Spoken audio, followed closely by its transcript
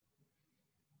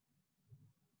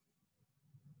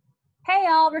Hey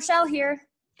y'all, Rochelle here.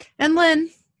 And Lynn.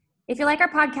 If you like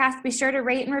our podcast, be sure to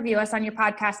rate and review us on your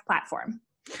podcast platform.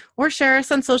 Or share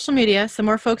us on social media so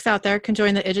more folks out there can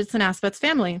join the Idgits and Aspets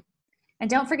family. And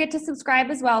don't forget to subscribe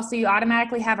as well so you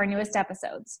automatically have our newest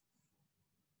episodes.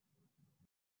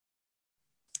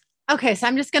 Okay, so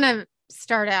I'm just going to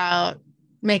start out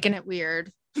making it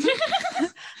weird.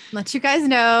 Let you guys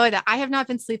know that I have not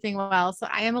been sleeping well, so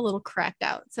I am a little cracked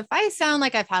out. So if I sound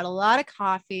like I've had a lot of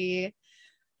coffee,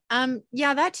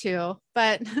 yeah, that too.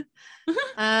 But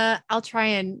I'll try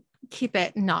and keep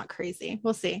it not crazy.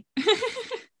 We'll see.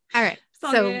 All right.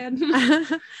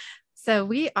 So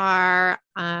we are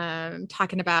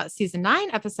talking about season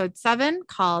 9, episode 7,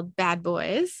 called Bad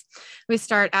Boys. We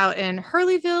start out in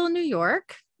Hurleyville, New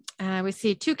York. We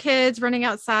see 2 kids running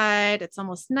outside. It's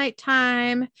almost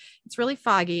nighttime. It's really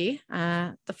foggy.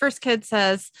 The first kid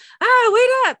says, wait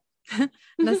up.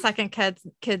 And the second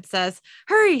kid says,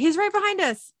 hurry, he's right behind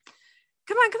us.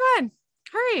 Come on,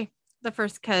 hurry. The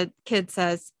first kid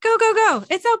says, go,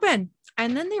 it's open.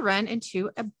 And then they run into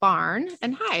a barn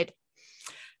and hide.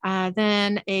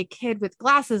 Then a kid with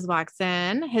glasses walks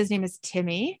in. His name is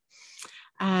Timmy.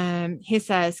 He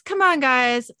says, come on,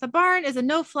 guys. The barn is a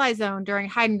no-fly zone during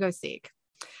hide and go seek.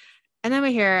 And then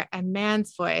we hear a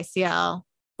man's voice yell,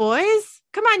 boys,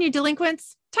 come on, you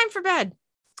delinquents. Time for bed.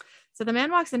 So the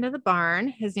man walks into the barn.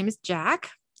 His name is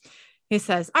Jack. He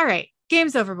says, all right,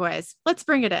 game's over, boys. Let's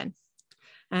bring it in.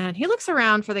 And he looks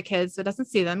around for the kids, but doesn't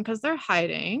see them because they're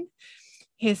hiding.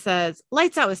 He says,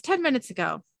 lights out was 10 minutes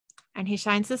ago. And he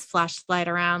shines his flashlight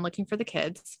around looking for the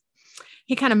kids.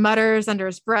 He kind of mutters under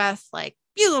his breath, like,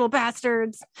 you little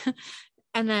bastards.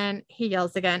 And then he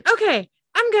yells again, okay,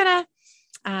 I'm gonna.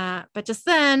 But just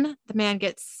then the man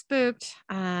gets spooked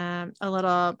a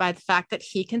little by the fact that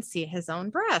he can see his own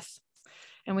breath.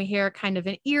 And we hear kind of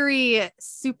an eerie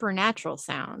supernatural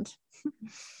sound.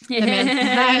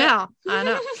 I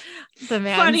know. The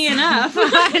man, funny enough.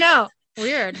 I know.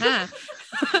 Weird, huh?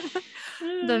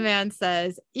 The man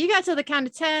says, you got till the count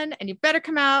of 10 and you better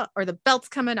come out or the belt's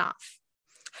coming off.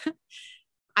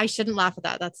 I shouldn't laugh at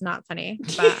that. That's not funny.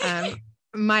 But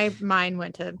my mind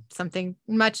went to something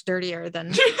much dirtier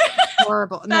than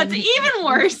horrible. That's even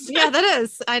worse. Yeah, that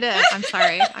is. I did. I'm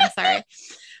sorry.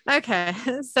 Okay,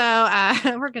 so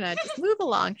we're gonna just move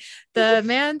along. The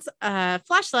man's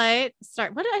flashlight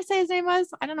what did I say his name was?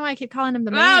 I don't know why I keep calling him the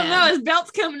man. Oh no, his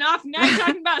belt's coming off. Now you're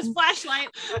talking about his flashlight.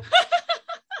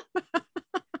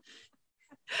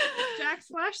 Jack's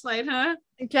flashlight, huh?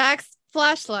 Jack's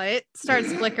flashlight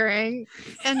starts flickering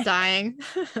and dying.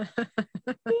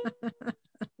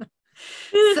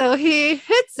 So he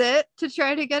hits it to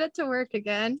try to get it to work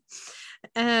again.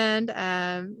 And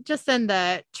just in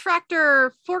the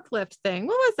tractor forklift thing,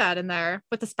 what was that in there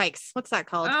with the spikes? What's that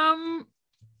called? I don't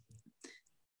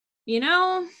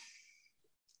know.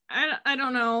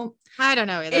 I don't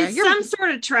know either. It's some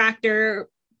sort of tractor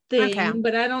thing, okay.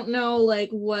 But I don't know like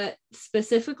what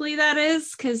specifically that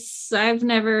is because I've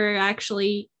never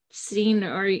actually seen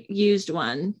or used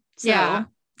one. So. Yeah.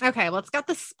 Okay, well, it's got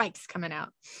the spikes coming out.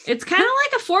 It's kind of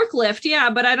like a forklift, yeah,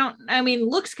 but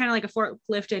looks kind of like a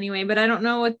forklift anyway, but I don't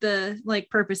know what the like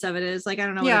purpose of it is. Like, I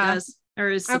don't know what it does or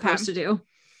is supposed to do.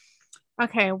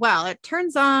 Okay, well, it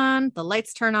turns on, the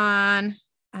lights turn on.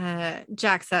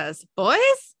 Jack says,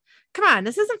 boys, come on,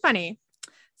 this isn't funny.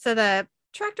 So the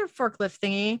tractor forklift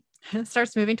thingy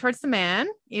starts moving towards the man,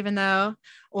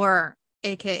 or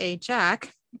AKA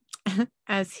Jack,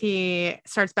 as he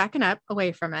starts backing up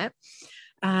away from it.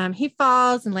 He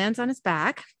falls and lands on his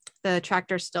back. The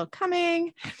tractor's still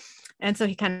coming. And so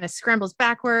he kind of scrambles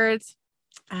backwards.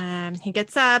 He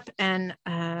gets up and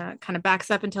kind of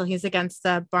backs up until he's against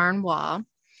the barn wall.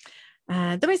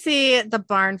 Then we see the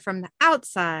barn from the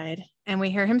outside and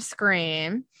we hear him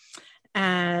scream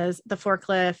as the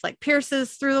forklift like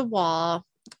pierces through the wall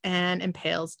and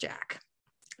impales Jack.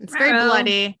 It's very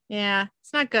bloody. Yeah,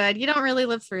 it's not good. You don't really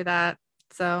live through that.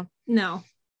 So no.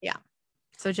 Yeah.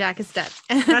 So Jack is dead.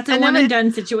 That's a one and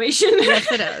done situation.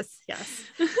 Yes, it is. Yes.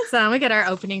 So we get our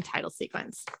opening title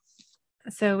sequence.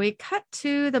 So we cut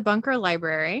to the bunker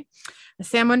library.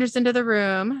 Sam wanders into the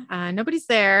room. Nobody's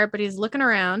there, but he's looking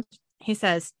around. He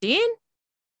says, Dean?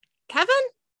 Kevin?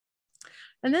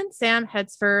 And then Sam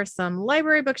heads for some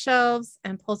library bookshelves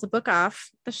and pulls a book off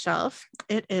the shelf.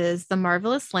 It is The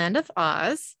Marvelous Land of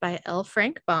Oz by L.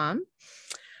 Frank Baum.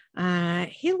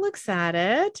 He looks at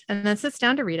it and then sits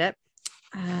down to read it.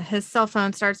 His cell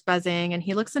phone starts buzzing and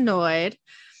he looks annoyed.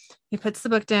 He puts the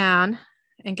book down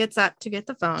and gets up to get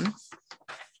the phone.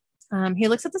 He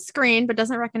looks at the screen but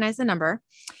doesn't recognize the number.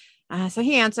 So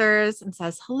he answers and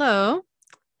says, hello.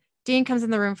 Dean comes in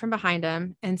the room from behind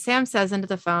him and Sam says into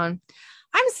the phone,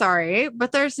 I'm sorry,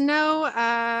 but there's no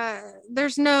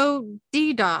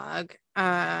D-Dog.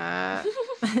 But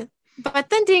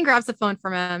then Dean grabs the phone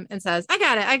from him and says, I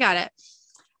got it.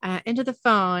 Into the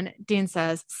phone, Dean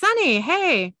says, Sonny,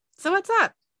 hey, so what's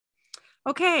up?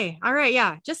 Okay, all right,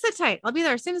 yeah, just sit tight. I'll be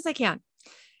there as soon as I can.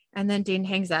 And then Dean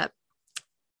hangs up.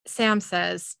 Sam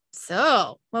says,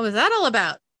 so what was that all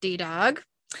about, D-Dog?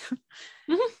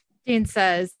 Dean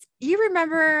says, you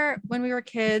remember when we were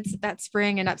kids that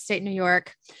spring in upstate New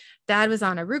York? Dad was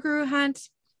on a rougarou hunt.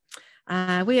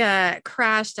 We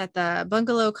crashed at the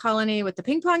bungalow colony with the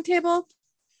ping pong table.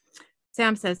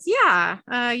 Sam says,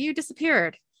 yeah, you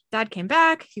disappeared. Dad came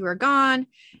back. You were gone.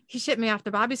 He shipped me off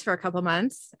to Bobby's for a couple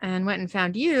months and went and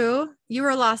found you. You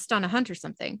were lost on a hunt or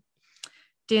something.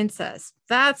 Dean says,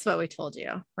 that's what we told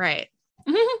you. Right.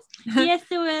 Yes,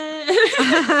 it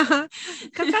was.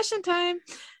 Confession time.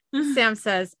 Sam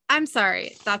says, I'm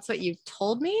sorry. That's what you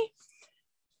told me.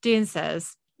 Dean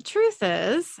says, truth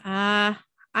is, I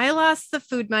lost the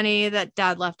food money that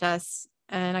Dad left us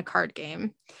in a card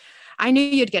game. I knew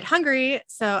you'd get hungry,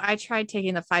 so I tried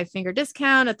taking the 5-finger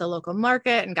discount at the local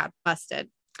market and got busted.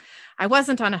 I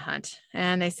wasn't on a hunt,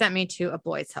 and they sent me to a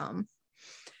boys' home.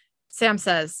 Sam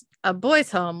says, a boys'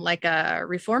 home, like a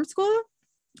reform school?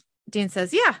 Dean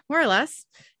says, yeah, more or less.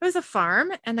 It was a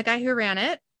farm, and the guy who ran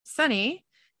it, Sonny,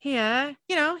 he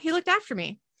looked after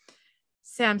me.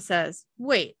 Sam says,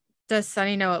 wait, does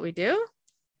Sonny know what we do?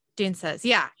 Dean says,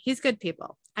 yeah, he's good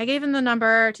people. I gave him the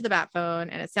number to the bat phone,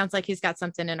 and it sounds like he's got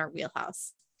something in our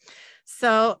wheelhouse.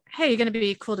 So, hey, you going to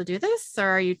be cool to do this, or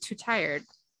are you too tired?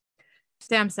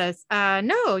 Sam says,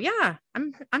 no, yeah,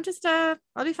 I'm just, I'll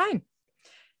be fine.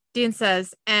 Dean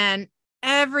says, and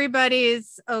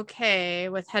everybody's okay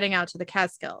with heading out to the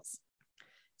Catskills.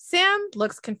 Sam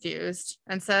looks confused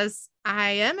and says,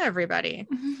 I am everybody.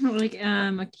 Okay.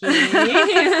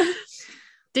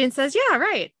 Dean says, yeah,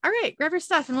 right. All right, grab your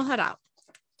stuff and we'll head out.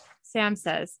 Sam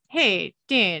says, hey,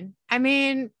 Dean, I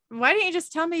mean, why didn't you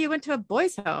just tell me you went to a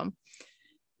boys' home?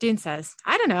 Dean says,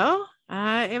 I don't know.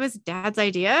 It was Dad's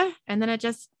idea. And then it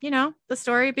just, the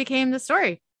story became the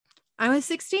story. I was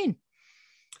 16.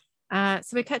 So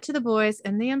we cut to the boys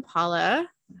in the Impala.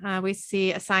 We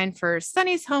see a sign for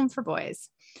Sonny's Home for Boys.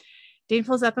 Dean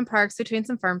pulls up and parks between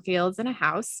some farm fields and a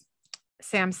house.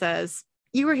 Sam says,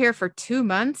 you were here for 2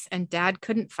 months and Dad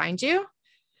couldn't find you?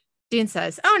 Dean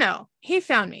says, oh no, he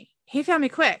found me. He found me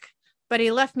quick, but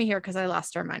he left me here because I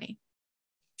lost our money.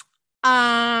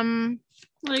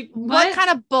 What kind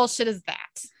of bullshit is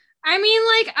that? I mean,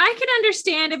 I could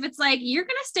understand if it's you're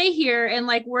going to stay here and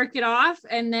work it off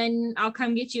and then I'll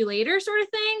come get you later sort of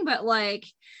thing. But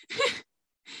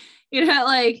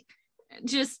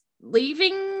just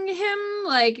leaving him,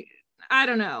 I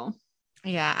don't know.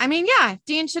 Yeah. I mean, yeah,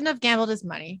 Dean shouldn't have gambled his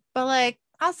money, but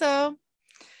also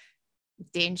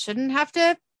Dean shouldn't have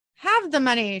to have the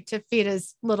money to feed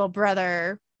his little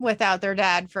brother without their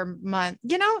dad for months,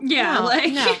 Yeah.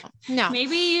 No.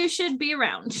 Maybe you should be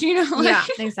around, Yeah,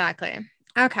 exactly.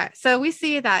 Okay. So we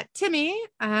see that Timmy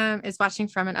is watching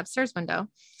from an upstairs window.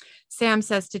 Sam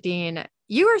says to Dean,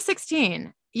 you were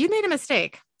 16. You made a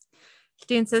mistake.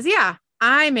 Dean says, yeah,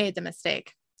 I made the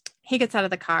mistake. He gets out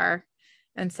of the car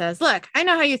and says, look, I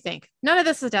know how you think. None of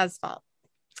this is Dad's fault.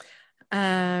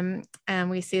 And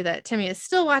we see that Timmy is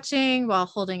still watching while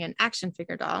holding an action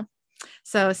figure doll.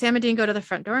 So Sam and Dean go to the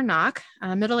front door and knock.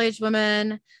 A middle-aged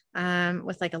woman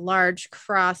with a large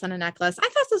cross on a necklace. I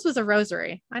thought this was a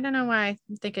rosary. I don't know why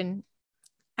I'm thinking.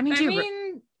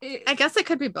 I guess it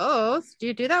could be both. Do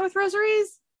you do that with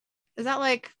rosaries? Is that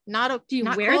not? Do you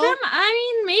not wear cool? them?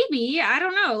 I mean, maybe. I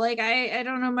don't know. I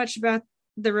don't know much about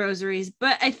the rosaries,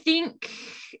 but I think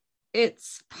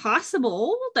it's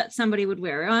possible that somebody would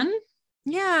wear one.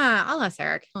 Yeah, I'll ask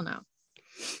Eric. He'll know.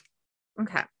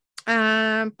 Okay.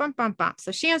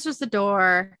 So she answers the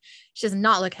door. She does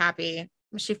not look happy.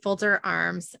 She folds her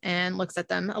arms and looks at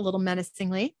them a little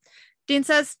menacingly. Dean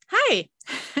says, hi.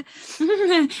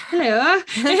 Hello.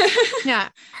 Yeah,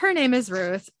 her name is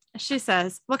Ruth. She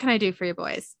says, what can I do for you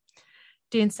boys?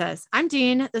 Dean says, I'm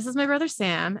Dean. This is my brother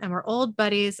Sam, and we're old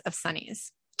buddies of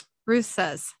Sonny's. Ruth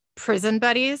says, prison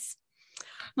buddies?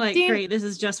 Dean, great, this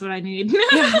is just what I need.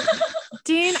 Yeah.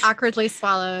 Dean awkwardly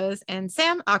swallows and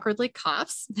Sam awkwardly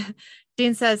coughs.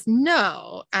 Dean says,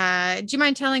 no. Do you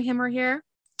mind telling him we're here?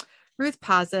 Ruth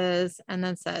pauses and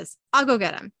then says, I'll go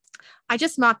get him. I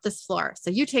just mopped this floor, so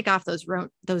you take off those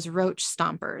roach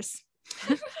stompers.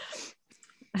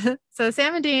 So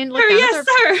Sam and Dean look down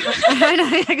sir. I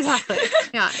know, exactly.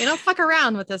 Yeah, you don't fuck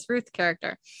around with this Ruth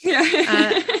character.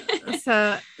 Yeah.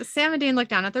 So Sam and Dean look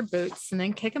down at their boots and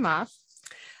then kick them off.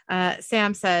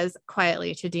 Sam says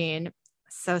quietly to Dean,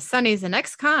 so Sonny's an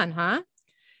ex-con, huh?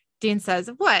 Dean says,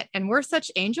 what? And we're such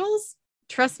angels?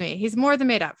 Trust me, he's more than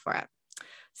made up for it.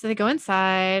 So they go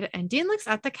inside and Dean looks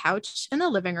at the couch in the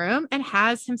living room and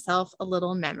has himself a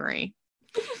little memory.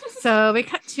 So we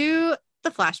cut to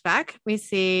the flashback. We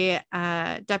see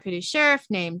a deputy sheriff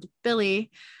named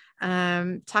Billy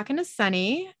talking to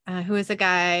Sonny, who is a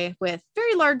guy with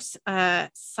very large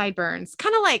sideburns,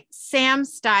 kind of like Sam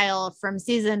style from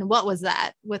season, what was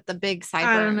that, with the big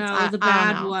sideburns? I don't know, the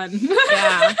bad one.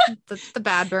 Yeah, the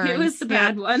bad burns. It was the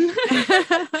bad one.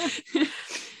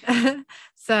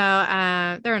 So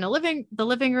they're in the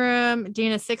living room.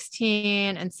 Dean is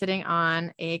 16 and sitting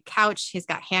on a couch. He's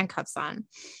got handcuffs on.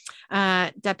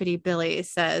 Deputy Billy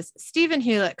says, Stephen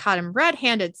Hewlett caught him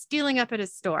red-handed stealing up at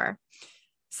his store.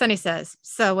 Sonny says,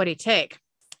 so what'd he take?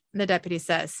 And the deputy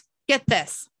says, get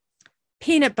this,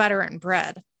 peanut butter and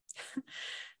bread.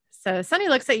 So Sonny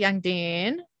looks at young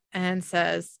Dean and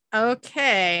says,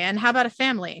 okay, and how about a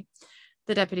family?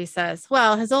 The deputy says,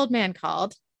 well, his old man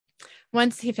called.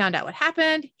 Once he found out what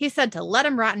happened, he said to let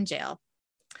him rot in jail.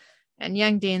 And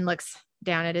young Dean looks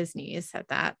down at his knees at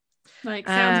that. Like,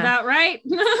 sounds about right.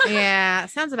 Yeah,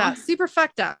 sounds about super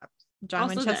fucked up. John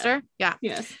Also Winchester. dead. Yeah.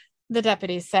 Yes. The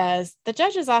deputy says, the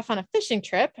judge is off on a fishing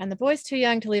trip and the boy's too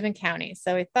young to leave in county.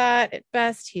 So he thought it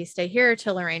best he stay here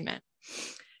till arraignment.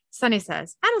 Sonny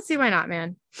says, I don't see why not,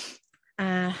 man.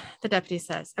 The deputy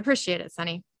says, appreciate it,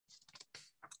 Sonny.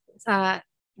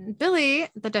 Billy,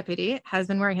 the deputy, has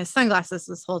been wearing his sunglasses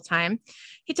this whole time.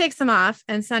 He takes them off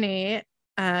and Sonny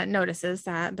notices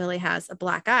that Billy has a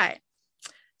black eye.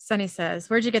 Sonny says,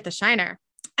 where'd you get the shiner?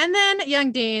 And then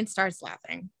young Dean starts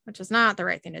laughing, which is not the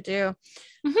right thing to do.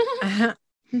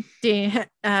 Dean,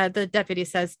 the deputy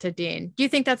says to Dean, do you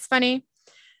think that's funny?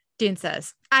 Dean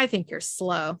says, I think you're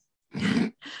slow.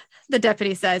 The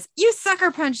deputy says, you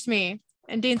sucker punched me.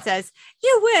 And Dean says,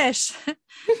 you wish.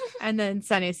 And then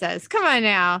Sonny says, come on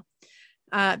now,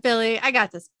 Billy, I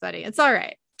got this, buddy. It's all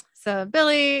right. So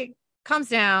Billy calms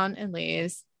down and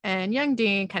leaves. And young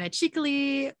Dean kind of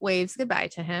cheekily waves goodbye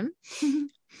to him.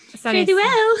 Sonny do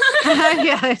well.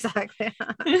 Yeah, exactly.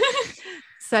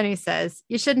 Sonny says,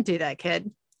 you shouldn't do that,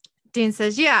 kid. Dean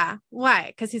says, yeah. Why?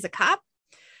 Because he's a cop?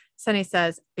 Sonny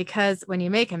says, because when you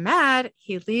make him mad,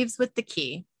 he leaves with the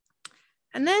key.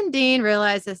 And then Dean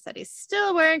realizes that he's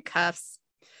still wearing cuffs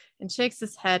and shakes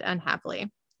his head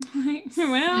unhappily.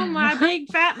 Well, my big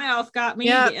fat mouth got me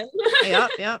again.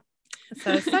 Yep.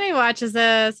 So Sonny watches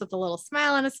this with a little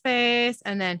smile on his face,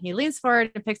 and then he leans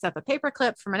forward and picks up a paper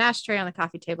clip from an ashtray on the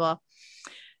coffee table.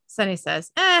 Sonny says,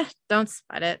 don't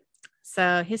sweat it.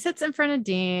 So he sits in front of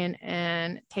Dean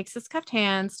and takes his cuffed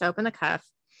hands to open the cuff.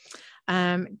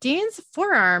 Dean's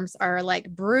forearms are like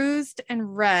bruised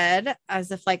and red,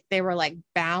 as if like they were like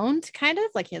bound, kind of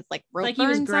like he has like rope, like he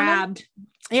was grabbed.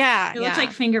 Yeah, it looked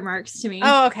like finger marks to me.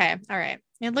 Oh, okay, all right.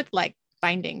 It looked like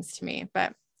bindings to me,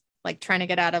 but like trying to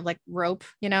get out of like rope,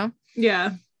 you know?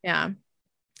 Yeah.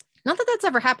 Not that that's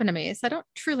ever happened to me, so I don't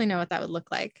truly know what that would look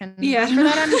like. And for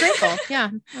that, I'm grateful. Yeah,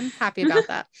 I'm happy about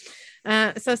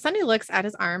that. So Sonny looks at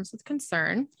his arms with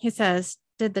concern. He says,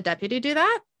 "Did the deputy do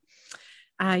that?"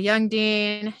 Young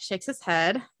Dean shakes his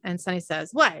head, and Sonny says,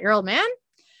 "What, your old man?"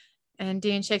 And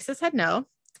Dean shakes his head no.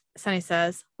 Sonny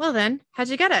says, "Well then, how'd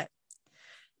you get it?"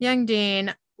 Young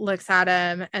Dean looks at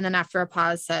him, and then after a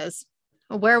pause says,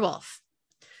 "A werewolf."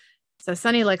 So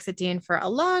Sonny looks at Dean for a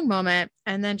long moment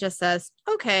and then just says,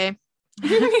 "Okay."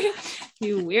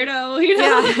 You weirdo.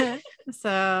 Yeah.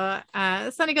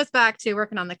 So Sonny goes back to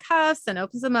working on the cuffs and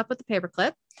opens them up with the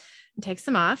paperclip and takes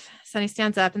them off. Sonny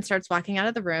stands up and starts walking out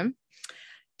of the room.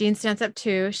 Dean stands up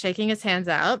too, shaking his hands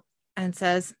out, and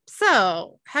says,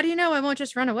 "So, how do you know I won't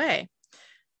just run away?"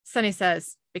 Sonny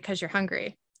says, "Because you're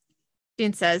hungry."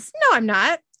 Dean says, "No, I'm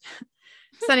not."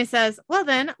 Sonny says, "Well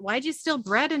then, why'd you steal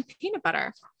bread and peanut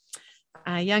butter?"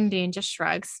 Young Dean just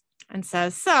shrugs and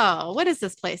says, "So, what is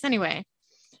this place anyway?"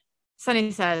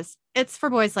 Sonny says, "It's for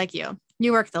boys like you.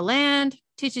 You work the land,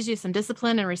 teaches you some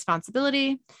discipline and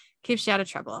responsibility, keeps you out of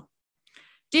trouble."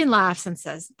 Dean laughs and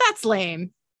says, "That's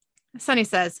lame." Sonny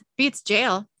says, "Beats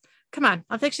jail. Come on,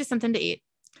 I'll fix you something to eat."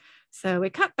 So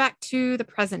we cut back to the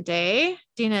present day.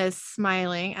 Dina is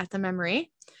smiling at the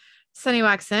memory. Sonny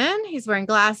walks in. He's wearing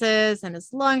glasses and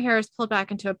his long hair is pulled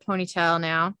back into a ponytail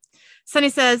now. Sonny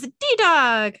says,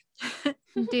 "D-Dog."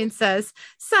 Dean says,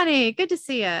 "Sonny, good to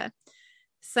see you."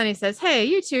 Sonny says, "Hey,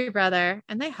 you too, brother."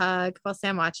 And they hug while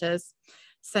Sam watches.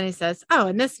 Sonny says, "Oh,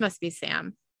 and this must be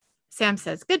Sam." Sam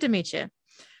says, "Good to meet you."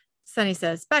 Sonny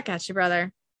says, "Back at you,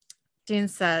 brother." Dean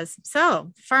says,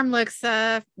 "So, farm looks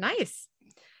nice."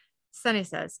 Sonny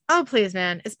says, "Oh, please,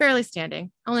 man, it's barely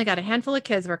standing. Only got a handful of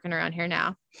kids working around here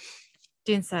now."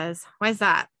 Dean says, "Why's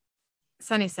that?"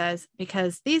 Sonny says,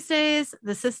 because these days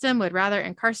the system would rather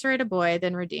incarcerate a boy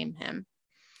than redeem him.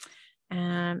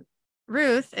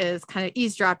 Ruth is kind of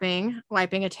eavesdropping,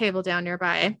 wiping a table down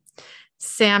nearby.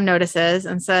 Sam notices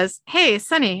and says, hey,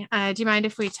 Sonny, do you mind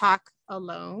if we talk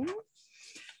alone?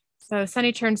 So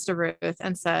Sonny turns to Ruth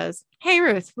and says, hey,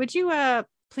 Ruth, would you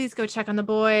please go check on the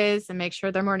boys and make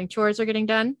sure their morning chores are getting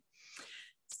done?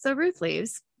 So Ruth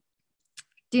leaves.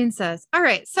 Dean says, all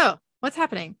right, so what's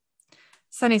happening?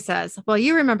 Sonny says, well,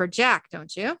 you remember Jack,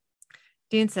 don't you?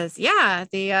 Dean says, yeah,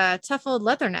 the tough old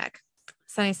leatherneck.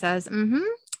 Sonny says,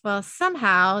 well,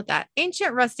 somehow that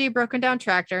ancient, rusty, broken down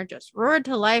tractor just roared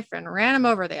to life and ran him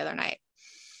over the other night.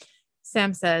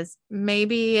 Sam says,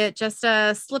 maybe it just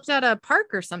slipped out of park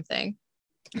or something.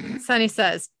 Sonny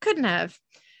says, couldn't have.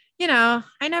 You know,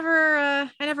 I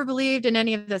never believed in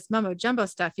any of this mumbo jumbo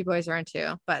stuff you boys are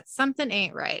into, but something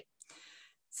ain't right.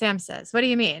 Sam says, what do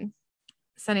you mean?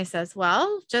 Sonny says,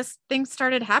 well, just things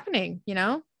started happening, you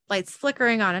know, lights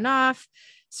flickering on and off,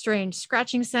 strange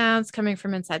scratching sounds coming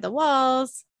from inside the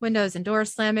walls, windows and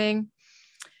doors slamming.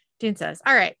 Dean says,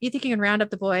 all right, you think you can round up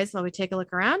the boys while we take a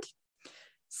look around?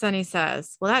 Sonny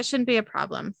says, well, that shouldn't be a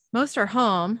problem. Most are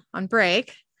home on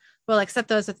break. Well, except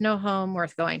those with no home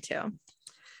worth going to.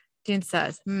 Dean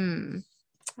says, And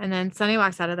then Sonny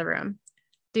walks out of the room.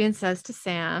 Dean says to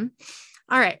Sam,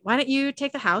 all right, why don't you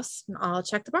take the house and I'll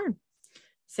check the barn?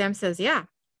 Sam says, yeah.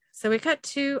 So we cut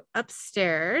to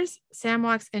upstairs. Sam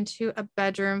walks into a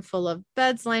bedroom full of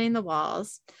beds lining the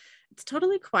walls. It's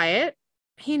totally quiet.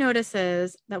 He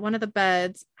notices that one of the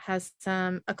beds has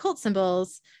some occult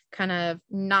symbols kind of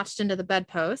notched into the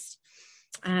bedpost.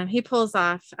 He pulls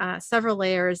off several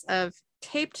layers of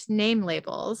taped name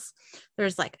labels.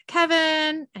 There's like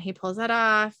Kevin, and he pulls that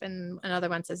off, and another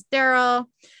one says Daryl.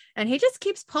 And he just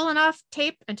keeps pulling off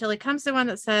tape until he comes to one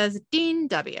that says Dean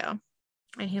W.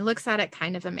 And he looks at it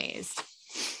kind of amazed.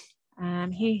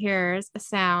 He hears a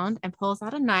sound and pulls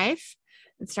out a knife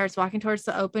and starts walking towards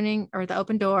the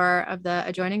open door of the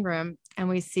adjoining room. And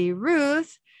we see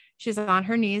Ruth. She's on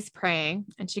her knees praying,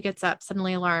 and she gets up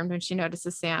suddenly alarmed when she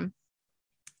notices Sam.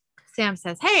 Sam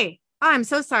says, hey, I'm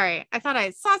so sorry. I thought I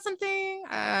saw something.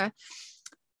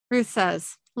 Ruth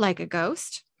says, like a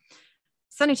ghost.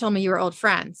 Sonny told me you were old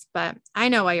friends, but I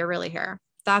know why you're really here.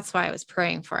 That's why I was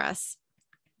praying for us.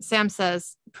 Sam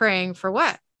says, praying for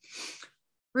what?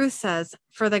 Ruth says,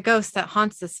 for the ghost that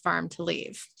haunts this farm to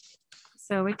leave.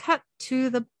 So we cut to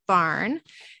the barn.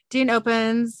 Dean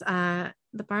opens the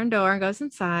barn door and goes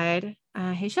inside.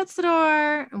 He shuts the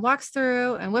door and walks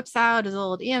through and whips out his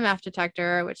old EMF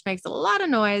detector, which makes a lot of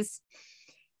noise.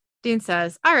 Dean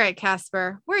says, all right,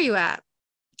 Casper, where are you at?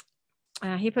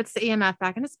 He puts the EMF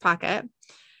back in his pocket.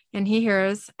 And he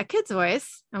hears a kid's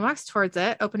voice and walks towards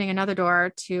it, opening another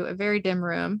door to a very dim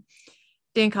room.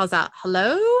 Dean calls out,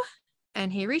 hello?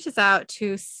 And he reaches out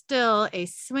to still a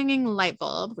swinging light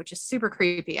bulb, which is super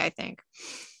creepy, I think.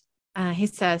 He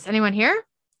says, anyone here?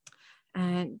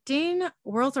 And Dean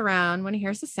whirls around when he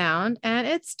hears the sound, and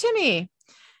it's Timmy.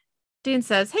 Dean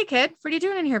says, hey, kid, what are you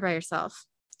doing in here by yourself?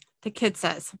 The kid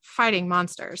says, fighting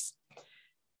monsters.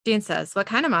 Dean says, what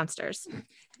kind of monsters?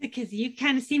 Because you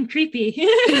kind of seem creepy.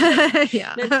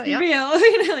 Yeah. Let's be real.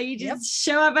 You know, you just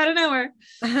show up out of nowhere.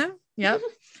 Yep.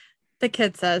 The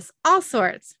kid says, all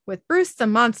sorts, with Bruce the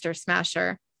Monster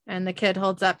Smasher. And the kid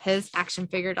holds up his action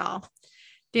figure doll.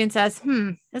 Dean says,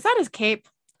 is that his cape?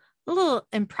 A little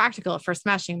impractical for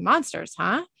smashing monsters,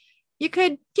 huh? You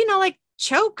could, like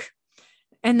choke.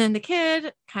 And then the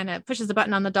kid kind of pushes a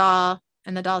button on the doll,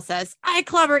 and the doll says, I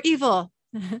clobber evil.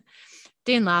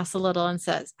 Dean laughs a little and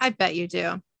says, I bet you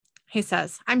do. He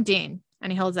says, I'm Dean.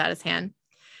 And he holds out his hand.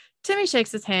 Timmy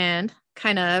shakes his hand,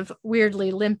 kind of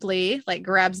weirdly, limply, like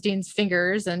grabs Dean's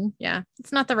fingers. And yeah,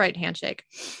 it's not the right handshake.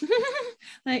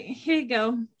 Like, here you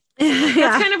go. Yeah.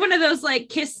 That's kind of one of those like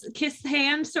kiss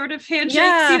hand sort of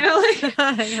handshakes,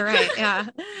 You're right.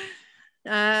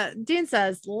 Yeah. Dean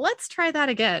says, let's try that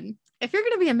again. If you're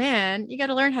going to be a man, you got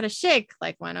to learn how to shake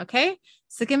like one. Okay.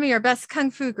 So give me your best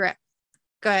kung fu grip.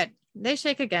 Good. They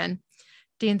shake again.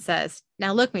 Dean says,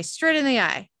 now look me straight in the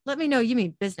eye. Let me know you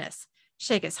mean business.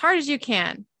 Shake as hard as you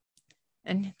can.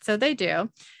 And so they do.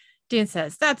 Dean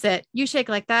says, that's it. You shake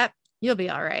like that. You'll be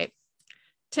all right.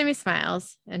 Timmy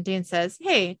smiles, and Dean says,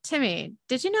 hey, Timmy,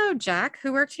 did you know Jack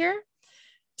who worked here?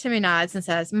 Timmy nods and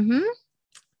says,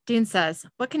 Dean says,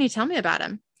 what can you tell me about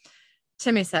him?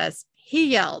 Timmy says, he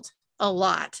yelled a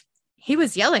lot. He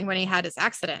was yelling when he had his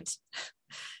accident.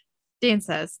 Dean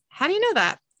says, how do you know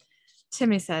that?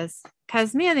 Timmy says,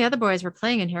 because me and the other boys were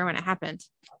playing in here when it happened.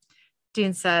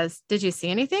 Dean says, did you see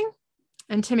anything?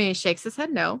 And Timmy shakes his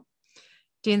head no.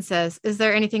 Dean says, is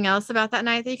there anything else about that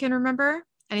night that you can remember?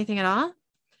 Anything at all?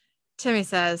 Timmy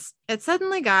says, it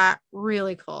suddenly got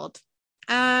really cold.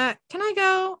 Can I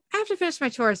go? I have to finish my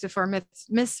chores before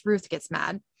Miss Ruth gets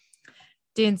mad.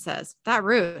 Dean says, that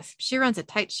Ruth, she runs a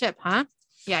tight ship, huh?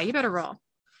 Yeah, you better roll.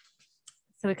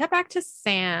 So we cut back to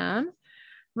Sam.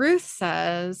 Ruth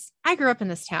says, I grew up in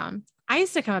this town. I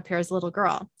used to come up here as a little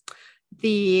girl.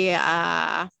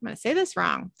 I'm going to say this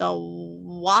wrong. The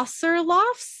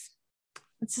Wasserlofts.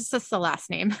 It's just the last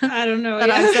name. I don't know.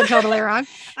 That I said totally wrong.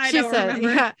 I don't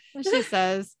remember. Yeah, she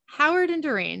says, Howard and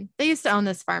Doreen, they used to own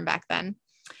this farm back then.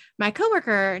 My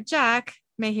coworker, Jack,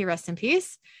 may he rest in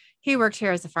peace, he worked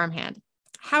here as a farmhand.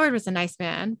 Howard was a nice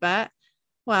man, but,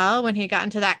 well, when he got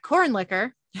into that corn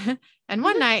liquor, and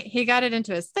one night he got it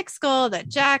into his thick skull that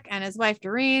Jack and his wife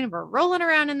Doreen were rolling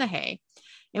around in the hay.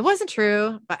 It wasn't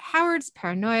true, but Howard's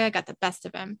paranoia got the best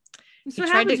of him. That's what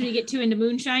happens when you get too into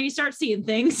moonshine. You start seeing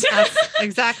things. That's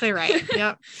exactly right.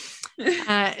 Yep.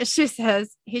 She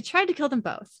says he tried to kill them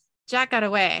both. Jack got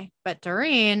away, but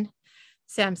Doreen,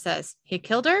 Sam says, he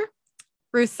killed her.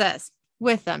 Ruth says,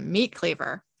 with a meat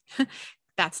cleaver.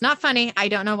 That's not funny. I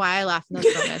don't know why I laugh in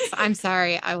those moments. I'm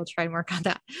sorry. I will try and work on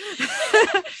that.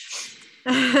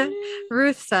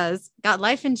 Ruth says, got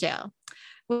life in jail,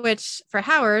 which for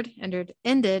Howard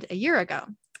ended a year ago.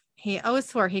 He always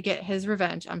swore he'd get his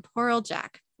revenge on poor old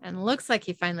Jack, and looks like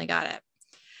he finally got it.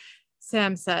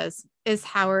 Sam says, is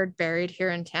Howard buried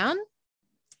here in town?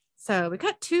 So we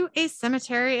cut to a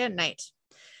cemetery at night.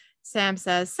 Sam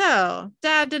says, so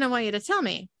Dad didn't want you to tell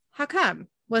me. How come?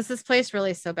 Was this place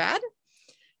really so bad?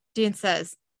 Dean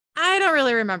says, I don't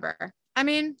really remember. I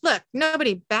mean, look,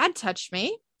 nobody bad touched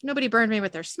me. Nobody burned me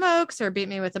with their smokes or beat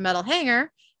me with a metal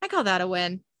hanger. I call that a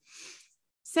win.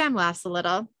 Sam laughs a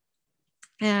little.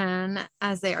 And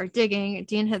as they are digging,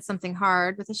 Dean hits something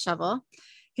hard with a shovel.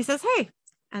 He says, hey,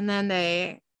 and then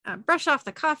they brush off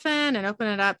the coffin and open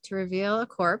it up to reveal a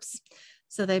corpse.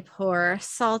 So they pour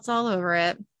salt all over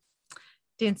it.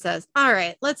 Dean says, all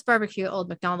right, let's barbecue old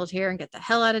McDonald here and get the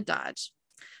hell out of Dodge.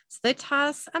 So they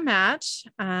toss a match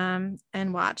and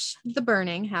watch the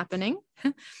burning happening.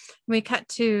 We cut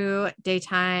to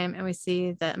daytime and we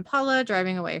see the Impala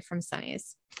driving away from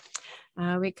Sonny's.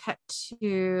 We cut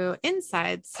to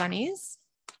inside Sonny's.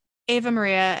 Ave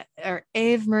Maria.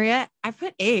 I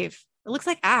put Ave. It looks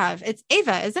like Av. It's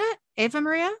Ava, isn't it? Ava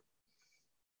Maria?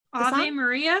 Ave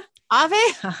Maria? Ave?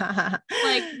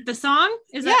 Like the song?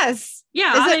 Is yes. It?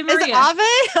 Yeah, Ave Maria. Is it Ave?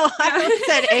 Oh, I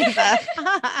said Ava.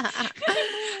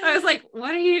 I was like,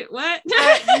 what?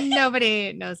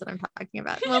 Nobody knows what I'm talking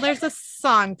about. Well, there's a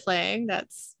song playing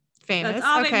that's famous. That's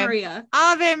Ave Maria.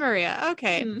 Ave Maria.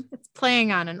 Okay. Mm. It's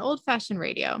playing on an old-fashioned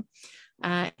radio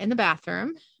in the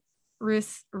bathroom.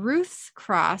 Ruth's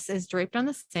cross is draped on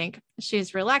the sink.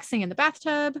 She's relaxing in the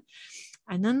bathtub,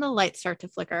 and then the lights start to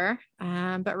flicker.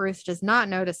 But Ruth does not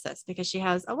notice this because she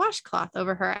has a washcloth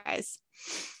over her eyes.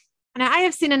 And I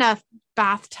have seen enough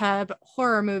bathtub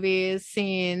horror movies,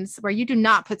 scenes where you do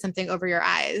not put something over your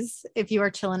eyes if you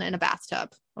are chilling in a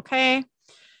bathtub. Okay.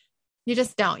 You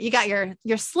just don't. You got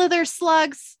your slither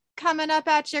slugs coming up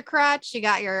at your crotch. You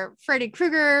got your Freddy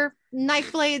Krueger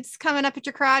knife blades coming up at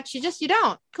your crotch. You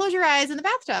don't close your eyes in the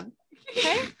bathtub.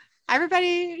 Okay.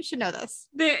 Everybody should know this.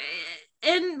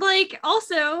 And like,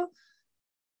 also,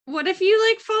 what if you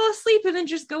like fall asleep and then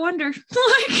just go under?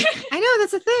 Like, I know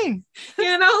that's a thing.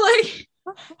 Like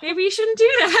maybe you shouldn't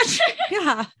do that.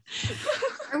 Yeah.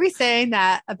 Are we saying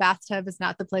that a bathtub is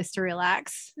not the place to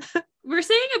relax? We're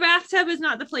saying a bathtub is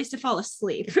not the place to fall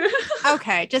asleep.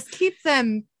 Okay, just keep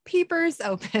them peepers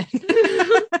open.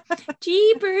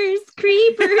 Jeepers,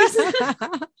 creepers.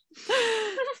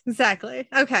 Exactly.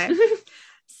 Okay.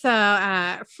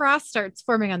 So frost starts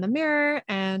forming on the mirror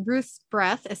and Ruth's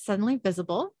breath is suddenly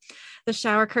visible. The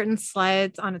shower curtain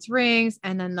slides on its rings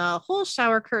and then the whole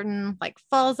shower curtain like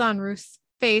falls on Ruth's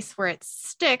face where it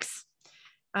sticks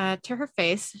to her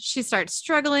face. She starts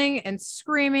struggling and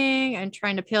screaming and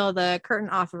trying to peel the curtain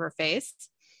off of her face.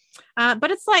 But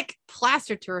it's like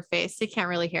plastered to her face. So you can't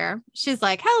really hear. She's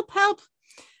like, help, help.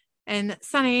 And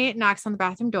Sonny knocks on the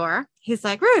bathroom door. He's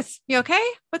like, Ruth, you okay?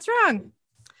 What's wrong?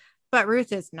 But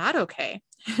Ruth is not okay.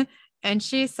 And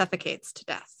she suffocates to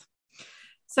death.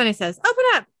 Sonny says, open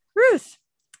up, Ruth.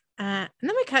 And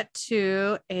then we cut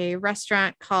to a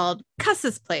restaurant called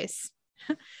Cuss's Place.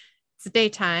 It's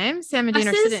daytime. Sam and Dean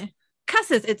are sitting.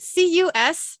 Cuss's. It's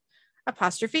C-U-S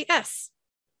apostrophe S.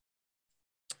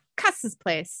 Cuss's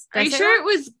Place. Are you sure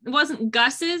it wasn't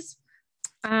Gus's?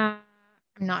 I'm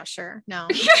not sure. No,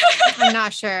 I'm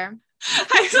not sure.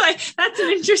 I was like, that's an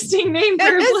interesting name for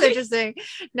a place. place. Interesting.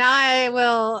 Now I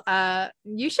will,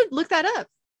 you should look that up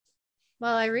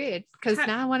while I read, because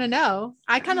now I want to know.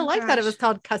 I kind of like that it was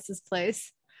called Cuss's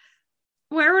Place.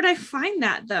 Where would I find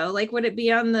that though? Like, would it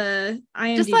be on the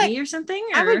IMDb or something?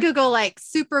 Or? I would Google like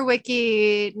Super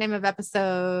Wiki, name of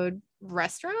episode,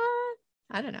 restaurant.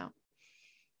 I don't know.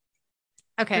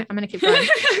 Okay, I'm gonna keep going.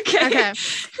 Okay.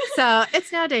 So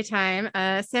it's now daytime.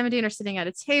 Sam and Dean are sitting at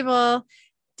a table.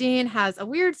 Dean has a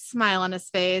weird smile on his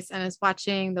face and is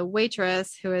watching the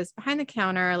waitress who is behind the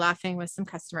counter laughing with some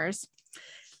customers.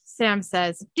 Sam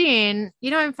says, Dean,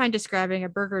 you know I'm fine just grabbing a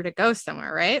burger to go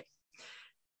somewhere, right?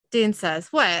 Dean says,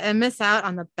 what, and miss out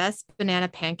on the best banana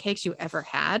pancakes you ever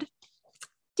had?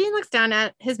 Dean looks down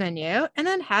at his menu and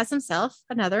then has himself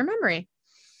another memory.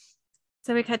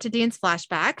 So we cut to Dean's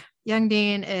flashback. Young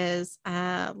Dean is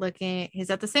he's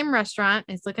at the same restaurant.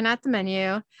 He's looking at the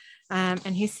menu and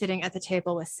he's sitting at the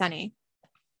table with Sunny.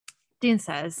 Dean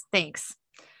says, thanks.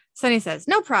 Sunny says,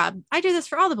 no prob. I do this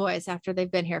for all the boys after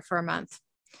they've been here for a month.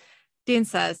 Dean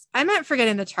says, I meant for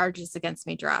getting the charges against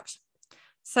me dropped.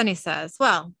 Sunny says,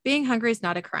 well, being hungry is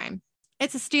not a crime.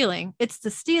 It's a stealing. It's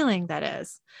the stealing that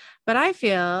is. But I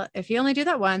feel if you only do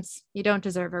that once, you don't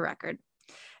deserve a record.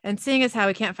 And seeing as how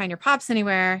we can't find your pops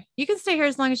anywhere, you can stay here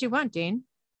as long as you want, Dean.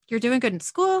 You're doing good in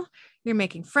school. You're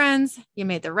making friends. You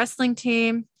made the wrestling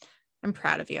team. I'm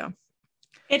proud of you.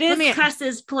 It is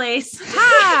Cuss's place.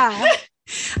 I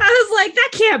was like, that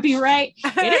can't be right.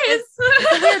 It is.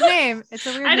 It's a weird name. It's a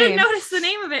weird name. I didn't notice the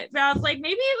name of it, but I was like,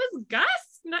 maybe it was Gus,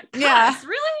 not Cuss. Yeah.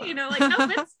 Really? You know, like, no,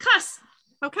 it's Cuss.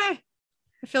 Okay.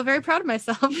 I feel very proud of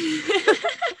myself.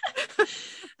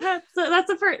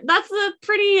 That's a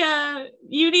pretty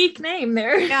unique name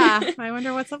there. Yeah. I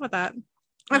wonder what's up with that.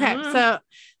 Okay. So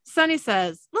Sunny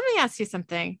says, let me ask you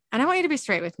something. And I want you to be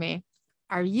straight with me.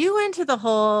 Are you into the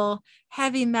whole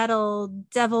heavy metal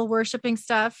devil worshiping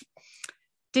stuff?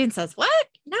 Dean says, what?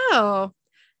 No.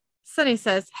 Sunny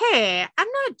says, hey, I'm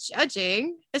not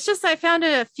judging. It's just I found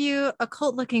a few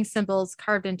occult looking symbols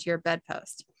carved into your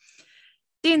bedpost.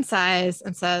 Dean sighs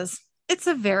and says, it's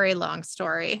a very long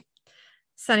story.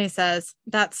 Sunny says,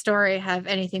 that story have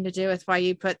anything to do with why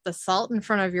you put the salt in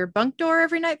front of your bunk door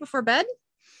every night before bed?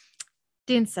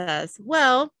 Dean says,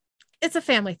 well, it's a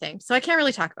family thing, so I can't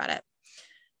really talk about it.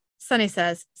 Sunny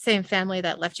says, same family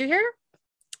that left you here?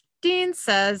 Dean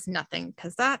says nothing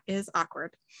because that is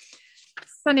awkward.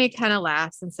 Sunny kind of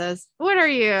laughs and says, what are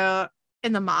you,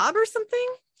 in the mob or something?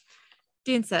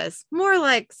 Dean says, more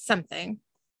like something.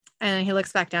 And he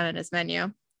looks back down at his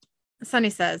menu.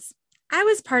 Sunny says, I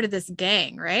was part of this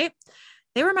gang, right?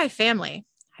 They were my family.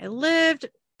 I lived,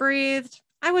 breathed.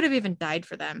 I would have even died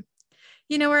for them.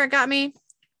 You know where it got me?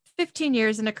 15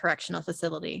 years in a correctional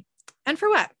facility. And for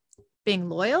what? Being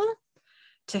loyal?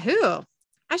 To who?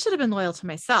 I should have been loyal to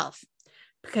myself.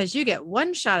 Because you get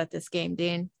one shot at this game,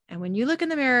 Dean. And when you look in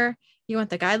the mirror, you want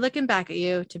the guy looking back at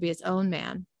you to be his own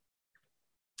man.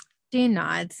 Dean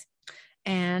nods.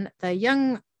 And a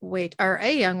young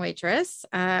waitress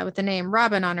with the name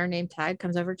Robin on her name tag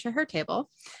comes over to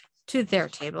their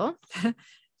table.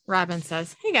 Robin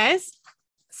says, hey guys.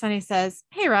 Sunny says,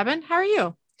 hey Robin, how are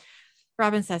you?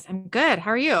 Robin says, I'm good.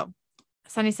 How are you?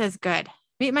 Sunny says, good.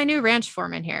 Meet my new ranch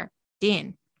foreman here,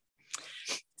 Dean.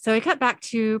 So we cut back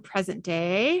to present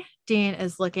day. Dean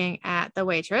is looking at the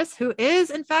waitress, who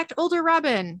is in fact older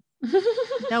Robin.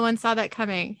 No one saw that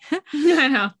coming. I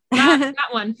know. Not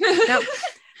one. Nope.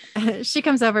 She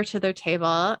comes over to their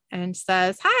table and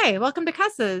says, hi, welcome to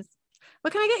Cuss's.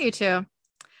 What can I get you to?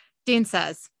 Dean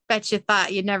says, bet you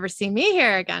thought you'd never see me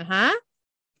here again, huh?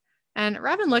 And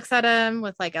Robin looks at him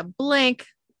with like a blank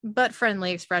but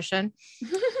friendly expression.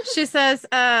 She says,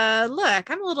 look,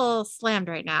 I'm a little slammed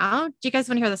right now. Do you guys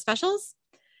want to hear the specials?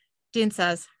 Dean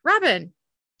says, Robin,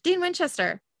 Dean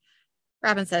Winchester.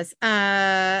 Robin says,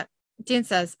 Dean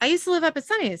says, I used to live up at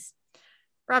Sunny's.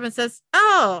 Robin says,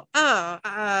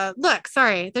 look,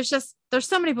 sorry. There's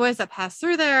so many boys that pass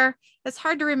through there. It's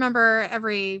hard to remember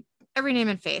every name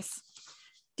and face.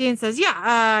 Dean says,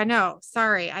 no,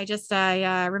 sorry.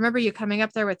 I remember you coming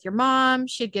up there with your mom.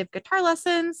 She'd give guitar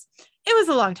lessons. It was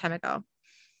a long time ago.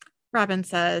 Robin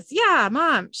says, yeah,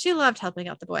 Mom, she loved helping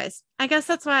out the boys. I guess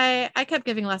that's why I kept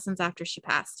giving lessons after she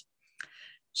passed.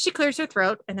 She clears her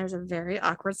throat and there's a very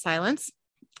awkward silence.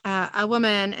 A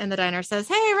woman in the diner says,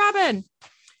 hey, Robin.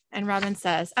 And Robin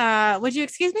says, would you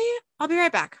excuse me? I'll be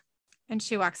right back. And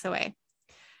she walks away.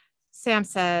 Sam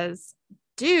says,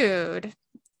 dude.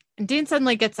 And Dean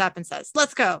suddenly gets up and says,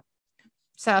 let's go.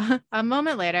 So a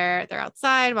moment later, they're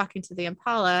outside walking to the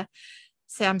Impala.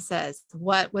 Sam says,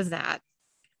 what was that?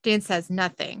 Dean says,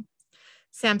 nothing.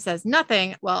 Sam says,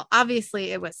 nothing. Well,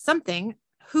 obviously it was something.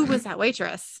 Who was that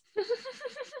waitress?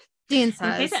 Dean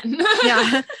says,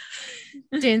 yeah.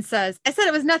 Dean says, I said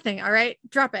it was nothing. All right,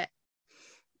 drop it.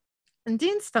 And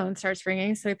Dean's phone starts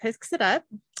ringing. So he picks it up.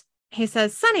 he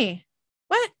says, Sunny,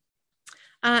 what?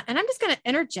 And I'm just going to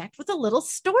interject with a little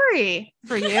story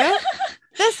for you.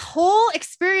 This whole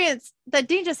experience that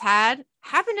Dean just had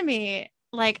happened to me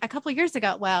like a couple of years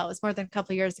ago. Well, it was more than a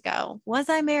couple of years ago. Was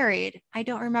I married? I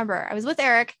don't remember. I was with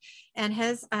Eric and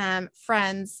his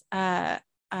friends,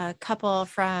 a couple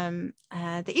from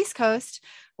the East Coast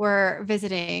were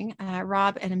visiting,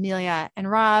 Rob and Amelia, and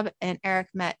Rob and Eric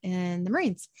met in the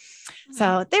Marines. Mm-hmm.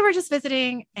 So they were just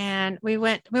visiting and we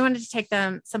wanted to take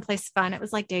them someplace fun. It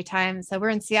was like daytime. So we're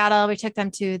in Seattle. We took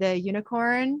them to the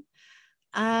Unicorn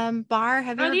bar.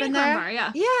 Have you ever been there? Bar,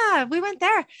 yeah. Yeah, we went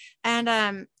there.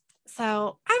 And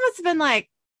so I must have been like,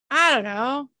 I don't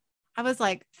know. I was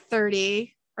like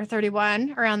 30 or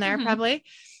 31 around there, mm-hmm. probably.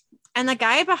 And the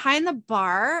guy behind the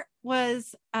bar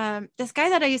was this guy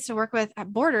that I used to work with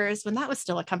at Borders when that was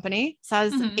still a company. So I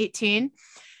was mm-hmm. 18.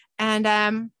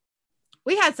 And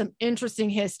we had some interesting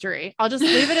history. I'll just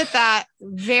leave it at that.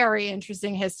 Very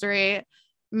interesting history.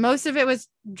 Most of it was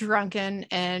drunken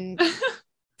and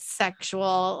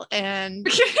sexual and,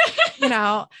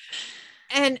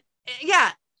 and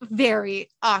yeah, very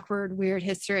awkward, weird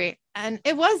history. And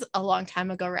it was a long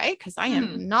time ago, right? Because I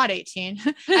am not 18. And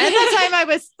at that time I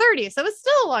was 30. So it's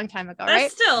still a long time ago, right?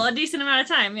 That's still a decent amount of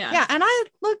time. Yeah. Yeah. And I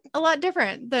look a lot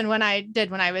different than when I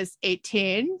did when I was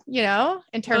 18,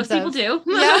 in terms Most people do.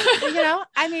 Yeah.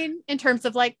 I mean, in terms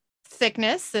of like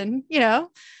thickness and,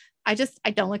 I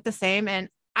don't look the same. And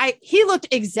he looked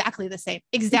exactly the same.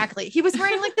 Exactly. He was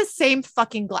wearing like the same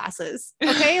fucking glasses.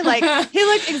 Okay. Like he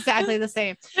looked exactly the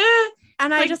same.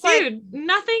 And I just dude,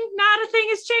 not a thing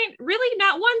has changed. Really,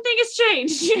 not one thing has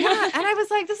changed. Yeah. And I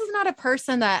was like, this is not a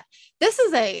person this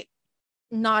is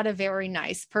not a very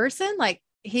nice person. Like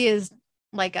he is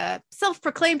like a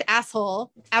self-proclaimed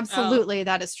asshole. Absolutely. Oh.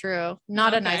 That is true.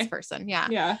 Not a nice person. Yeah.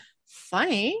 Yeah.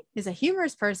 Funny. He's a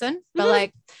humorous person, but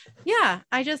like, yeah,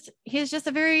 he's just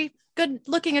a very good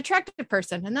looking, attractive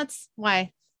person. And that's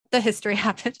why the history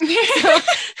happened. So,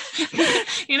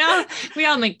 we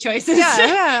all make choices.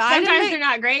 Yeah. Sometimes they're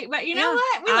not great, but you know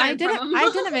what? I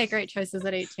didn't make great choices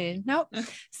at 18. Nope.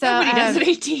 So nobody does at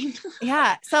 18.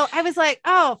 Yeah. So I was like,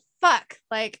 oh fuck.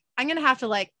 Like I'm going to have to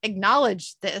like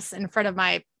acknowledge this in front of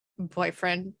my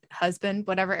boyfriend, husband,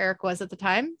 whatever Eric was at the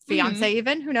time, fiance,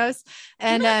 even, who knows?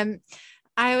 And,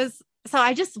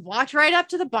 I just walked right up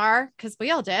to the bar because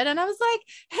we all did. And I was like,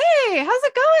 hey, how's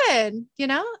it going?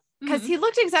 Because he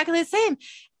looked exactly the same.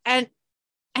 And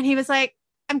he was like,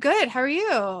 I'm good. How are you?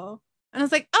 And I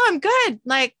was like, oh, I'm good.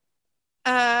 Like,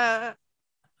 how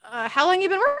long you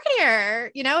been working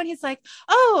here? And he's like,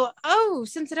 oh,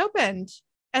 since it opened.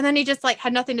 And then he just like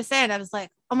had nothing to say. And I was like,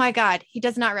 oh my God, he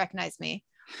does not recognize me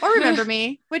or remember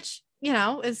me, which,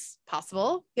 is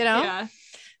possible, Yeah.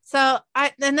 So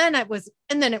and then it was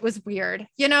weird,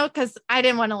 cause I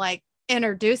didn't want to like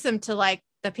introduce him to like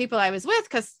the people I was with.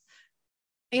 Cause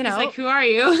like, who are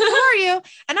you? Who are you?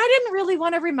 And I didn't really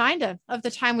want to remind him of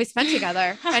the time we spent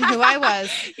together and who I was.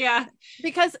 Yeah.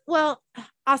 Because, well,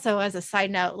 also as a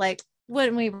side note, like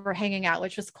when we were hanging out,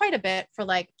 which was quite a bit for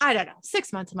like, I don't know,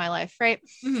 6 months of my life. Right.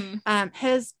 Mm-hmm.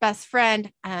 His best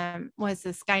friend, was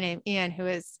this guy named Ian, who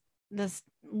is this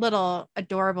little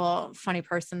adorable, funny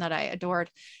person that I adored.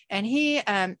 And he,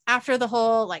 after the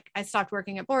whole, like I stopped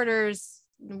working at Borders,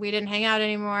 we didn't hang out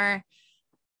anymore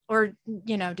or,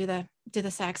 do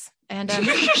the sex. And,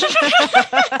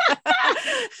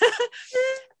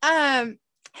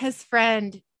 his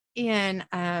friend Ian,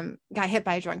 got hit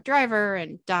by a drunk driver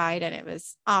and died, and it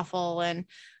was awful. And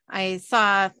I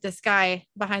saw this guy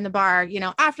behind the bar,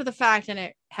 after the fact, and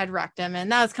it had wrecked him.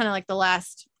 And that was kind of like the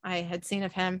last I had seen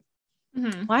of him.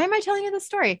 Mm-hmm. Why am I telling you this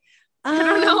story? I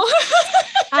don't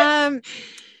know.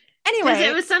 Anyway,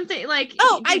 it was something like,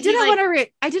 I didn't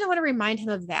want to remind him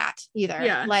of that either.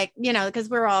 Yeah. Like, because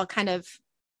we're all kind of,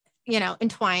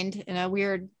 entwined in a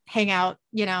weird hangout,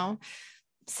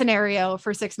 scenario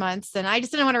for 6 months. And I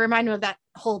just didn't want to remind him of that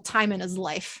whole time in his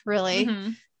life, really.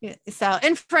 Mm-hmm. So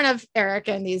in front of Eric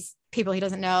and these people he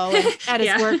doesn't know and at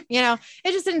his work, it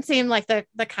just didn't seem like the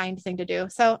kind thing to do.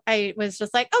 So I was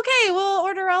just like, okay, we'll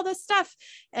order all this stuff.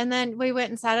 And then we went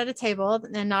and sat at a table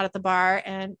and not at the bar.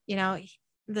 And,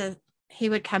 he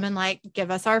would come and like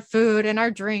give us our food and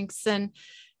our drinks. And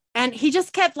he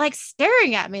just kept like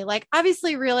staring at me, like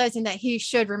obviously realizing that he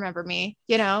should remember me,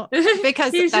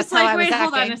 because he's that's just like, how I was wait, acting.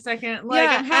 hold on a second. Like,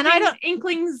 I'm having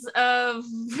inklings of,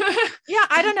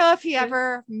 I don't know if he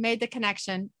ever made the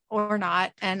connection or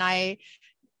not. And I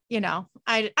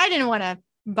didn't want to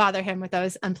bother him with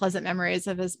those unpleasant memories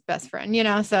of his best friend,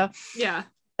 so yeah.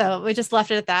 So we just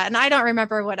left it at that. And I don't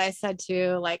remember what I said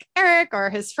to like Eric or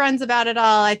his friends about it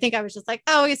all. I think I was just like,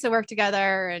 oh, we used to work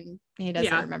together and he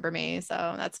doesn't remember me. So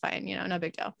that's fine. No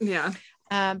big deal. Yeah.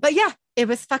 But yeah, it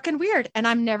was fucking weird. And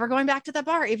I'm never going back to that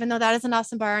bar, even though that is an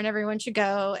awesome bar and everyone should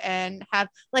go and have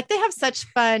like, they have such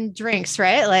fun drinks,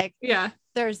 right? Like, yeah,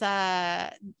 there's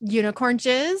unicorn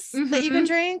jizz that you can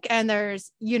drink, and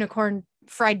there's unicorn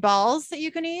fried balls that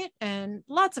you can eat, and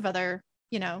lots of other,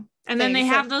 and then they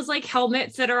have those like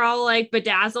helmets that are all like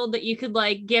bedazzled that you could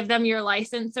like give them your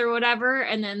license or whatever,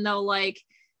 and then they'll like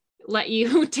let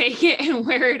you take it and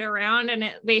wear it around, and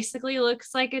it basically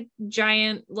looks like a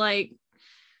giant, like,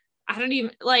 I don't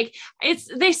even like,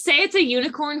 they say it's a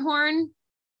unicorn horn.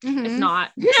 It's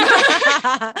not.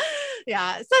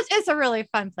 Yeah, it's a really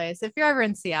fun place. If you're ever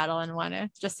in Seattle and want to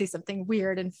just see something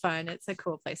weird and fun, it's a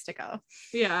cool place to go.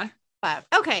 Yeah. But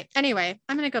okay, anyway,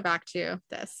 I'm going to go back to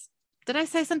this. Did I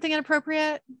say something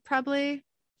inappropriate? Probably.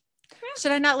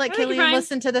 Should I not let Killian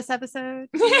listen to this episode?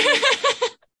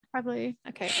 Probably.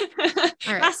 Okay.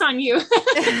 All right. That's on you.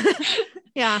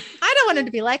 Yeah. I don't want him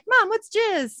to be like, Mom, what's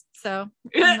jizz? So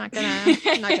I'm not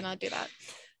gonna do that.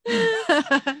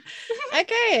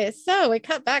 Okay, so we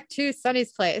cut back to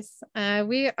Sunny's place.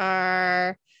 We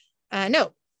are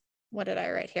no, what did I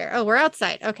write here? Oh, we're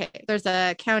outside. Okay, there's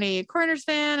a county coroner's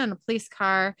van and a police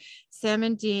car. Sam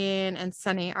and Dean and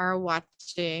Sunny are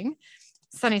watching.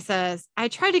 Sunny says, I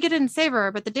tried to get in and save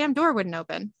her, but the damn door wouldn't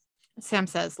open. Sam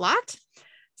says, locked?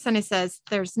 Sunny says,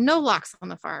 there's no locks on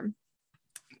the farm.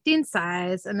 Dean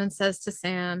sighs and then says to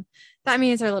Sam, that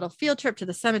means our little field trip to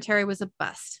the cemetery was a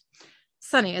bust.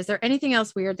 Sunny, is there anything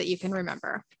else weird that you can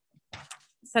remember?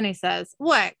 Sunny says,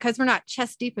 what? Because we're not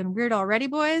chest deep in weird already,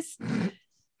 boys?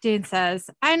 Dean says,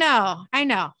 I know.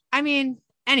 I mean,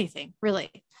 anything,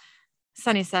 really.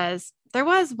 Sunny says, there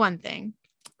was one thing.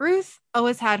 Ruth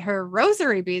always had her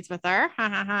rosary beads with her. Ha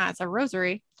ha ha. It's a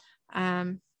rosary.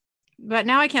 But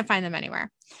now I can't find them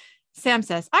anywhere. Sam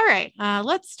says, all right,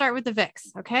 let's start with the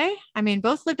Vicks. Okay. I mean,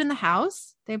 both lived in the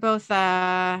house. They both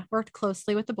worked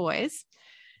closely with the boys.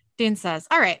 Dean says,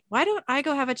 all right, why don't I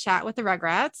go have a chat with the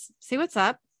Rugrats, see what's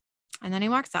up? And then he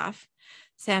walks off.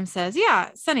 Sam says,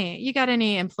 yeah, Sunny, you got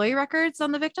any employee records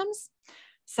on the victims?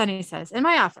 Sunny says, in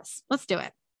my office. Let's do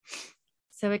it.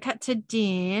 So we cut to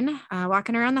Dean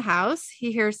walking around the house.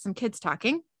 He hears some kids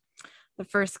talking. The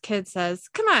first kid says,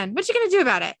 come on, what you going to do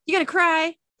about it? You going to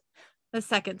cry? The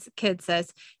second kid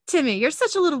says, Timmy, you're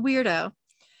such a little weirdo.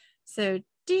 So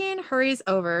Dean hurries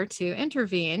over to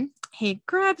intervene. He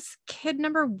grabs kid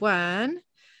number one,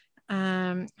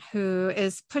 who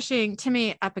is pushing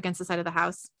Timmy up against the side of the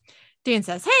house. Dean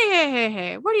says,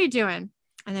 hey, what are you doing?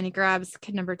 And then he grabs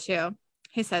kid number two.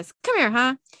 He says, come here,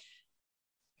 huh?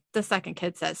 The second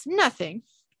kid says, nothing.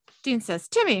 Dean says,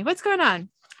 Timmy, what's going on?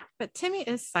 But Timmy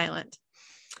is silent.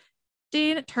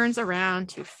 Dean turns around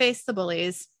to face the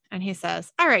bullies and he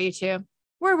says, all right, you two,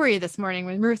 where were you this morning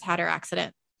when Ruth had her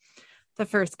accident? The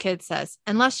first kid says,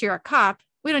 unless you're a cop,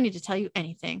 we don't need to tell you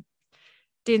anything.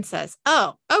 Dean says,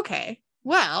 oh, okay,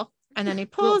 well, and then he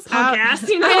pulls out, ass,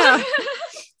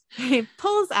 he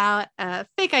pulls out a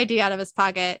fake ID out of his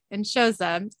pocket and shows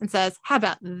them and says, how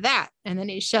about that? And then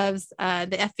he shoves the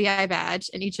FBI badge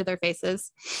in each of their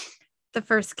faces. The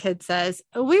first kid says,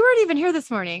 we weren't even here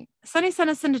this morning. Sunny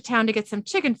sent us into town to get some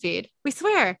chicken feed. We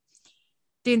swear.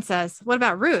 Dean says, what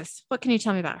about Ruth? What can you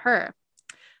tell me about her?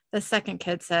 The second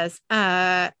kid says,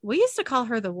 we used to call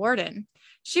her the warden.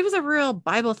 She was a real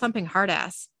Bible thumping hard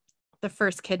ass. The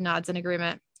first kid nods in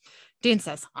agreement. Dean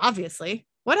says, obviously.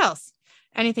 What else?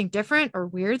 Anything different or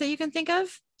weird that you can think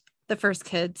of? The first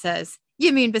kid says,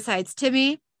 you mean besides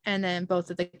Timmy? And then both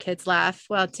of the kids laugh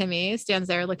while Timmy stands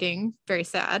there looking very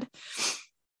sad.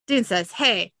 Dean says,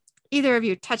 hey, either of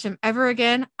you touch him ever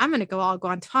again, I'm going to go all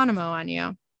Guantanamo on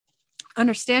you.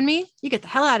 Understand me? You get the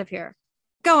hell out of here.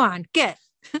 Go on, get.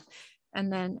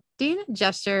 And then Dean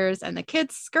gestures and the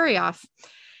kids scurry off.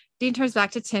 Dean turns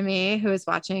back to Timmy, who is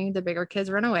watching the bigger kids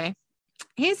run away.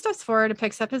 He steps forward and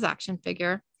picks up his action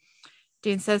figure.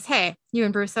 Dean says, hey, you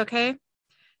and Bruce okay?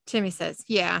 Timmy says,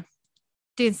 yeah.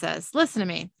 Dean says, listen to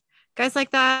me. Guys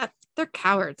like that, they're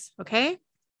cowards, okay?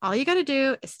 All you got to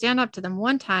do is stand up to them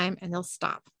one time and they'll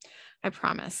stop. I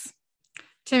promise.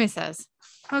 Timmy says,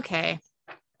 okay.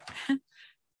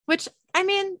 Which, I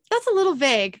mean, that's a little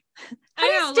vague. I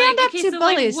know, stand up to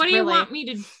bullies, what do you want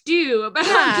me to do about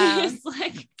this?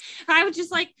 Like, I would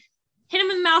just like hit him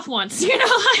in the mouth once, you know?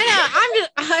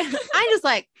 I'm just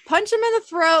like punch him in the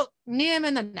throat, knee him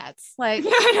in the nuts, like,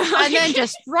 and then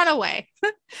just run away.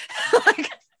 Like,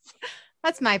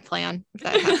 that's my plan. If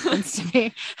that happens to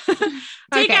me.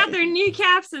 Take out their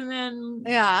kneecaps and then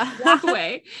walk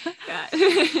away.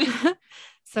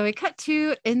 So we cut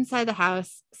to inside the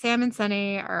house. Sam and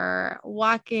Sunny are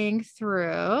walking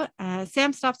through.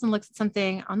 Sam stops and looks at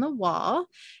something on the wall.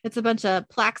 It's a bunch of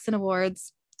plaques and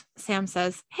awards. Sam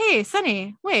says, "Hey,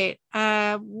 Sunny, wait,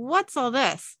 what's all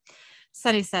this?"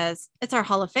 Sunny says, "It's our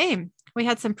Hall of Fame. We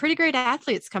had some pretty great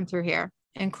athletes come through here,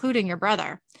 including your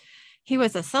brother. He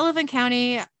was a Sullivan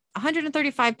County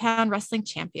 135-pound wrestling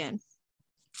champion,"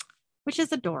 which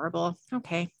is adorable.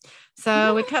 Okay.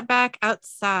 So we cut back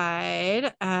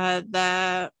outside.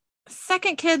 The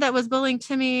second kid that was bullying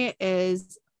Timmy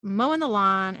is mowing the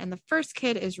lawn, and the first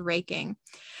kid is raking.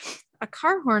 A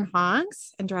car horn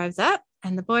honks and drives up,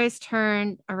 and the boys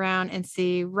turn around and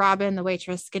see Robin, the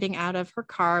waitress, getting out of her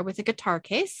car with a guitar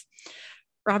case.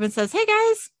 Robin says, "Hey,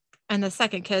 guys." And the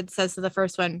second kid says to the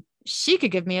first one, "She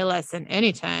could give me a lesson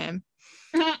anytime."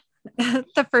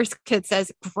 The first kid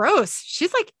says, "Gross.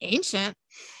 She's like ancient."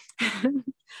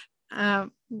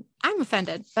 I'm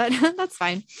offended, but that's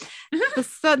fine.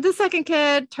 The second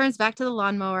kid turns back to the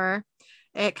lawnmower.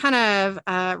 It kind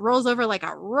of rolls over like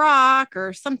a rock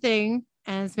or something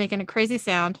and is making a crazy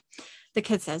sound. The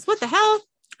kid says, "What the hell?"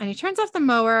 And he turns off the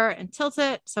mower and tilts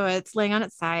it so it's laying on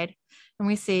its side. And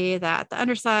we see that the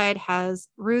underside has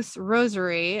Ruth's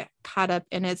rosary caught up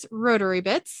in its rotary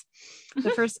bits. The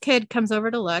first kid comes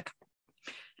over to look.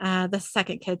 The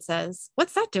second kid says,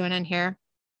 "What's that doing in here?"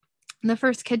 And the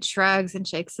first kid shrugs and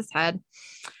shakes his head.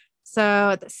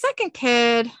 So the second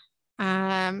kid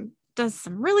does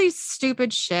some really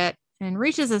stupid shit and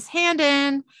reaches his hand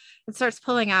in and starts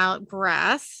pulling out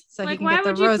grass so he can get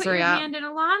the rosary out. Why would you put your hand in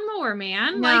a lawnmower,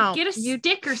 man? No, like get a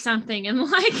stick or something and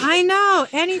like. I know,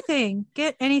 anything.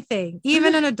 Get anything.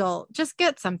 Even an adult. Just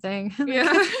get something.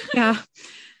 Yeah. Yeah.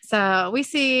 So we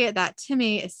see that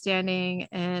Timmy is standing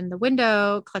in the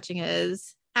window, clutching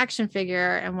his action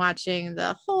figure and watching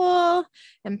the whole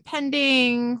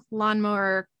impending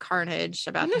lawnmower carnage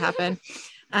about to happen.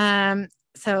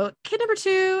 So kid number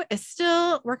 2 is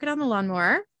still working on the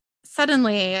lawnmower.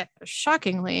 Suddenly,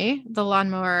 shockingly, the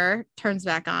lawnmower turns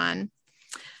back on.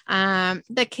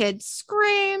 The kid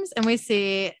screams, and we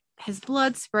see his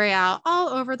blood spray out all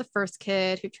over the first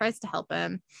kid who tries to help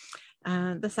him.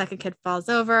 The second kid falls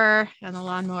over, and the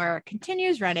lawnmower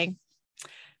continues running.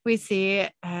 We see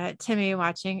Timmy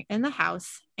watching in the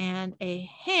house, and a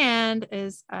hand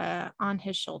is on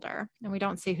his shoulder, and we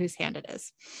don't see whose hand it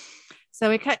is. So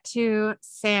we cut to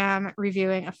Sam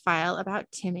reviewing a file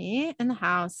about Timmy in the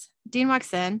house. Dean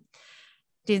walks in.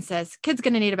 Dean says, "Kid's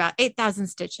going to need about 8,000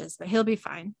 stitches, but he'll be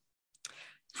fine."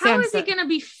 How is he going to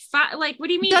be fine? Like, what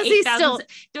do you mean? Does he still?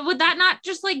 Would that not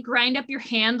just like grind up your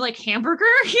hand like hamburger?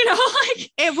 You know,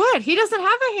 like it would. He doesn't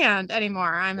have a hand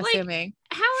anymore, I'm assuming.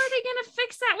 How are they going to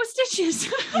fix that with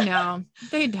stitches? No,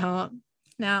 they don't.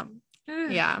 No.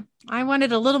 Yeah. I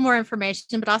wanted a little more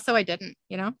information, but also I didn't,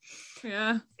 you know?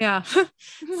 Yeah. Yeah. So,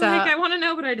 like, I want to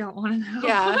know, but I don't want to know.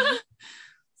 Yeah.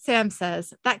 Sam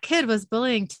says, "That kid was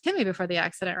bullying Timmy before the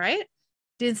accident, right?"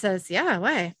 Dean says, "Yeah,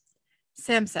 why?"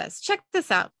 Sam says, "Check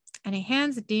this out." And he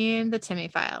hands Dean the Timmy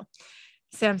file.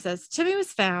 Sam says, "Timmy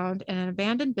was found in an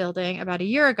abandoned building about a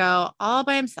year ago, all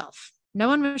by himself. No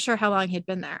one was sure how long he'd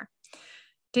been there."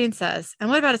 Dean says, "And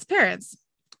what about his parents?"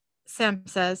 Sam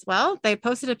says, "Well, they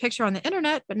posted a picture on the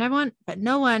internet, but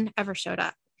no one ever showed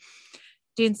up."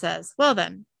 Dean says, "Well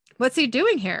then, what's he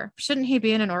doing here? Shouldn't he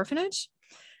be in an orphanage?"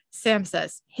 Sam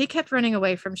says, "He kept running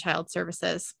away from child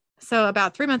services. So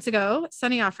about 3 months ago,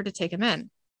 Sunny offered to take him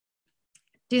in."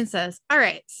 Dean says, "All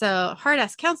right, so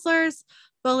hard-ass counselors,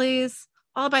 bullies,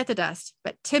 all bite the dust,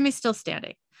 but Timmy's still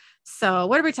standing. So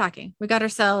what are we talking? We got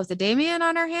ourselves a Damien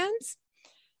on our hands?"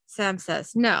 Sam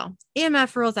says, "No,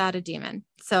 EMF rules out a demon.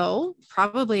 So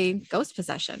probably ghost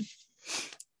possession."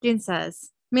 Dean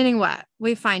says, "Meaning what?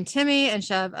 We find Timmy and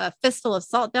shove a fistful of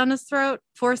salt down his throat,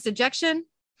 forced ejection?"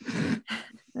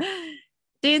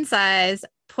 Dean sighs,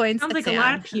 points Sounds at like Sam. a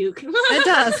lot of puke. It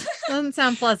does. Doesn't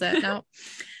sound pleasant. No.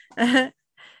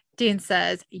 Dean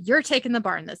says, "You're taking the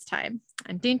barn this time."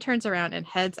 And Dean turns around and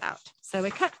heads out. So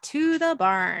we cut to the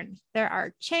barn. There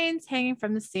are chains hanging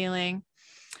from the ceiling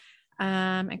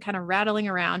and kind of rattling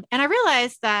around. And I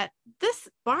realized that this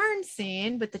barn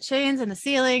scene with the chains and the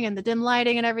ceiling and the dim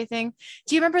lighting and everything.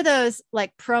 Do you remember those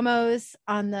like promos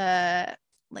on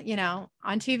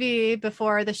on TV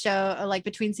before the show, or like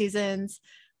between seasons,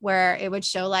 where it would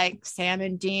show like Sam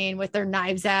and Dean with their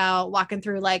knives out, walking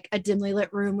through like a dimly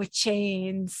lit room with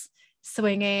chains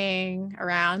swinging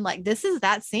around? Like, this is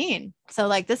that scene. So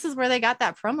like, this is where they got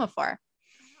that promo for.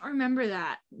 I remember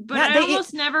that, but Yeah, I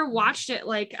almost never watched it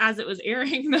like as it was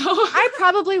airing though. I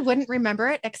probably wouldn't remember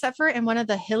it except for in one of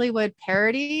the Hollywood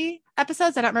parody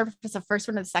episodes. I don't remember if it's the first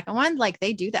one or the second one. Like,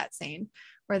 they do that scene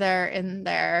where they're in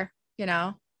their,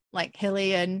 like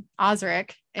Hilly and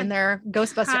Osric in their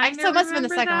Ghostbuster. So it must have been the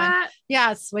second one.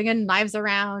 Yeah, swinging knives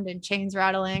around and chains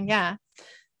rattling. Yeah.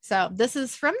 So this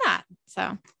is from that.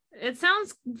 So it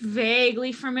sounds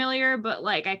vaguely familiar, but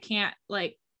like I can't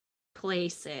like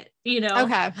place it,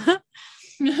 Okay.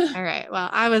 All right. Well,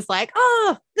 I was like,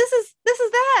 oh, this is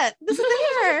that. This is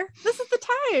there. This is the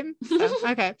time. So,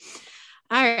 okay.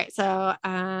 All right. So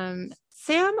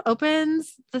Sam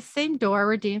opens the same door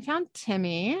where Dean found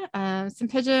Timmy. Some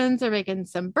pigeons are making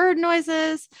some bird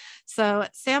noises. So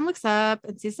Sam looks up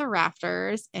and sees the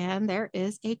rafters, and there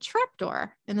is a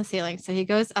trapdoor in the ceiling. So he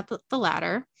goes up the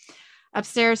ladder.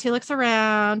 Upstairs, he looks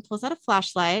around, pulls out a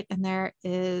flashlight, and there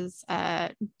is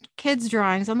kids'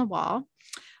 drawings on the wall.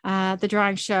 The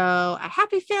drawings show a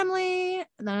happy family,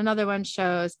 and then another one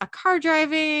shows a car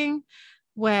driving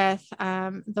with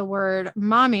the word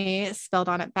mommy spelled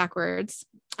on it backwards.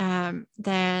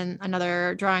 Then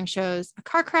another drawing shows a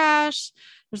car crash.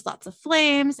 There's lots of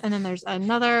flames. And then there's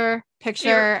another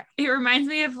picture. It reminds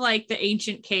me of like the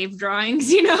ancient cave drawings,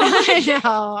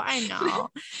 I know.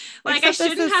 Like I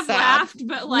shouldn't have laughed,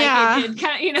 but like it did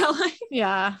kind of, like.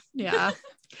 Yeah.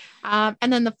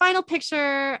 And then the final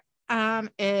picture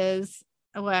is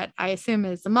what I assume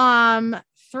is the mom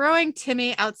throwing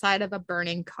Timmy outside of a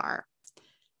burning car.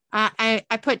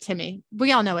 I put Timmy.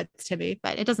 We all know it's Timmy,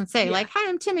 but it doesn't say like, hi,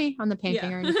 I'm Timmy on the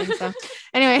painting or anything. So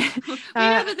anyway, we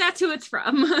know that that's who it's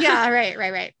from. Yeah.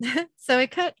 Right. So we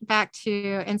cut back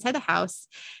to inside the house.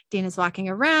 Dean is walking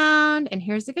around and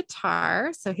here's the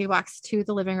guitar. So he walks to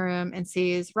the living room and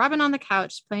sees Robin on the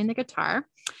couch playing the guitar,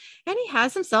 and he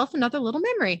has himself another little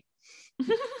memory.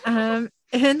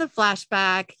 In the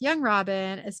flashback, young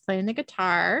Robin is playing the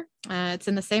guitar. It's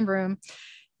in the same room.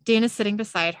 Dean is sitting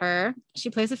beside her. She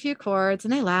plays a few chords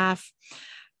and they laugh.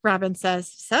 Robin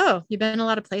says, so you've been in a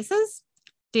lot of places?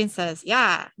 Dean says,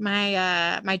 yeah,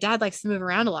 my dad likes to move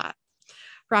around a lot.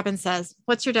 Robin says,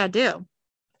 what's your dad do?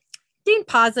 Dean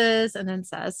pauses and then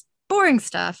says, boring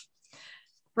stuff.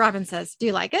 Robin says, do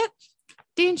you like it?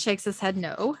 Dean shakes his head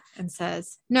no and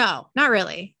says, no, not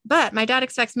really. But my dad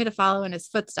expects me to follow in his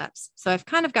footsteps, so I've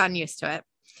kind of gotten used to it.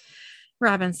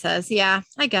 Robin says, yeah,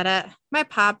 I get it. My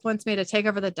pop wants me to take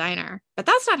over the diner, but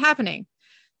that's not happening.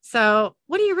 So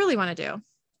what do you really want to do?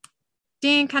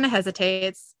 Dean kind of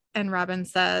hesitates, and Robin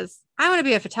says, I want to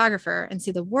be a photographer and see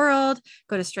the world,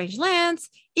 go to strange lands,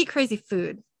 eat crazy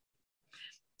food.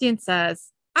 Dean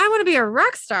says, I want to be a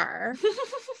rock star,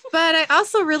 but I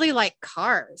also really like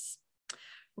cars.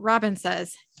 Robin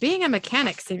says, being a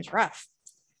mechanic seems rough.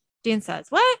 Dean says,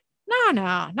 what? No,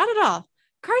 not at all.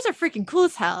 Cars are freaking cool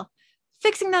as hell.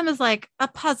 Fixing them is like a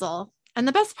puzzle. And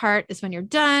the best part is when you're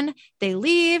done, they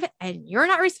leave and you're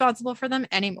not responsible for them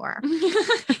anymore.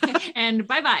 And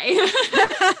bye-bye.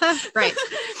 Right.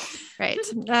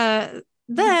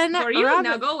 Then for you, Robin,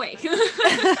 now go away.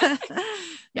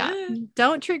 Yeah.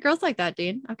 Don't treat girls like that,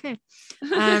 Dean. Okay.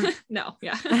 No.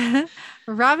 Yeah.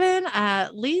 Robin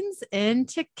leans in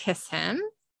to kiss him,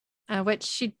 which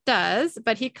she does,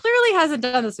 but he clearly hasn't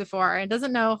done this before and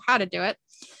doesn't know how to do it.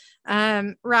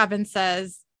 Robin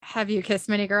says, have you kissed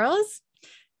many girls?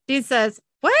 Dean says,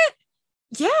 what?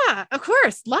 Yeah, of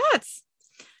course. Lots.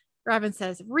 Robin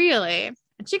says, really?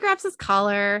 And she grabs his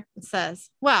collar and says,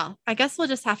 well, I guess we'll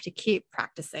just have to keep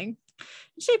practicing.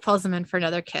 And she pulls him in for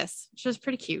another kiss, which is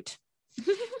pretty cute.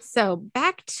 So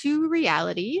back to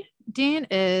reality. Dean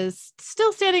is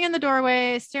still standing in the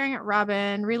doorway, staring at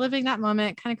Robin, reliving that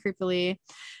moment kind of creepily.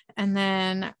 And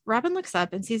then Robin looks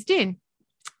up and sees Dean.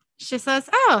 She says,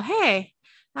 oh, hey,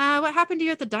 what happened to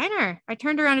you at the diner? I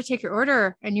turned around to take your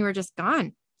order and you were just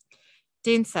gone.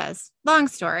 Dean says, long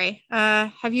story.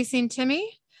 Have you seen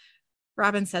Timmy?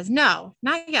 Robin says, no,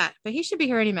 not yet, but he should be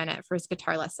here any minute for his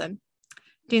guitar lesson.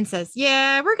 Dean says,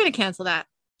 yeah, we're going to cancel that.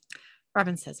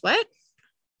 Robin says, what?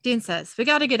 Dean says, we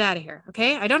got to get out of here.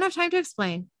 Okay. I don't have time to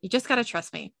explain. You just got to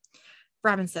trust me.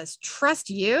 Robin says, trust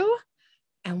you?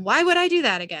 And why would I do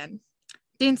that again?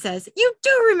 Dean says, you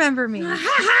do remember me.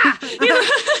 Got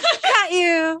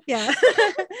you. Yeah.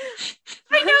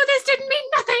 I know this didn't mean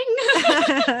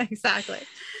nothing. Exactly.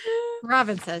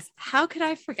 Robin says, how could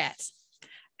I forget?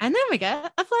 And then we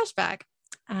get a flashback.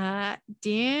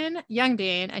 Dean, young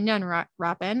Dean and young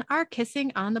Robin are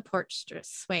kissing on the porch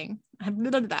swing.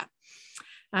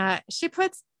 She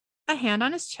puts a hand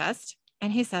on his chest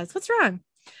and he says, what's wrong?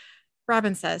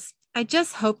 Robin says, I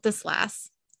just hope this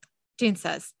lasts. Dean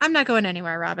says, I'm not going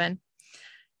anywhere, Robin.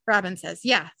 Robin says,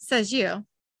 yeah, says you.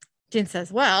 Dean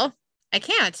says, well, I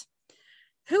can't.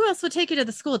 Who else would take you to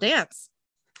the school dance?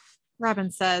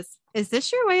 Robin says, is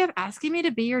this your way of asking me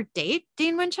to be your date,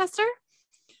 Dean Winchester?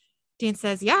 Dean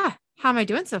says, yeah. How am I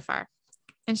doing so far?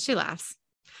 And she laughs.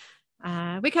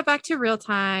 We cut back to real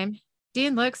time.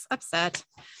 Dean looks upset.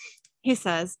 He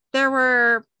says, there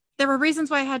were reasons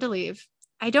why I had to leave.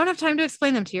 I don't have time to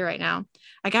explain them to you right now.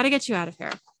 I got to get you out of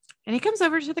here. And he comes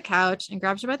over to the couch and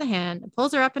grabs her by the hand and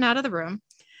pulls her up and out of the room.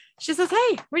 She says,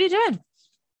 hey, what are you doing?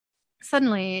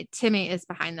 Suddenly, Timmy is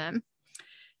behind them.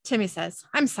 Timmy says,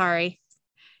 I'm sorry.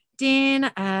 Dean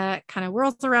kind of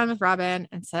whirls around with Robin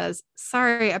and says,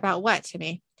 sorry about what,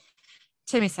 Timmy?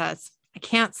 Timmy says, I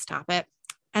can't stop it.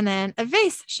 And then a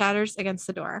vase shatters against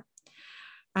the door.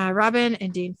 Robin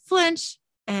and Dean flinch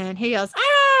and he yells,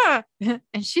 ah!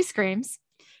 And she screams.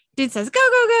 Dean says, go,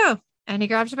 go, go. And he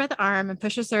grabs her by the arm and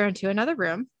pushes her into another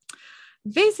room.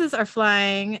 Vases are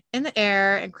flying in the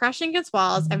air and crashing against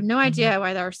walls. I have no idea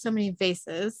why there are so many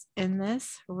vases in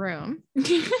this room.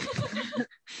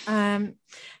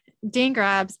 Dean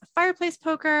grabs a fireplace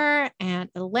poker and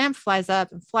a lamp flies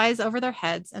up and flies over their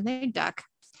heads and they duck.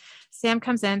 Sam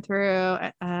comes in through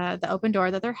the open door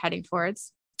that they're heading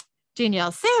towards. Dean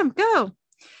yells, Sam, go.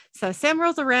 So Sam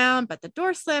rolls around, but the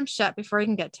door slams shut before he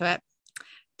can get to it.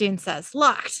 Dean says,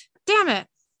 locked. Damn it.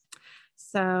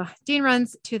 So Dean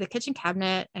runs to the kitchen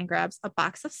cabinet and grabs a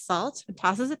box of salt and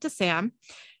tosses it to Sam.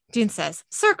 Dean says,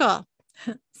 circle.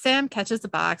 Sam catches the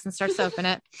box and starts to open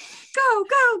it. Go,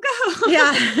 go, go.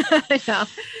 Yeah, I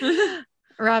know.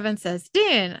 Robin says,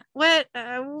 Dean, what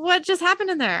just happened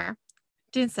in there?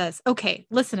 Dean says, okay,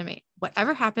 listen to me.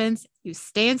 Whatever happens, you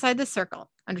stay inside the circle.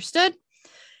 Understood?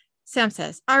 Sam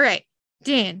says, all right,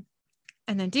 Dean.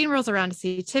 And then Dean rolls around to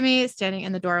see Timmy standing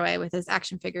in the doorway with his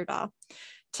action figure doll.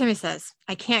 Timmy says,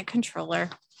 I can't control her.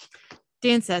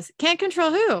 Dean says, can't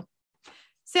control who?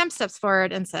 Sam steps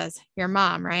forward and says, your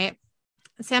mom, right?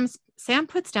 Sam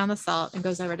puts down the salt and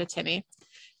goes over to Timmy.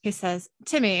 He says,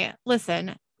 Timmy,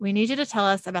 listen, we need you to tell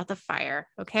us about the fire,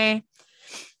 okay?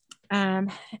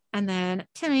 And then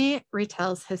Timmy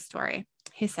retells his story.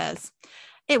 He says,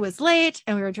 it was late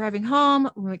and we were driving home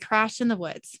when we crashed in the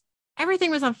woods.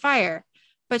 Everything was on fire,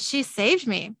 but she saved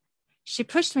me. She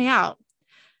pushed me out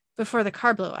before the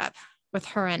car blew up with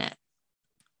her in it.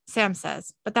 Sam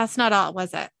says, but that's not all,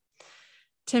 was it?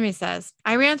 Timmy says,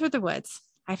 I ran through the woods.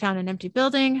 I found an empty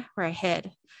building where I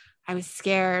hid. I was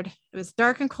scared. It was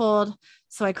dark and cold.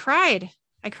 So I cried.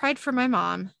 I cried for my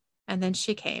mom. And then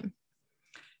she came.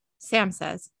 Sam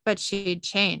says, but she'd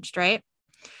changed, right?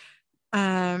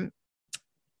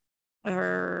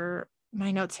 Or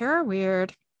my notes here are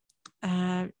weird.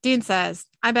 Dean says,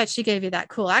 I bet she gave you that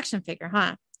cool action figure,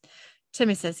 huh?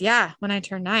 Timmy says, yeah, when I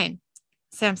turned 9.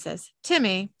 Sam says,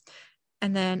 Timmy.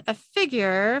 And then a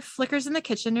figure flickers in the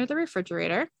kitchen near the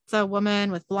refrigerator. It's a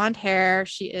woman with blonde hair.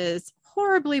 She is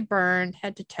horribly burned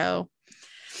head to toe.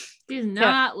 She's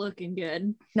not looking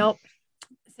good. Nope.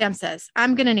 Sam says,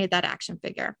 I'm going to need that action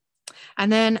figure.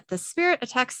 And then the spirit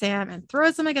attacks Sam and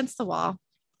throws him against the wall.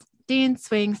 Dean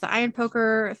swings the iron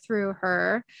poker through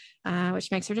her,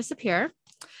 which makes her disappear.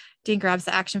 Dean grabs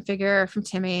the action figure from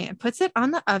Timmy and puts it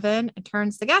on the oven and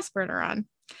turns the gas burner on.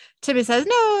 Timmy says,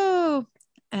 no,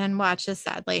 and watches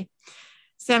sadly.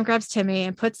 Sam grabs Timmy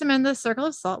and puts him in the circle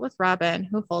of salt with Robin,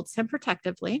 who holds him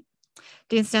protectively.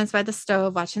 Dean stands by the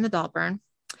stove watching the doll burn.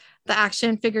 The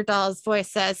action figure doll's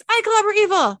voice says, I clubber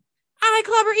evil! I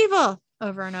clubber evil!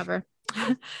 Over and over.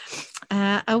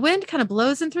 A wind kind of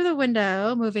blows in through the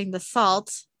window, moving the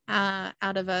salt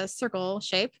out of a circle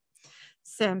shape.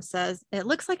 Sam says, it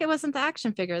looks like it wasn't the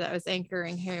action figure that was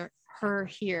anchoring her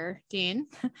here, Dean.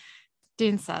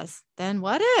 Dean says, then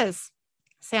what is?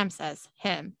 Sam says,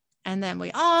 him. And then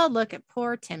we all look at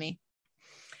poor Timmy.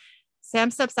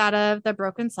 Sam steps out of the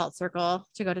broken salt circle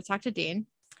to go to talk to Dean.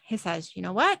 He says, you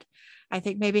know what? I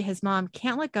think maybe his mom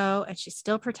can't let go and she's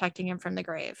still protecting him from the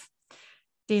grave.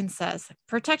 Dean says,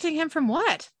 protecting him from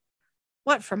what?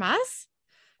 What, from us?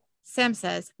 Sam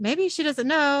says, maybe she doesn't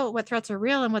know what threats are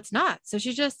real and what's not, so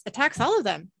she just attacks all of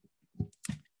them.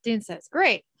 Dean says,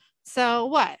 great. So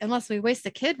what? Unless we waste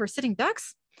the kid, we're sitting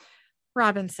ducks?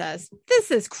 Robin says,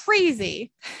 this is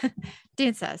crazy.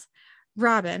 Dean says,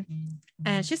 Robin.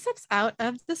 And she steps out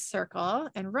of the circle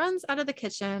and runs out of the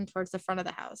kitchen towards the front of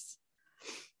the house.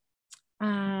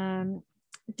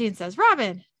 Dean says,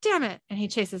 Robin, damn it. And he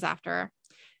chases after her.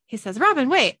 He says, Robin,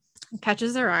 wait, and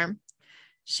catches her arm.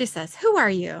 She says, who are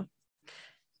you?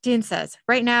 Dean says,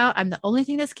 right now, I'm the only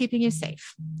thing that's keeping you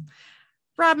safe.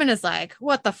 Robin is like,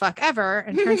 what the fuck ever?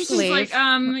 And turns to leave. She's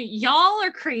like, y'all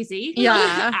are crazy.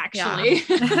 Yeah, actually.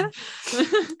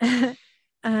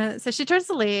 Yeah. So she turns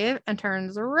to leave and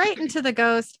turns right into the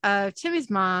ghost of Timmy's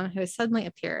mom, who has suddenly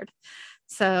appeared.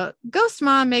 So Ghost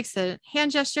Mom makes a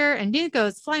hand gesture and Dean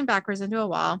goes flying backwards into a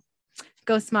wall.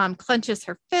 Ghost Mom clenches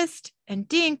her fist and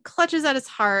Dean clutches at his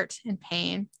heart in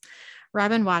pain.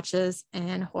 Robin watches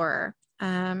in horror.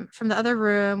 From the other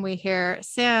room, we hear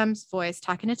Sam's voice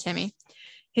talking to Timmy.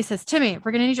 He says, Timmy,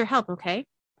 we're going to need your help, okay?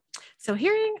 So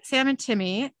hearing Sam and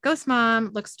Timmy, Ghost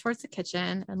Mom looks towards the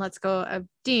kitchen and lets go of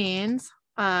Dean's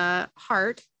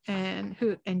heart, and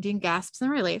Dean gasps in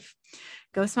relief.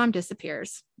 Ghost Mom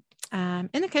disappears. In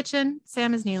the kitchen,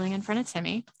 Sam is kneeling in front of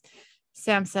Timmy.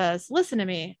 Sam says, listen to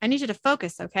me. I need you to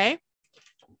focus, okay?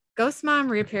 Ghost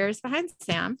Mom reappears behind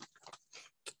Sam.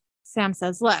 Sam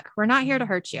says, look, we're not here to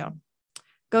hurt you.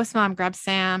 Ghost Mom grabs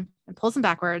Sam and pulls him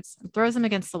backwards and throws him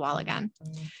against the wall again.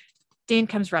 Dean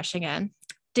comes rushing in.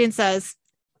 Dean says,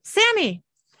 Sammy.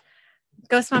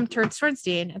 Ghost Mom turns towards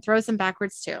Dean and throws him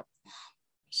backwards too.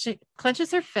 She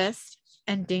clenches her fist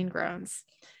and Dean groans.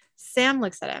 Sam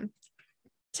looks at him.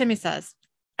 Timmy says,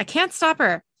 I can't stop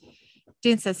her.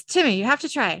 Dean says, Timmy, you have to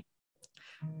try.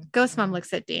 Ghost Mom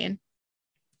looks at Dean.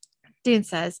 Dean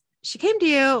says, she came to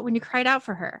you when you cried out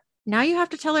for her. Now you have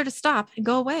to tell her to stop and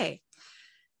go away.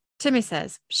 Timmy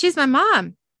says, she's my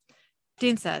mom.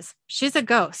 Dean says, she's a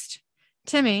ghost.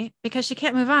 Timmy, because she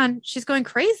can't move on, she's going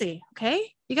crazy,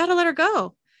 okay? You got to let her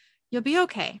go. You'll be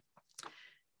okay.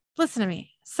 Listen to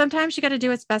me. Sometimes you got to do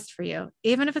what's best for you,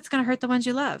 even if it's going to hurt the ones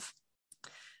you love.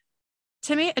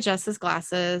 Timmy adjusts his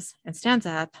glasses and stands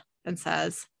up and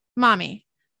says, Mommy,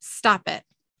 stop it.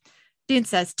 Dean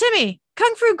says, Timmy,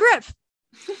 Kung Fu grip.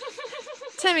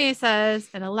 Timmy says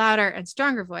in a louder and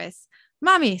stronger voice,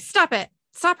 Mommy, stop it.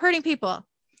 Stop hurting people.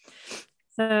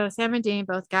 So Sam and Dean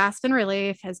both gasp in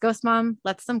relief as Ghost Mom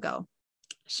lets them go.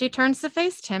 She turns to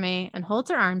face Timmy and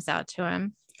holds her arms out to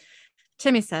him.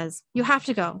 Timmy says, you have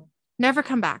to go. Never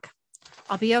come back.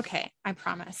 I'll be okay. I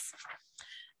promise.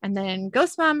 And then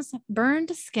Ghost Mom's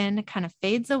burned skin kind of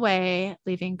fades away,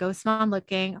 leaving Ghost Mom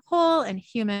looking whole and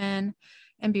human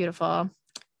and beautiful.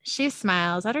 She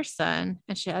smiles at her son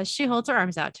as she holds her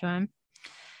arms out to him.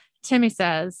 Timmy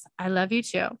says, I love you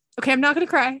too. Okay, I'm not going to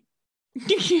cry.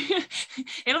 It'll be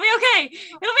okay.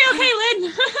 It'll be okay,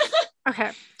 Lynn.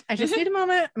 Okay. I just need a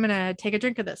moment. I'm going to take a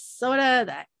drink of this soda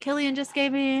that Killian just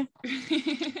gave me.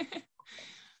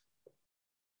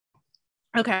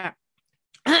 Okay.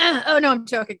 Oh, no, I'm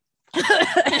joking. Keep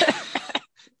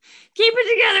it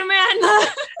together, man.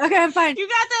 Okay, I'm fine. You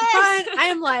got this. Fine.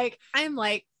 I am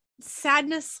like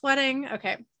sadness sweating.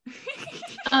 Okay.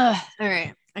 All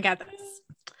right. I got this.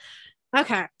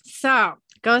 Okay. So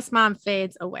Ghost Mom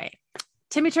fades away.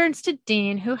 Timmy turns to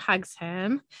Dean, who hugs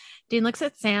him. Dean looks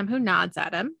at Sam, who nods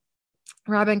at him.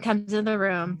 Robin comes in the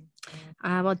room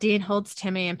while Dean holds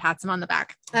Timmy and pats him on the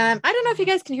back. I don't know if you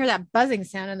guys can hear that buzzing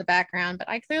sound in the background, but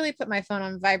I clearly put my phone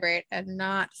on vibrate and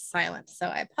not silent. So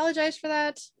I apologize for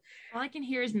that. All I can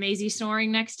hear is Maisie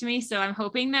snoring next to me. So I'm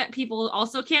hoping that people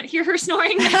also can't hear her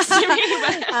snoring next to me.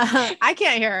 But... I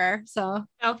can't hear her. So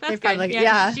that's good. Probably,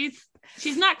 yeah.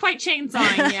 She's not quite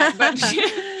chainsawing yet, but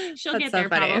she'll get there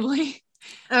funny. Probably.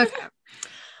 Okay.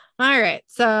 All right.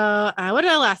 So what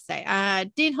did I last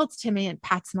say? Dean holds Timmy and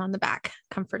pats him on the back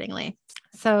comfortingly.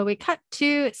 So we cut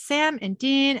to Sam and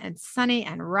Dean and Sunny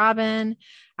and Robin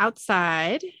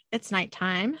outside. It's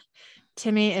nighttime.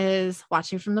 Timmy is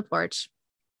watching from the porch.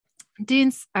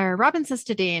 Robin says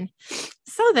to Dean,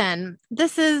 so then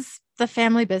this is the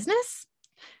family business?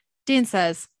 Dean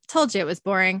says, told you it was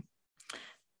boring.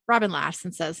 Robin laughs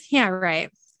and says, yeah,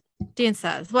 right. Dean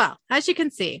says, well, as you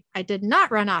can see, I did not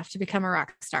run off to become a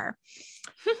rock star.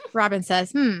 Robin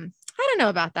says, I don't know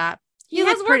about that. He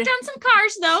has worked on some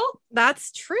cars, though.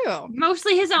 That's true.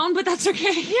 Mostly his own, but that's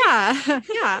okay. Yeah.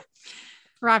 Yeah.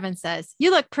 Robin says, you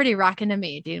look pretty rockin' to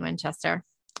me, Dean Winchester.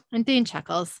 And Dean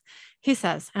chuckles. He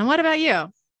says, and what about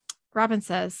you? Robin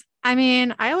says, I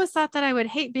mean, I always thought that I would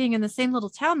hate being in the same little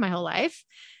town my whole life.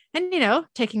 And,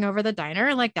 taking over the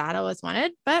diner like Dad always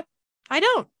wanted, but I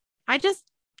don't.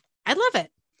 I love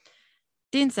it.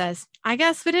 Dean says, I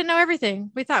guess we didn't know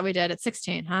everything we thought we did at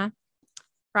 16, huh?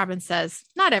 Robin says,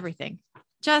 not everything,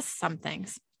 just some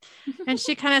things. And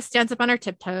she kind of stands up on her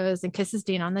tiptoes and kisses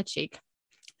Dean on the cheek.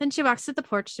 Then she walks to the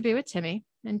porch to be with Timmy,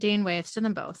 and Dean waves to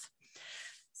them both.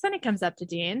 Sunny comes up to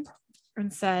Dean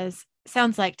and says,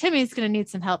 sounds like Timmy's going to need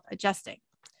some help adjusting.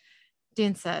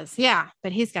 Dean says, yeah,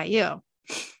 but he's got you.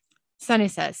 Sunny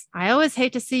says, I always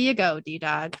hate to see you go,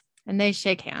 D-Dog. And they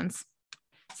shake hands.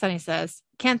 Sunny says,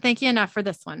 can't thank you enough for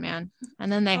this one, man.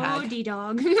 And then they hug. Oh,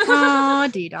 D-Dog. Oh,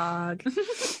 D-Dog.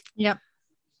 Yep.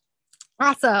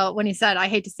 Also, when he said, I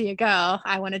hate to see you go,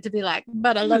 I wanted to be like,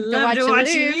 but I love to watch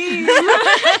you leave.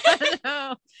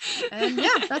 No. And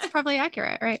yeah, that's probably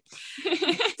accurate, right?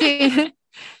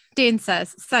 Dean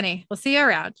says, Sunny, we'll see you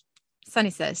around. Sunny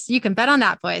says, you can bet on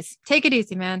that, boys. Take it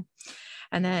easy, man.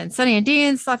 And then Sunny and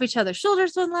Dean slap each other's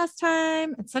shoulders one last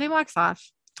time, and Sunny walks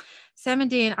off. Sam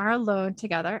and Dean are alone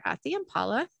together at the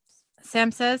Impala.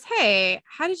 Sam says, "Hey,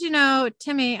 how did you know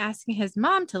Timmy asking his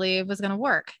mom to leave was going to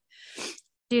work?"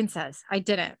 Dean says, "I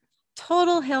didn't.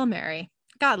 Total Hail Mary.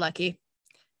 Got lucky."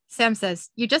 Sam says,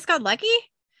 "You just got lucky?"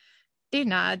 Dean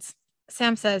nods.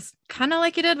 Sam says, "Kind of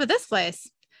like you did with this place.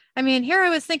 I mean, here I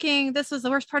was thinking this was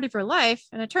the worst party of your life,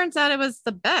 and it turns out it was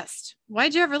the best.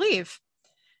 Why'd you ever leave?"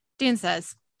 Dean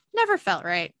says, "Never felt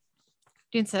right."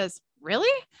 Dean says,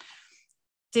 "Really?"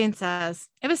 Dean says,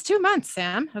 "It was 2 months,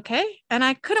 Sam, okay? And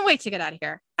I couldn't wait to get out of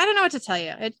here. I don't know what to tell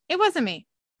you. It wasn't me."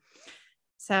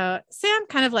 So Sam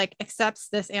kind of like accepts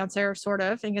this answer, sort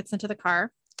of, and gets into the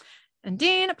car. And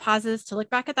Dean pauses to look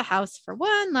back at the house for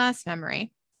one last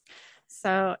memory.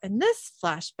 So in this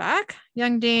flashback,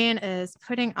 young Dean is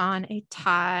putting on a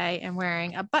tie and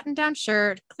wearing a button-down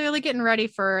shirt, clearly getting ready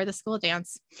for the school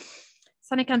dance.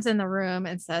 Sonny comes in the room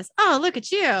and says, "Oh, look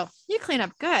at you. You clean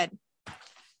up good."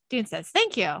 Dean says,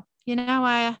 "Thank you. You know,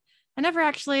 I never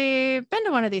actually been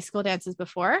to one of these school dances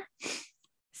before."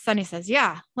 Sonny says,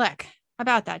 "Yeah, look,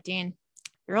 about that, Dean.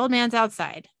 Your old man's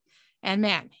outside. And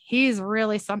man, he's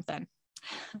really something."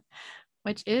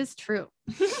 Which is true.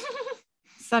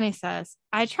 Sonny says,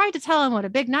 "I tried to tell him what a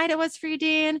big night it was for you,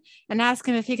 Dean, and ask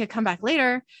him if he could come back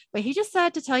later, but he just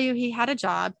said to tell you he had a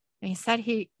job, and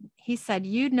he said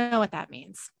you'd know what that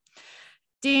means."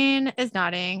 Dean is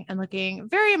nodding and looking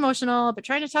very emotional, but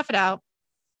trying to tough it out.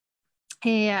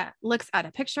 He looks at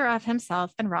a picture of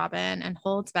himself and Robin and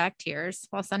holds back tears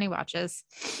while Sonny watches.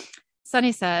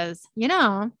 Sonny says, "You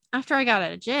know, after I got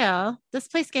out of jail, this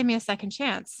place gave me a second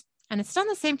chance, and it's done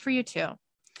the same for you too."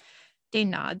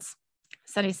 Dean nods.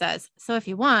 Sonny says, "So if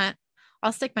you want,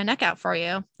 I'll stick my neck out for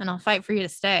you and I'll fight for you to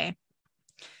stay."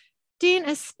 Dean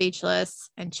is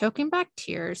speechless and choking back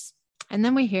tears. And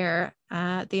then we hear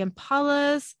the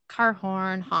Impala's car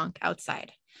horn honk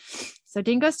outside. So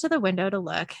Dean goes to the window to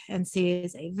look and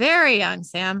sees a very young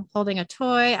Sam holding a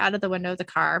toy out of the window of the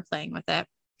car, playing with it.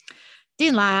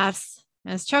 Dean laughs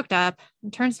and is choked up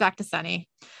and turns back to Sonny,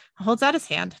 holds out his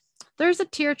hand. There's a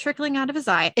tear trickling out of his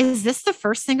eye. Is this the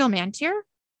first single man tear?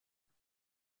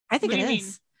 I think it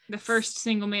is. The first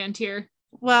single man tear.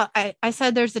 Well, I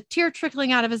said there's a tear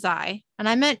trickling out of his eye, and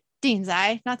I meant Dean's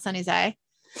eye, not Sonny's eye.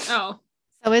 Oh.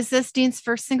 So is this Dean's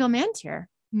first single man tear?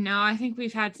 No, I think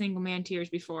we've had single man tears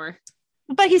before.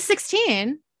 But he's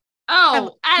 16.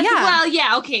 Oh, well,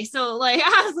 yeah. Okay. So like,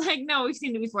 I was like, no, we've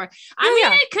seen it before. I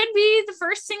mean, it could be the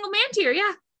first single man tier.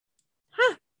 Yeah.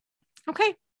 Huh.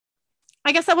 Okay.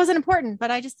 I guess that wasn't important, but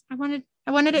I wanted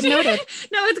it noted.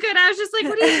 No, it's good. I was just like,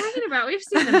 what are you talking about? We've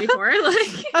seen them before.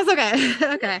 Like, that's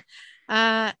okay.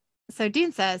 Okay. So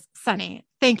Dean says, "Sonny,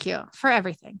 thank you for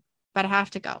everything, but I have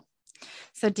to go."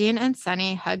 So Dean and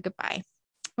Sonny hug goodbye.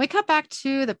 We cut back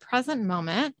to the present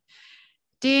moment.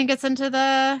 Dean gets into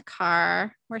the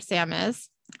car where Sam is.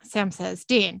 Sam says,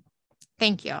 "Dean,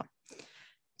 thank you."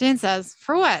 Dean says,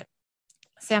 "For what?"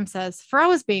 Sam says, "For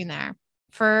always being there,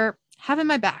 for having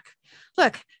my back.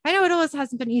 Look, I know it always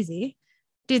hasn't been easy."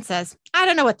 Dean says, "I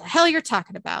don't know what the hell you're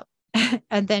talking about."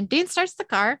 And then Dean starts the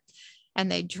car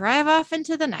and they drive off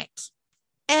into the night.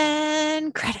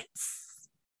 And credits.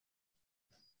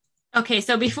 Okay,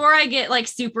 so before I get like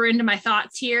super into my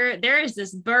thoughts here, there is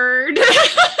this bird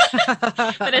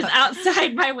that is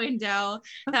outside my window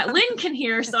that Lynn can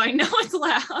hear, so I know it's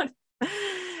loud.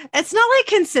 It's not like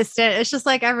consistent. It's just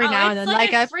like every now and then,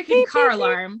 like a freaking car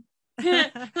alarm.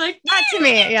 Like, not to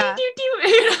me, yeah.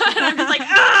 And I'm just like,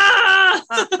 ah!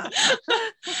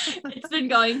 It's been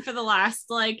going for the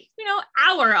last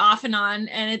hour off and on,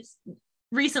 and it's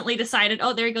recently decided.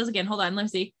 Oh, there he goes again. Hold on, let me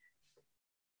see.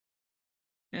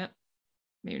 Yep.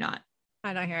 Maybe not.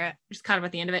 I don't hear it. Just caught him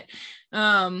at the end of it.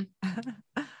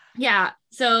 Yeah.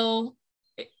 So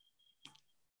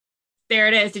there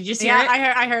it is. Did you see it?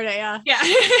 I heard it. Yeah. Yeah.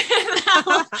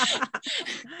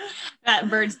 That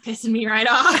bird's pissing me right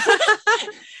off.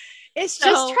 It's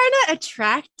just trying to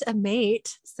attract a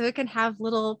mate so it can have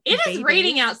little. It babies. Is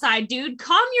raining outside, dude.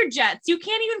 Calm your jets. You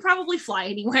can't even probably fly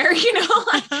anywhere,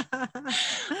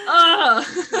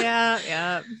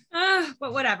 Yeah.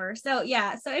 But whatever. So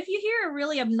yeah. So if you hear a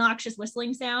really obnoxious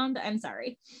whistling sound, I'm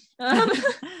sorry.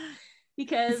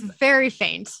 Because it's very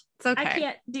faint. It's okay. I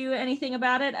can't do anything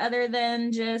about it other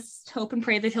than just hope and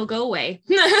pray that he'll go away.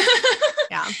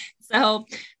 Yeah. So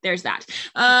there's that.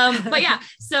 But yeah,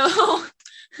 so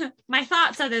my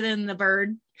thoughts other than the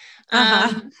bird.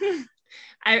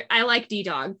 I like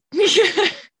D-Dog.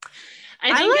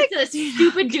 I think it's a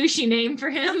stupid douchey name for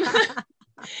him.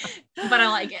 But I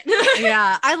like it.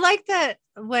 Yeah. I like that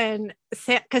when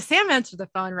because Sam answered the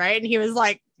phone, right? And he was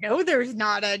like, "No, there's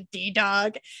not a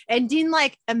D-Dog." And Dean,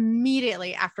 like,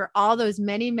 immediately after all those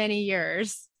many, many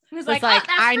years He was like, that's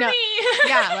I for know. me.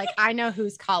 Yeah. Like, I know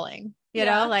who's calling, you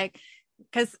know, like,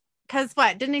 cause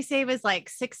what didn't he say he was like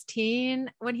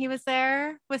 16 when he was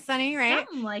there with Sunny, right?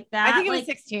 Something like that. I think it was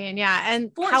 16. Yeah.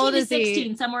 And 14 how old to is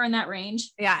 16, he? somewhere in that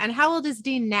range. Yeah. And how old is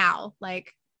Dean now?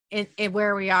 Like in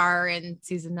where we are in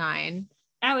season 9?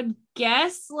 I would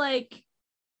guess like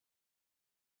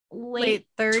late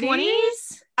 30s.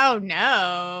 20s. Oh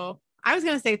no. I was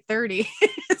going to say 30.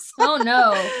 Oh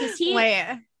no.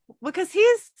 Because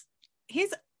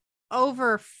he's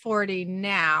over 40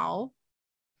 now.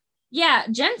 Yeah,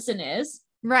 Jensen is.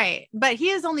 Right. But he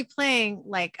is only playing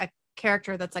like a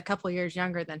character that's a couple years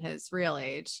younger than his real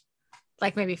age.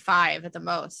 Like maybe 5 at the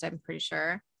most, I'm pretty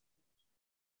sure.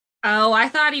 Oh, I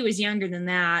thought he was younger than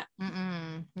that.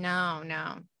 No.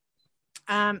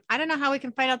 I don't know how we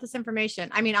can find out this information.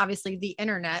 I mean, obviously the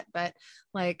internet, but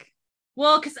like.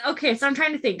 Well, so I'm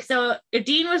trying to think. So if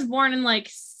Dean was born in like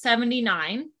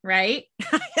 79, right?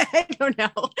 I don't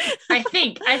know. I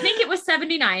think it was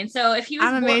 79. So if he was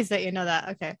I'm amazed that you know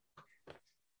that. Okay.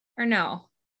 Or no.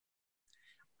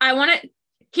 I want to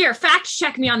here, fact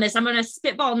check me on this. I'm going to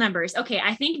spitball numbers. Okay.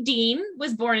 I think Dean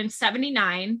was born in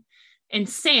 79 and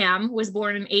Sam was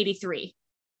born in 83.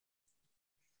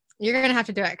 You're going to have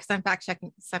to do it because I'm fact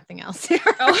checking something else here.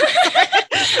 Oh.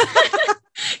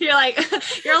 You're like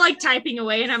typing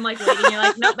away and I'm like waiting. You're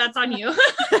like, nope, that's on you.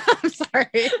 I'm sorry.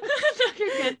 No,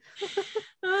 you're good.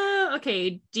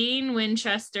 Okay. Dean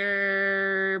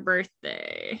Winchester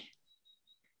birthday.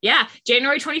 Yeah.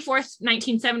 January 24th,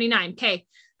 1979. Okay.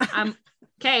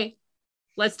 Okay.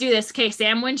 Let's do this. Okay.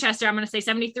 Sam Winchester. I'm going to say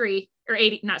 73 or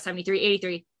 80, not 73,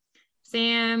 83.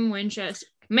 Sam Winchester.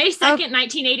 May 2nd,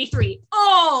 1983.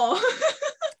 Oh.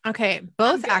 Okay.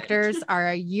 Both actors are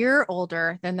a year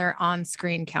older than their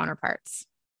on-screen counterparts.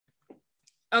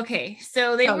 Okay.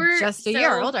 So they were just a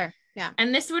year older. Yeah.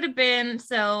 And this would have been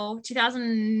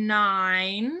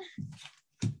 2009.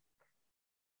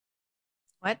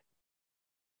 What?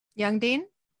 Young Dean?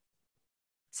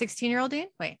 16-year-old Dean?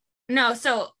 Wait. No.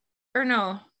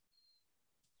 No.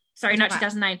 Sorry, not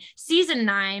 2009. Season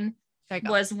 9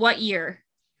 was what year?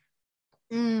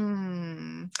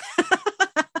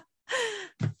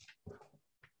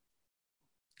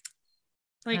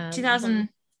 Like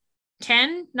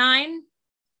 2010, 9,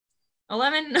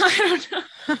 11? No, I don't know.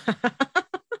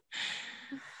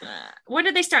 When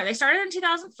did they start? They started in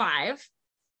 2005. Yes.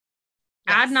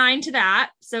 Add 9 to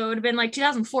that. So it would have been like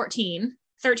 2014,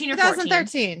 13 or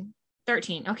 2013.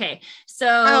 13. Okay.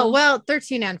 So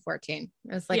 13 and 14.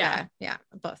 It was like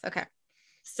both. Okay.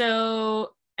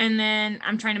 So, and then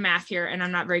I'm trying to math here and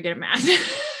I'm not very good at math.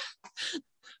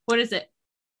 What is it?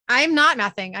 I'm not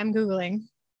mathing. I'm Googling.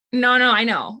 No, I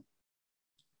know.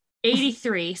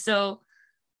 83. So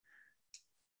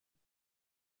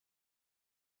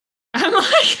I'm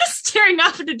like staring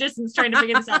off into distance trying to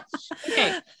figure this out.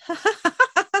 Okay.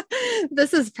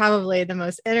 This is probably the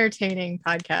most entertaining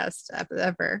podcast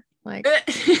ever. Like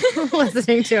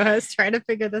listening to us try to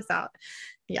figure this out.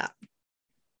 Yeah.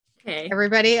 Okay.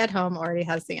 Everybody at home already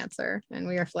has the answer and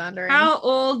we are floundering. How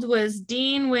old was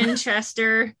Dean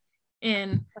Winchester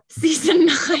in season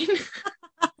 9?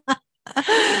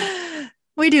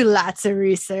 We do lots of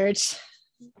research.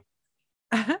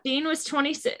 Dean was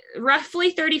 26,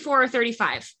 roughly 34 or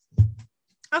 35.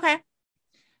 Okay.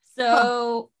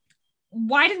 So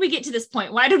why did we get to this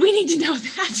point? Why did we need to know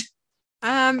that?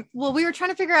 Well, we were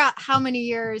trying to figure out how many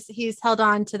years he's held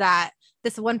on to that.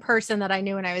 This one person that I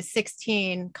knew when I was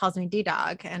 16 calls me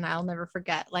D-Dog, and I'll never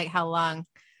forget like how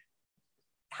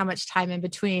much time in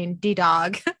between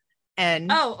D-Dog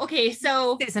and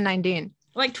so season 19.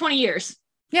 Like 20 years.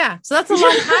 Yeah. So that's a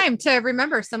long time to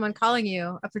remember someone calling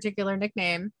you a particular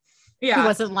nickname. Yeah. Who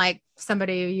wasn't like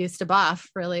somebody who used to buff,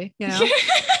 really, you know?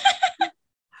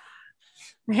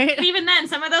 Right? But even then,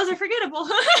 some of those are forgettable.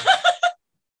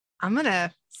 I'm going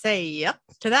to say yep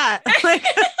to that. Like,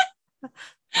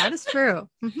 that is true.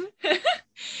 Mm-hmm.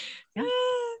 Yeah.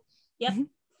 Yep. Mm-hmm.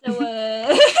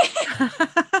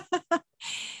 So,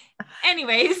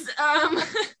 anyways,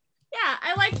 yeah,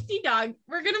 I like D-Dog.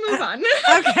 We're going to move on.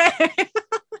 Okay.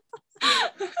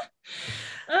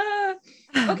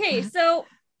 Okay, so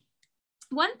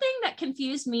one thing that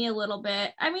confused me a little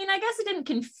bit, I mean, I guess it didn't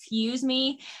confuse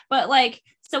me, but like,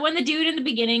 so when the dude in the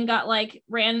beginning got like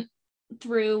ran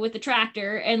through with the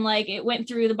tractor and like it went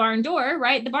through the barn door,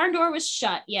 right? The barn door was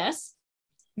shut. Yes.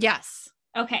 Yes.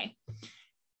 Okay.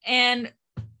 And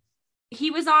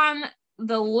he was on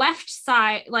the left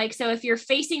side. Like, so if you're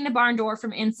facing the barn door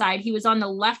from inside, he was on the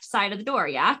left side of the door.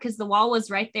 Yeah. Cause the wall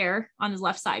was right there on his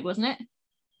left side, wasn't it?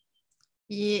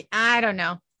 Yeah. I don't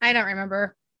know. I don't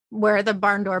remember where the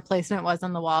barn door placement was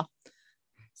on the wall.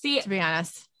 See, to be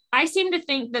honest, I seem to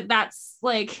think that that's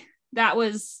like, that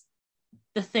was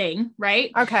the thing,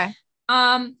 right? Okay.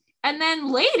 And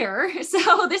then later,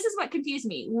 so this is what confused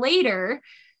me. Later,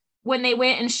 when they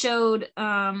went and showed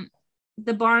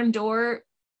the barn door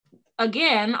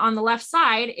again on the left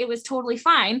side, it was totally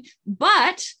fine.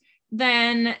 But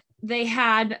then they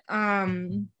had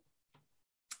and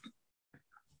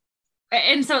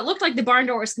so it looked like the barn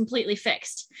door was completely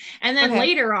fixed. And then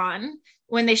later on,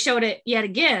 when they showed it yet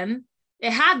again,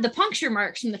 it had the puncture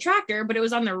marks from the tractor, but it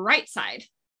was on the right side.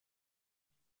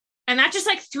 And that just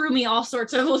like threw all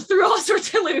sorts of loops.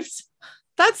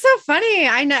 That's so funny.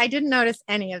 I didn't notice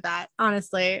any of that.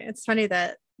 Honestly, it's funny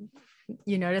that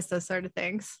you notice those sort of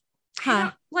things.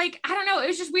 Huh. I don't know. It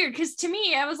was just weird because to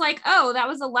me, I was like, oh, that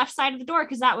was the left side of the door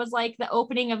because that was like the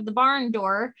opening of the barn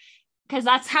door, because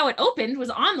that's how it opened, was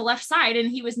on the left side, and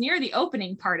he was near the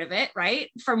opening part of it, right?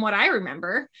 From what I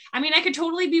remember. I mean, I could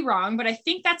totally be wrong, but I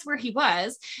think that's where he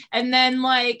was. And then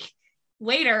like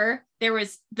later, there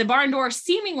was the barn door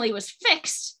seemingly was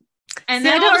fixed, and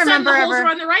then I don't remember the holes were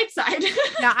on the right side.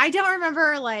 No, I don't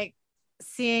remember like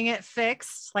seeing it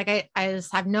fixed. Like I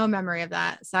just have no memory of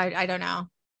that, so I don't know.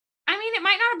 I mean, it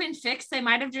might not have been fixed. They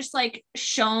might have just like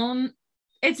shown.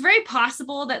 It's very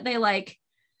possible that they like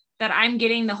that I'm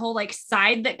getting the whole like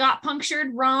side that got punctured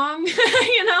wrong,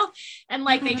 you know, and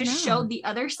like they just showed the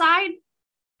other side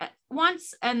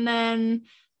once, and then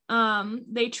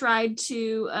they tried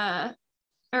to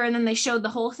and then they showed the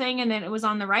whole thing, and then it was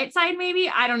on the right side, maybe.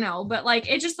 I don't know, but like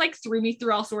it just like threw me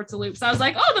through all sorts of loops. I was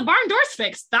like, oh, the barn door's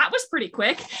fixed. That was pretty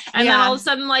quick. And then all of a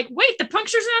sudden, like, wait, the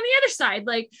punctures are on the other side.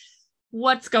 Like,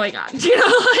 what's going on? You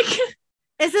know, like,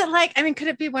 is it like, I mean, could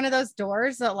it be one of those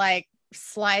doors that like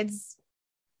slides?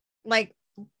 Like,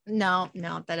 no,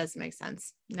 that doesn't make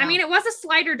sense. No. I mean, it was a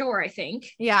slider door, I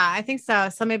think. Yeah, I think so.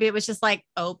 So maybe it was just like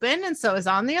open, and so it was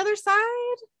on the other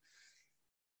side.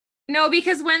 No,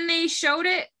 because when they showed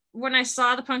it, when I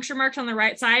saw the puncture marks on the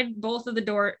right side, both of the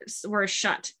doors were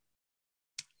shut.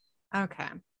 Okay.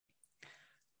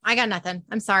 I got nothing.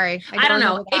 I'm sorry. I don't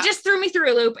know. It just threw me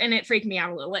through a loop, and it freaked me out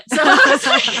a little bit. So I was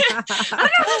like, I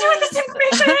don't know what to do with this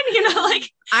information. You know, like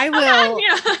I will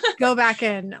go back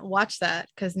and watch that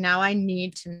because now I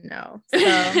need to know.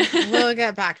 So we'll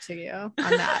get back to you on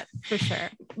that for sure.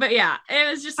 But yeah, it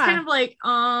was just kind of like,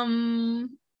 I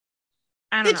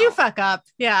don't know. Did you fuck up?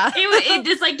 Yeah. It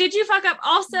just like, did you fuck up?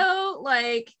 Also,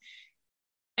 like,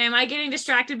 am I getting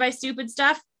distracted by stupid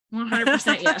stuff?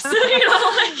 100% yes. You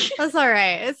know, like, that's all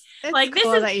right. It's like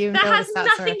cool that has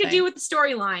nothing to do with the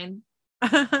storyline.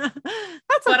 That's okay.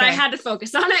 But I had to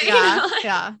focus on it. Yeah, you know, like,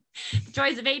 yeah.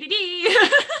 Joys of ADD.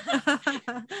 So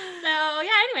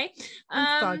yeah. Anyway,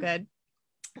 it's all good.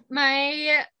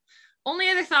 My only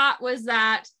other thought was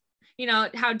that, you know,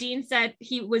 how Dean said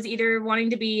he was either wanting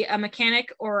to be a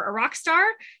mechanic or a rock star.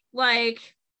 Like,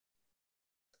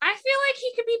 I feel like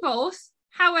he could be both.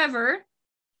 However,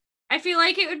 I feel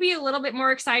like it would be a little bit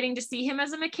more exciting to see him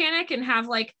as a mechanic and have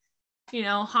like, you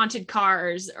know, haunted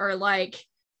cars, or like,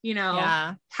 you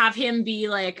know, have him be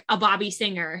like a Bobby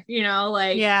Singer, you know,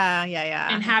 like,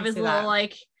 and have his little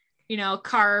like, you know,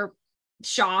 car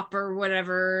shop or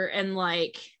whatever, and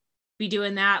like be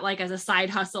doing that like as a side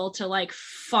hustle to like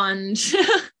fund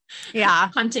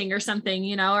hunting or something,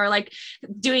 you know, or like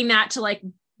doing that to like,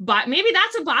 but maybe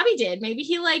that's what Bobby did. Maybe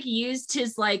he like used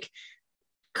his like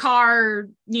car,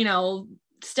 you know,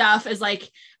 stuff as like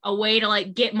a way to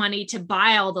like get money to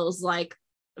buy all those like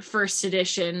first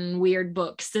edition weird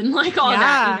books and like all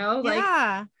that, you know, like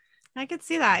I could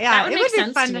see that. That would make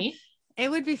sense to me.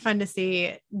 It would be fun to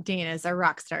see Dean as a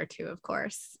rock star too, of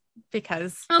course,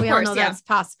 because we all know that's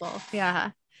possible.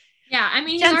 Yeah. I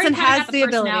mean, Jensen has the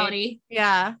ability.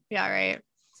 Yeah, right.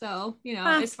 So, you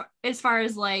know, as far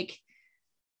as like,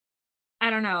 I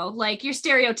don't know, like your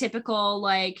stereotypical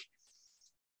like,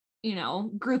 you know,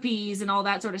 groupies and all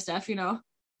that sort of stuff, you know.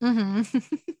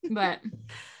 Mm-hmm. But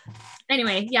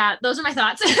anyway, yeah, those are my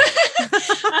thoughts.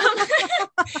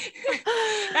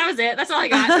 That was it. That's all I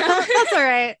got. That's all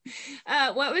right.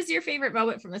 What was your favorite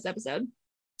moment from this episode?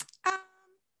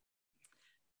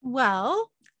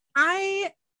 Well,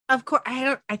 of course,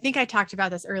 I think I talked about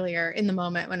this earlier in the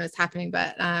moment when it was happening,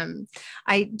 but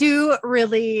I do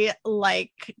really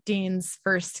like Dean's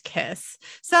first kiss.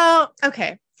 So,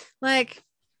 okay, like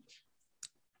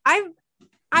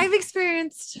I've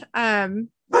experienced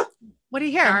what do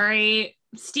you hear? Sorry.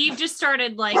 Steve just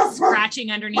started like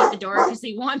scratching underneath the door because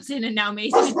he wants in, and now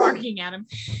Macy's barking at him.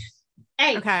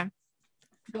 Hey, okay,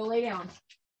 go lay down.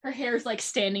 Her hair's like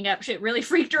standing up. Shit really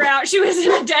freaked her out. She was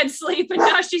in a dead sleep, and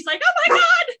now she's like, oh my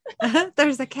God.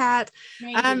 There's a cat.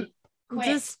 Maybe.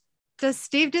 Just Does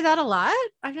Steve do that a lot?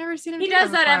 I've never seen him. He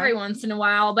does that every once in a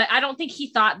while, but I don't think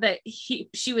he thought that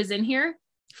she was in here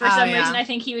for some reason. I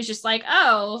think he was just like,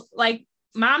 oh, like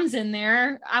mom's in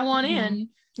there. I want in.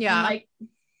 Yeah. And, like,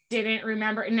 didn't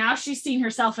remember. And now she's seen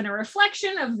herself in a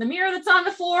reflection of the mirror that's on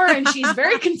the floor, and she's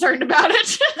very concerned about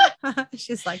it.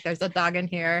 She's like, there's a dog in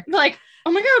here. Like,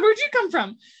 oh my God, where'd you come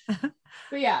from?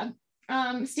 But yeah.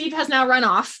 Steve has now run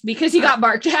off because he got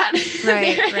barked at.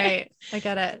 Right. I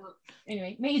get it.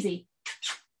 Anyway, Maisie,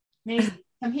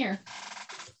 come here.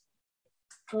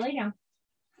 Go lay down.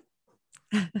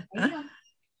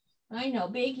 I know,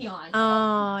 big yawn.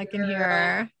 Oh, I can hear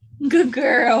her. Good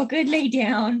girl. Good lay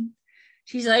down.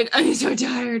 She's like, I'm so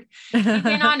tired. She's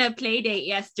been on a play date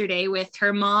yesterday with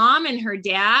her mom and her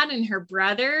dad and her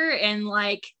brother, and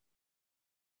like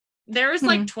there was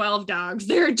like 12 dogs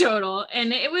there total,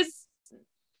 and it was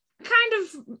kind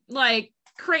of like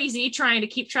crazy trying to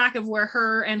keep track of where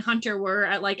her and Hunter were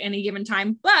at like any given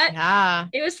time, but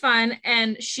it was fun.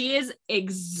 And she is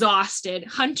exhausted.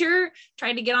 Hunter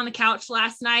tried to get on the couch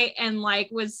last night and like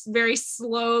was very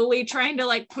slowly trying to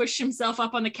like push himself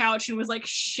up on the couch and was like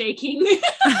shaking because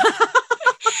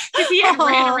he had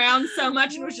ran around so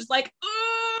much and was just like,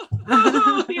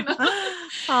 oh, you know.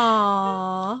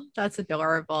 Oh, that's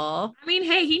adorable. I mean,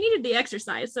 hey, he needed the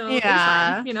exercise, so it was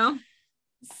fine, you know.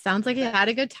 Sounds like he had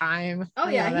a good time. Oh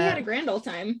yeah, he had a grand old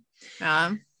time.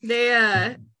 Yeah.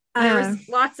 There was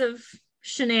lots of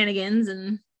shenanigans,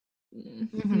 and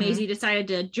Maisie decided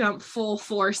to jump full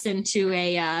force into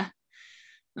a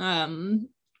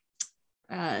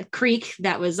creek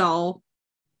that was all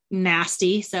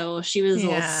nasty, so she was a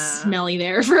little smelly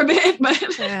there for a bit. But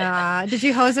did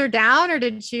you hose her down, or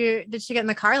did she get in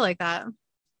the car like that?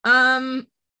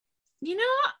 You know,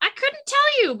 I couldn't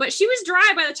tell you, but she was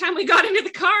dry by the time we got into the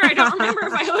car. I don't remember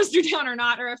if I hosed her down or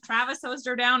not, or if Travis hosed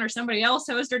her down or somebody else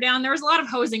hosed her down. There was a lot of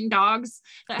hosing dogs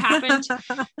that happened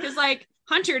because like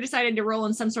Hunter decided to roll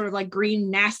in some sort of like green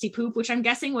nasty poop, which I'm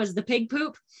guessing was the pig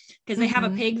poop, because they have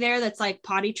a pig there that's like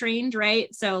potty trained,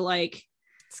 right? So like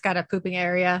it's got a pooping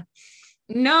area.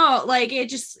 No, like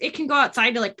it can go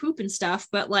outside to like poop and stuff,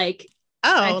 but like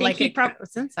I think it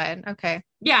was inside. Okay.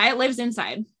 Yeah, it lives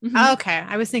inside. Okay.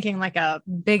 I was thinking like a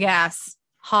big ass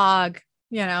hog,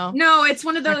 you know. No, it's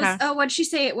one of those. Okay. Oh, what'd she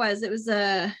say it was? It was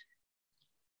a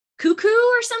cuckoo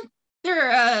or something.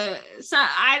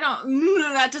 I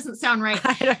don't. That doesn't sound right.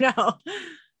 I don't know.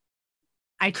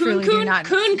 I truly do not.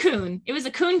 Coon. It was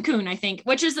a coon, I think,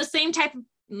 which is the same type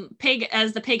of pig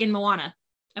as the pig in Moana,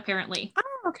 apparently.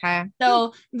 Oh, okay.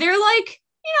 So they're like,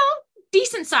 you know,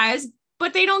 decent size,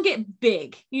 but they don't get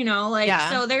big, you know, like,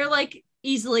 so they're like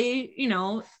easily, you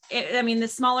know, I mean, the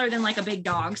smaller than like a big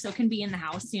dog, so it can be in the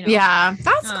house, you know. Yeah,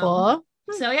 that's cool.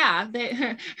 So yeah,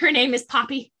 her name is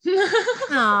Poppy.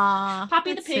 Aww,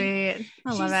 Poppy the pig. Sweet.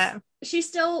 I love it. She's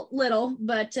still little,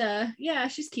 but yeah,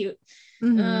 she's cute.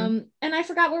 And I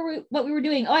forgot what we were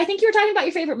doing. Oh, I think you were talking about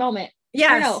your favorite moment.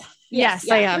 Yes. No. Yes,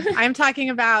 I am. I'm talking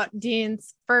about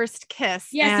Dean's first kiss.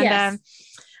 Yes.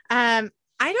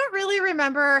 I don't really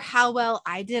remember how well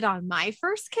I did on my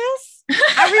first kiss.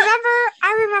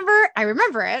 I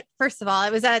remember it. First of all,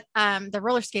 it was at the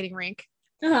roller skating rink.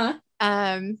 And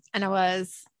I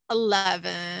was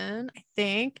 11, I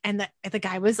think, and the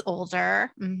guy was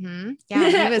older.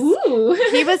 Yeah,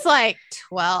 he was like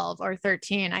 12 or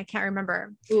 13. I can't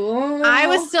remember. Ooh. I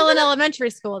was still in elementary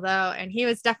school though, and he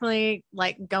was definitely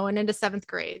like going into 7th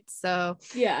grade. So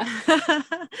yeah.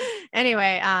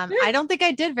 Anyway, I don't think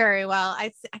I did very well.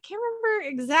 I can't remember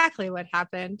exactly what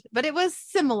happened, but it was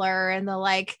similar in the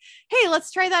like, hey,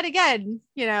 let's try that again,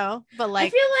 you know. But like, I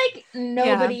feel like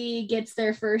nobody gets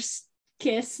their first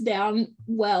kiss down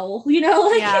well, you know,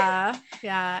 like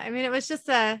yeah. I mean, it was just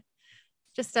a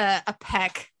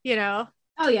peck, you know.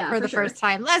 Oh yeah, for the first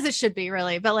time, as it should be,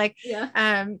 really. But like,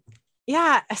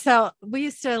 yeah. So we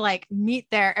used to like meet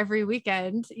there every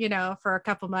weekend, you know, for a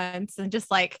couple months, and just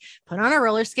like put on our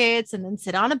roller skates and then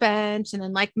sit on a bench and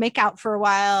then like make out for a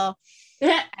while.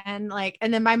 And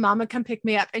then my mom would come pick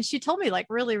me up, and she told me like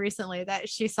really recently that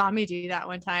she saw me do that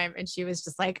one time, and she was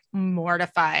just like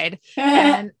mortified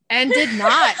and did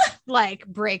not like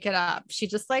break it up. She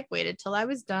just like waited till I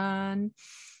was done.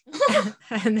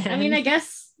 And then, I mean, I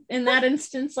guess in that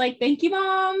instance, like, thank you,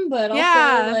 Mom, but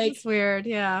also like it's weird.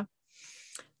 Yeah.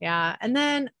 And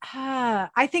then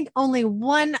I think only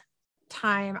one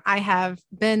time I have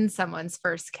been someone's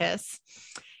first kiss.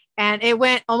 And it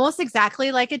went almost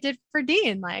exactly like it did for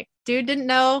Dean. Like, dude didn't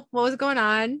know what was going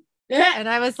on. And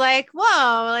I was like,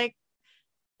 whoa, like,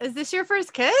 is this your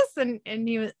first kiss? And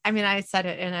he was, I mean, I said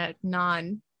it in a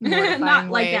not like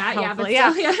way, that. hopefully.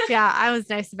 Yeah, but still, yeah. I was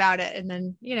nice about it. And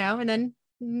then, you know,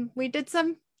 we did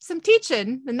some some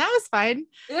teaching, and that was fine.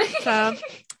 So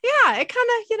yeah, it kind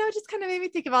of, just kind of made me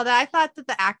think of all that. I thought that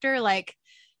the actor,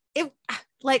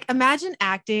 imagine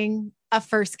acting a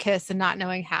first kiss and not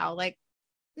knowing how. Like,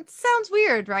 it sounds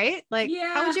weird, right? Like,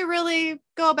 how would you really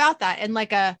go about that in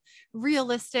like a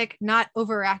realistic, not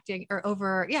overacting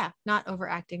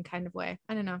kind of way?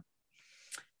 I don't know.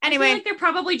 Anyway, I feel like they're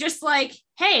probably just like,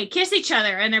 hey, kiss each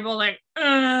other. And they're both like,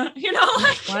 like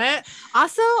what?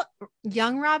 Also,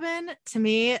 young Robin to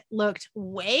me looked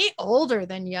way older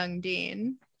than young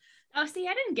Dean. Oh, see,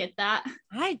 I didn't get that.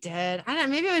 I did. I don't know.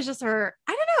 Maybe it was just her.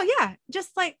 I don't know. Yeah.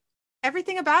 Just like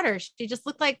everything about her. She just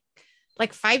looked like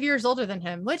 5 years older than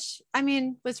him, which I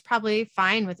mean, was probably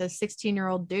fine with a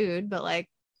 16-year-old dude, but like,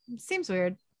 seems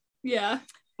weird. Yeah.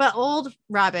 But old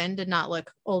Robin did not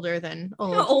look older than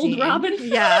old Dean. Robin.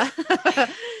 Yeah.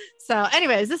 So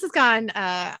anyways, this has gone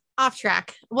off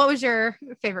track. What was your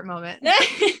favorite moment?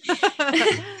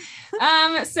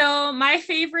 So my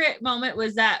favorite moment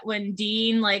was that when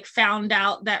Dean like found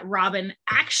out that Robin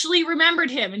actually remembered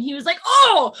him, and he was like,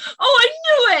 oh, I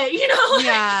knew it,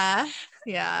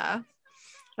 Yeah.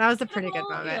 That was a pretty good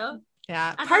moment.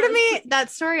 Yeah. I Part of me, that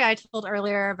story I told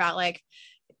earlier about like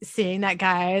seeing that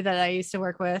guy that I used to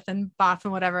work with and Boff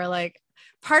and whatever, like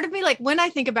part of me, like when I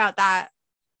think about that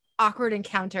awkward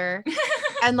encounter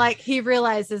and like he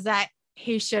realizes that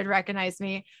he should recognize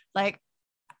me, like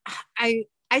I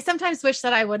sometimes wish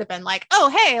that I would have been like, oh,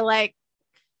 hey, like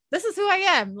this is who I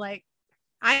am. Like,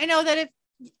 I know that if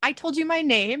I told you my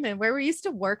name and where we used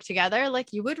to work together,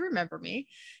 like you would remember me,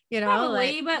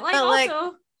 probably, but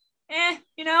also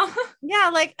yeah,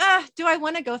 like do I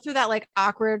want to go through that like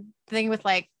awkward thing with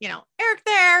like Eric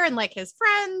there and like his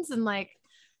friends and like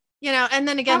and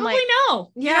then again probably like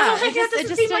no, it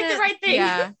doesn't seem like the right thing.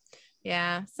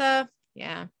 So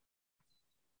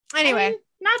anyway,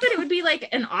 not that it would be like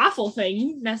an awful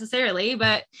thing necessarily,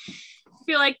 but I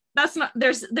feel like that's not,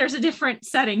 there's a different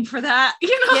setting for that,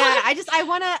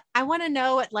 I want to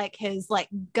know what like his like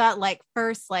gut like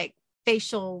first like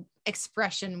facial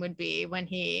expression would be when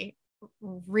he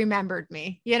remembered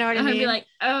me, you know what I mean? Be like,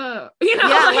 oh,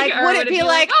 like would it be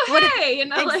like, oh, hey,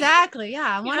 exactly,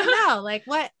 yeah, I want to know like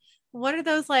what are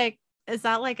those like, is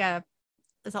that like a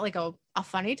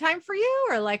funny time for you,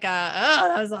 or like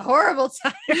that was a horrible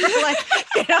time, or like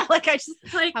like I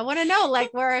just like I want to know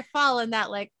like where I fall in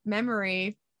that like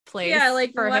memory place,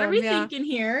 like for what him. are we thinking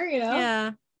here,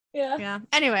 yeah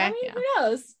anyway, I mean, who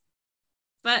knows,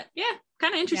 but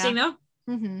kind of interesting though.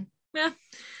 Mm-hmm.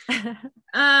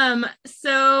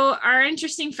 So our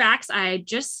interesting facts, I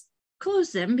just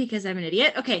closed them because I'm an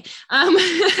idiot. Okay. I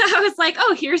was like,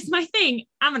 oh, here's my thing.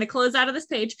 I'm gonna close out of this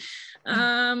page.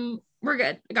 We're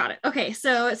good. I got it. Okay.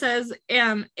 So it says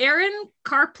Erin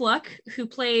Karpluk, who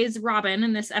plays Robin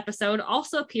in this episode,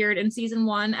 also appeared in season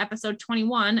 1, episode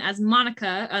 21 as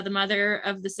Monica, the mother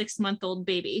of the 6-month-old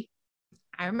baby.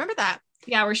 I remember that.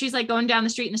 Yeah, where she's like going down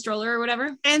the street in the stroller or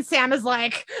whatever. And Sam is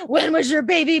like, when was your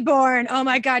baby born? Oh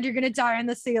my God, you're going to die on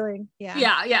the ceiling. Yeah.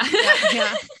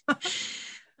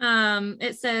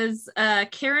 It says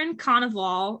Karen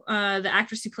Conoval, the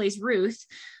actress who plays Ruth,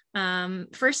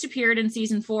 first appeared in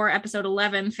season 4, episode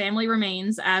 11, Family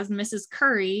Remains, as Mrs.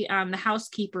 Curry, the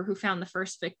housekeeper who found the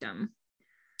first victim.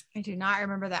 I do not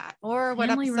remember that, or what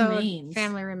episode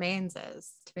Family Remains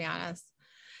is, to be honest.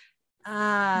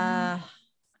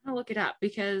 I'll look it up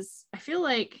because I feel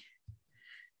like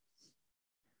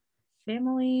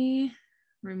Family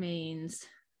Remains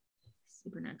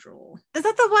Supernatural. Is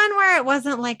that the one where it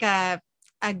wasn't like a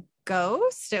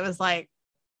ghost? It was like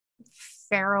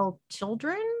feral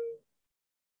children.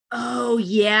 Oh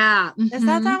yeah. Mm-hmm. Is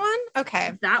that one?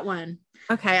 Okay. That one.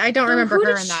 Okay. I don't remember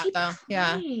her in that though.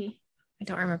 Yeah. I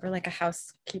don't remember like a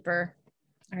housekeeper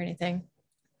or anything.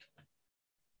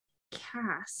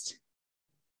 Cast.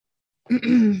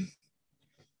 I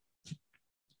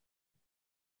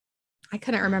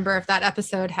couldn't remember if that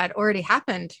episode had already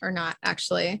happened or not,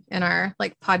 actually, in our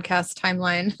like podcast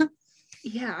timeline.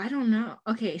 Yeah, I don't know.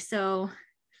 Okay, so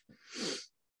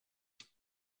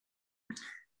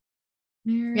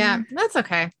yeah, that's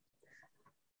okay.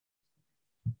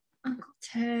 Uncle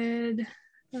Ted.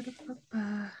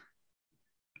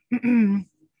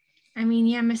 I mean,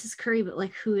 yeah, Mrs. Curry, but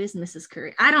like, who is Mrs.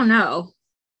 Curry? I don't know.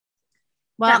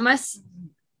 Well,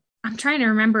 I'm trying to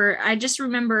remember. I just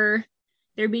remember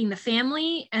there being the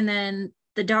family and then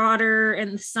the daughter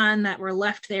and the son that were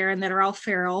left there and that are all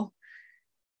feral.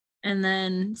 And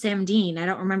then Sam Dean. I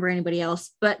don't remember anybody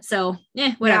else, but so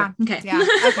whatever. Yeah. Okay.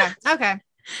 Yeah. Okay.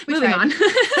 Moving on.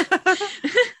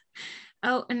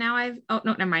 Oh, and now no,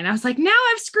 never mind. I was like, now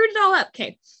I've screwed it all up.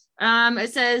 Okay.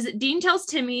 It says, Dean tells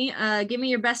Timmy, give me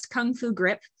your best kung fu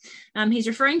grip. He's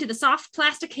referring to the soft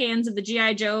plastic hands of the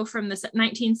G.I. Joe from the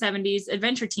 1970s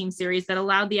Adventure Team series that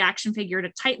allowed the action figure to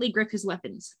tightly grip his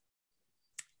weapons.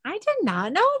 I did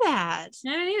not know that. I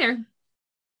didn't either.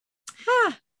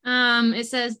 Huh. It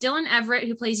says Dylan Everett,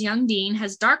 who plays young Dean,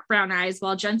 has dark brown eyes,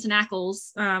 while Jensen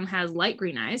Ackles has light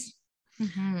green eyes.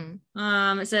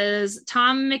 Mm-hmm. It says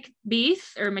Tom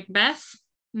Macbeth,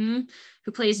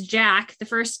 who plays Jack, the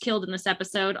first killed in this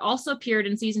episode, also appeared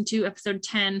in season 2, episode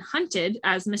 10, Hunted,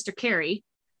 as Mr. Carey.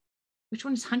 Which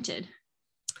one is Hunted?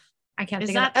 I can't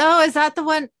think of that. Oh, is that the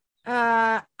one?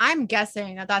 I'm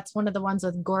guessing that's one of the ones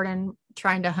with Gordon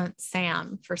trying to hunt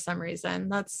Sam for some reason.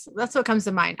 That's what comes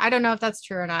to mind. I don't know if that's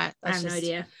true or not. I have no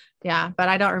idea. Yeah, but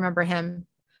I don't remember him.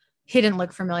 He didn't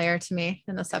look familiar to me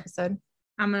in this episode.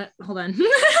 I'm gonna hold on.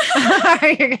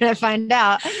 You're gonna find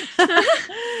out.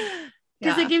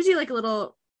 Because it gives you like a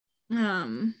little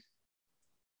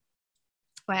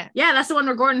what? Yeah, that's the one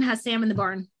where Gordon has Sam in the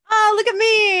barn. Oh, look at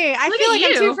me. I feel like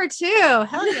I'm 2 for 2.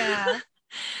 Hell yeah.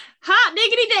 Hot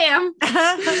diggity damn.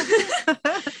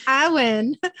 I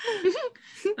win.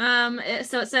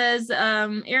 So it says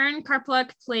Aaron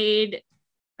Karpluk played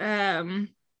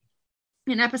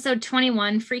in episode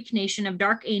 21, Freak Nation of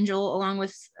Dark Angel, along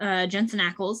with Jensen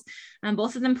Ackles.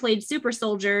 Both of them played super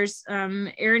soldiers.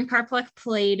 Aaron Karpluk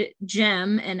played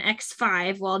Jem in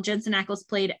X5, while Jensen Ackles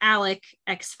played Alec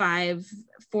X5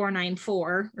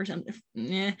 494 or something.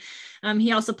 Yeah.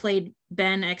 He also played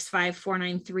Ben X5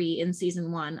 493 in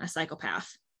season 1, a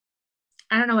psychopath.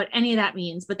 I don't know what any of that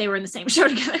means, but they were in the same show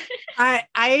together.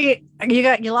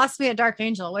 You lost me at Dark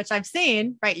Angel, which I've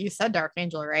seen, right? You said Dark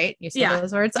Angel, right? You said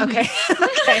those words. Okay.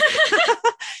 Okay.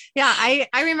 Yeah.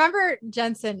 I remember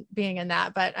Jensen being in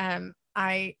that, but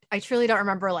I truly don't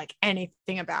remember like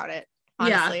anything about it.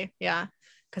 Honestly. Yeah.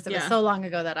 Cause it was so long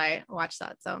ago that I watched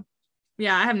that. So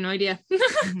yeah, I have no idea.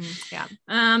 Yeah.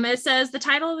 It says the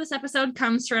title of this episode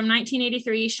comes from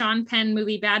 1983 Sean Penn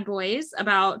movie Bad Boys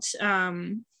about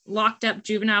locked up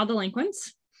juvenile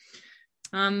delinquents.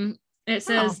 It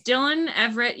says Dylan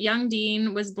Everett Young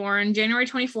Dean was born January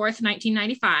 24th,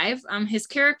 1995. His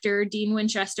character, Dean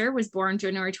Winchester, was born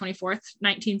January 24th,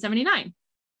 1979.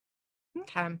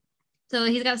 Okay. So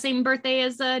he's got the same birthday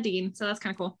as Dean. So that's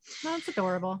kind of cool. That's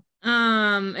adorable.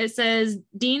 It says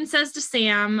Dean says to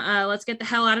Sam, let's get the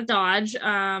hell out of Dodge.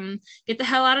 Get the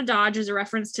hell out of Dodge is a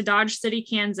reference to Dodge City,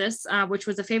 Kansas, which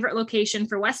was a favorite location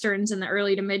for Westerns in the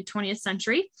early to mid 20th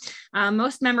century.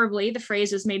 Most memorably, the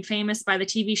phrase was made famous by the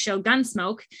TV show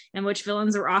Gunsmoke, in which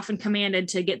villains were often commanded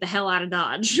to get the hell out of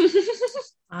Dodge.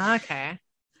 Okay.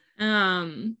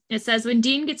 It says when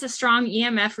Dean gets a strong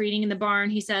EMF reading in the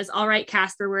barn, he says, all right,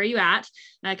 Casper, where are you at?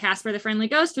 Casper the Friendly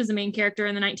Ghost was the main character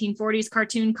in the 1940s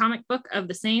cartoon comic book of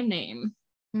the same name.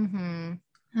 Mm-hmm.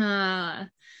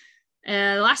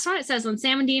 The last one, it says when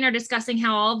Sam and Dean are discussing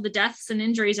how all of the deaths and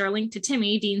injuries are linked to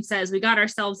Timmy, Dean says, we got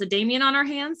ourselves a Damien on our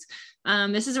hands.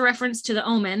 This is a reference to The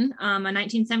Omen, a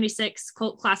 1976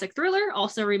 cult classic thriller,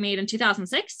 also remade in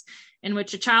 2006, in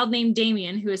which a child named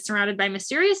Damien, who is surrounded by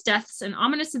mysterious deaths and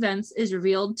ominous events, is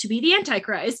revealed to be the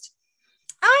Antichrist.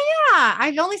 Oh yeah,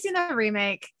 I've only seen the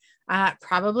remake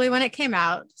probably when it came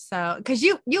out. So because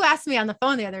you asked me on the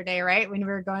phone the other day, right, when we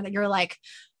were going, that you were like,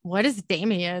 what is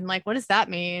Damien? Like, what does that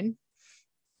mean?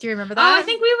 Do you remember that? I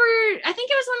think it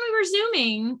was when we were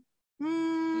Zooming.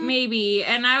 Maybe.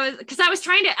 And I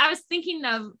was thinking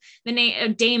of the name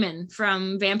of Damon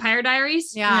from Vampire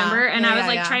Diaries. Yeah. Remember? And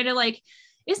I was trying to like,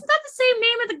 isn't that the same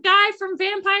name of the guy from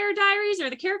Vampire Diaries or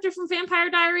the character from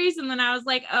Vampire Diaries? And then I was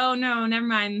like, oh no, never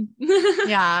mind.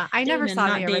 Yeah. I never Damon, saw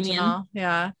the original. Damien.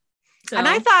 Yeah. So. And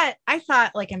I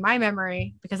thought like in my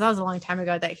memory, because that was a long time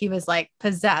ago, that he was like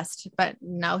possessed, but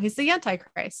no, he's the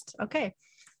Antichrist. Okay.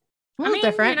 A little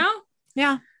different. You know?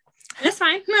 Yeah. It's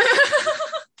fine.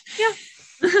 Yeah.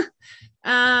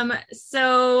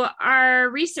 So our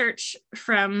research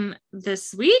from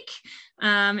this week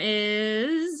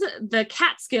is the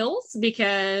Catskills,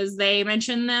 because they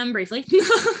mention them briefly.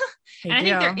 And I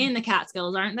think they're in the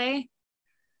Catskills, aren't they?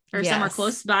 Or somewhere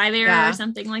close by there or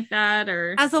something like that.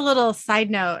 Or as a little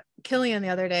side note, Killian the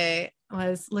other day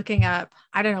was looking up,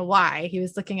 I don't know why, he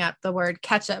was looking up the word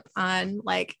ketchup on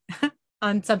like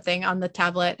on something on the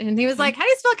tablet, and he was like, how do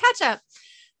you spell ketchup?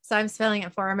 So I'm spelling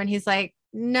it for him, and he's like,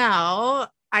 no,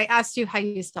 I asked you how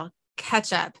you spell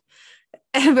ketchup.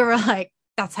 And we were like,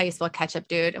 that's how you spell ketchup,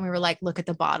 dude. And we were like, look at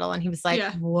the bottle. And he was like,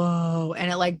 whoa. And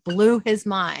it like blew his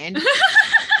mind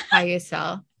how you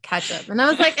spell ketchup. And I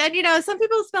was like, and you know, some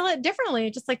people spell it differently,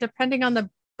 just like depending on the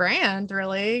brand,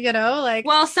 really, like.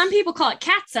 Well, some people call it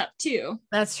Catsup too.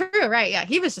 That's true, right? Yeah,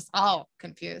 he was just all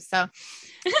confused, so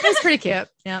it was pretty cute.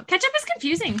 Yeah, ketchup is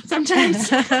confusing sometimes.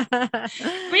 I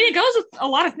mean, it goes with a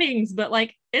lot of things, but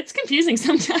like it's confusing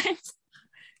sometimes.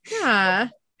 Yeah.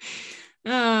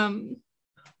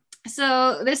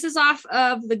 So this is off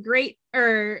of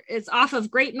it's off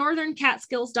of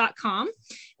greatnortherncatskills.com,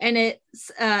 and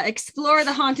it's explore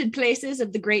the haunted places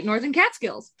of the Great Northern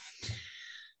Catskills.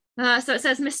 So it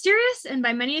says mysterious and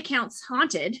by many accounts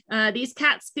haunted. These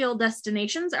Catskill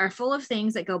destinations are full of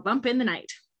things that go bump in the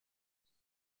night.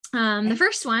 The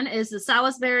first one is the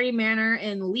Salisbury Manor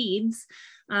in Leeds.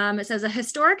 It says a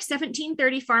historic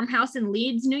 1730 farmhouse in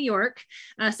Leeds, New York.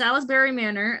 Salisbury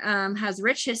Manor has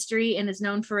rich history and is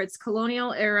known for its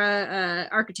colonial era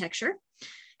architecture.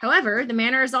 However, the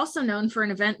manor is also known for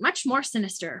an event much more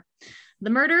sinister: the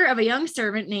murder of a young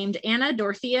servant named Anna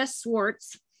Dorothea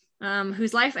Swartz,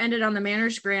 whose life ended on the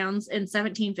manor's grounds in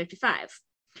 1755.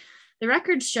 The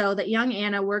records show that young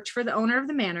Anna worked for the owner of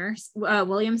the manor,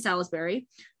 William Salisbury.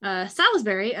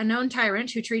 Salisbury, a known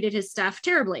tyrant who treated his staff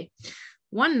terribly.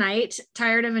 One night,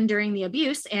 tired of enduring the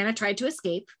abuse, Anna tried to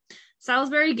escape.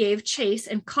 Salisbury gave chase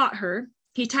and caught her.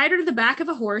 He tied her to the back of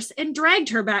a horse and dragged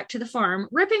her back to the farm,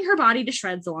 ripping her body to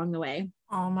shreds along the way.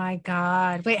 Oh my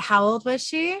God. Wait, how old was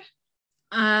she?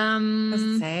 Does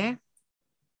it say?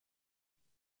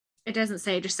 It doesn't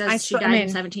say. It just says she died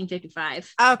in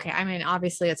 1755. Okay. I mean,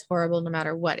 obviously it's horrible no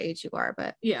matter what age you are,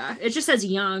 but yeah, it just says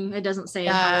young. It doesn't say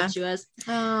how old she was.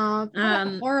 Oh,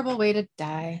 horrible way to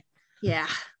die. Yeah.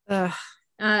 Ugh.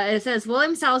 It says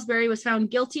William Salisbury was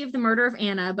found guilty of the murder of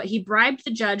Anna, but he bribed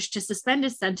the judge to suspend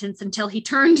his sentence until he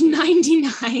turned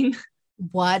 99.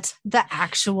 What the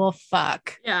actual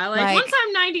fuck? Yeah, like once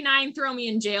I'm 99, throw me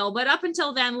in jail, but up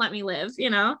until then, let me live,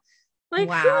 Like,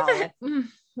 wow.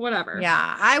 Whatever.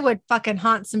 Yeah, I would fucking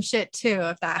haunt some shit too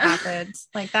if that happened.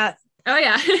 Like that. Oh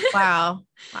yeah. Wow.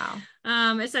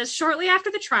 It says shortly after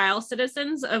the trial,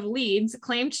 citizens of Leeds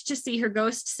claimed to see her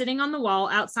ghost sitting on the wall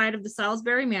outside of the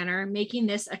Salisbury Manor, making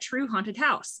this a true haunted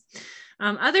house.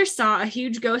 Others saw a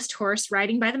huge ghost horse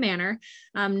riding by the manor,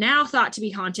 now thought to be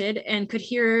haunted, and could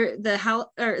hear the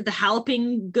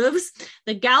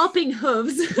galloping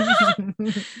hooves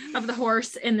of the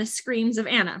horse and the screams of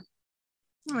Anna.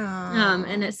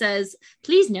 And it says,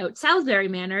 please note, Salisbury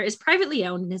Manor is privately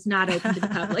owned and is not open to the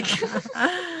public.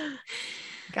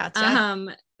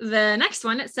 Gotcha. The next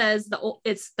one, it says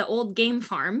it's the old game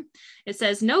farm. It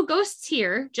says no ghosts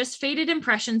here, just faded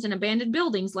impressions and abandoned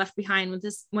buildings left behind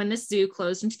when this zoo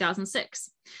closed in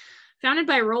 2006. Founded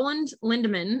by Roland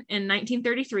Lindemann in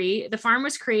 1933, the farm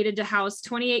was created to house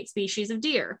 28 species of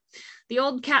deer. The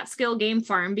old Catskill Game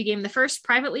Farm became the first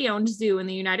privately owned zoo in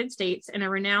the United States and a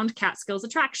renowned Catskills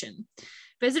attraction.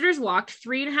 Visitors walked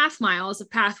 3.5 miles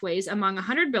of pathways among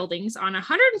 100 buildings on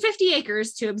 150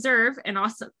 acres to observe and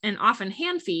often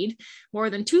hand feed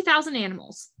more than 2,000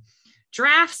 animals.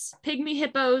 Giraffes, pygmy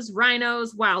hippos,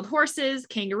 rhinos, wild horses,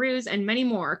 kangaroos, and many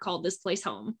more called this place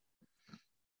home.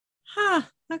 Huh.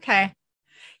 Okay.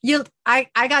 I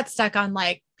got stuck on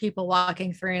like people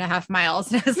walking 3.5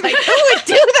 miles, and I was like, who would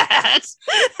do that?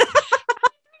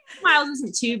 Miles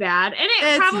isn't too bad, and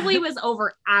it probably was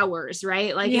over hours,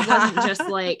 right? Like it wasn't just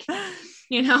like,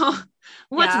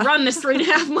 let's run this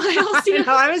 3.5 miles.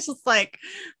 I was just like,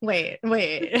 wait.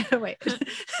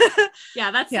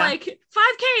 Yeah, that's like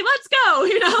 5K. Let's go.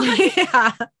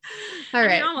 Yeah. All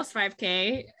right. Almost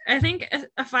 5K. I think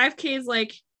a 5K is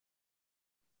like,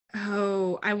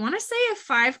 I want to say a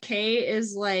 5K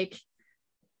is like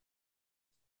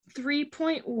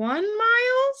 3.1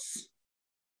 miles.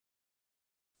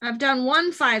 I've done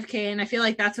one 5K and I feel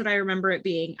like that's what I remember it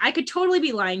being. I could totally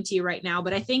be lying to you right now,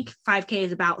 but I think 5K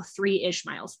is about 3-ish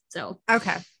miles. So,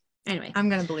 okay. Anyway, I'm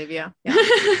going to believe you. Yeah.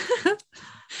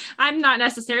 I'm not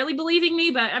necessarily believing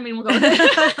me, but I mean, we'll go with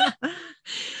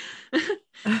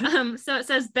it. So it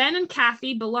says Ben and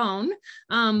Kathy Ballone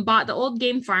bought the old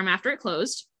game farm after it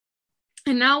closed,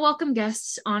 and now welcome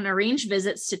guests on arranged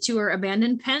visits to tour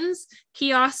abandoned pens,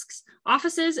 kiosks,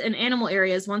 offices, and animal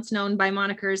areas once known by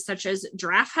monikers such as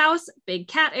Giraffe House, Big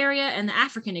Cat Area, and the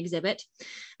African Exhibit,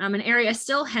 an area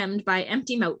still hemmed by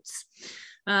empty moats.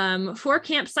 4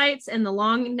 campsites and the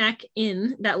Long Neck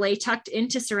Inn that lay tucked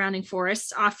into surrounding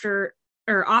forests offer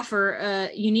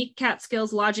a unique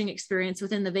Catskills lodging experience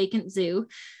within the vacant zoo,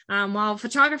 while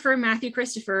photographer Matthew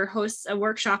Christopher hosts a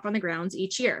workshop on the grounds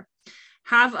each year.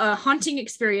 Have a haunting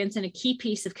experience and a key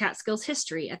piece of Catskills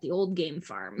history at the old game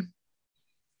farm.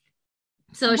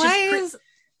 So it's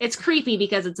it's creepy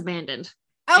because it's abandoned.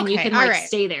 Okay, and you can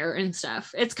stay there and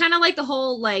stuff. It's kind of like the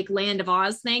whole like Land of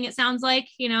Oz thing. It sounds like,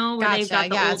 where they've got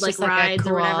the old like rides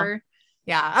or whatever.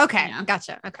 Yeah. Okay. Yeah.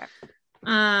 Gotcha. Okay.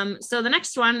 So the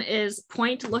next one is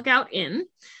Point Lookout Inn.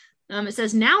 It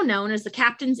says, now known as the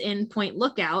Captain's Inn Point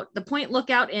Lookout, the Point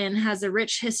Lookout Inn has a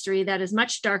rich history that is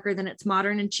much darker than its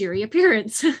modern and cheery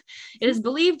appearance. It is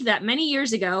believed that many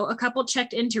years ago, a couple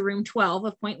checked into room 12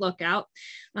 of Point Lookout,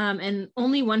 and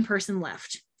only one person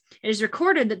left. It is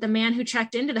recorded that the man who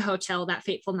checked into the hotel that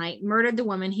fateful night murdered the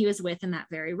woman he was with in that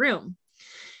very room.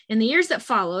 In the years that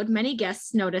followed, many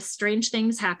guests noticed strange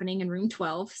things happening in room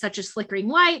 12, such as flickering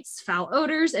lights, foul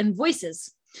odors, and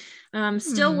voices.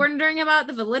 Still wondering about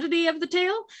the validity of the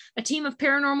tale, a team of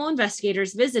paranormal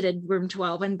investigators visited room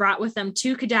 12 and brought with them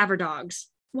 2 cadaver dogs.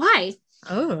 Why?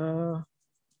 Oh.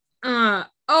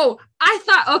 I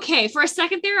thought, okay, for a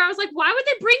second there, I was like, why would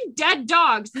they bring dead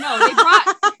dogs? No, they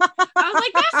brought, I was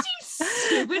like, that seems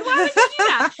stupid. Why would they do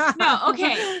that? No,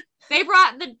 okay. They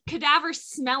brought the cadaver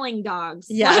smelling dogs.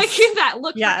 Yes. Like, that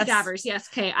look for cadavers. Yes.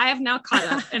 Okay. I have now caught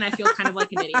up and I feel kind of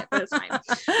like an idiot, but it's fine.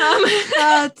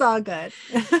 It's all good.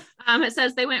 It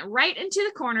says they went right into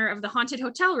the corner of the haunted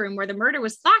hotel room where the murder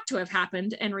was thought to have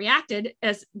happened and reacted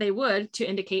as they would to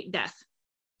indicate death.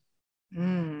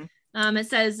 It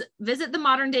says visit the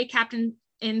modern day Captain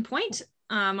Inn Point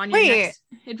on your next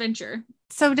adventure.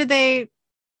 So did they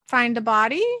find a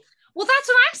body? Well, that's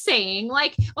what I'm saying.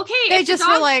 Like, okay, they just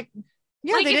were like,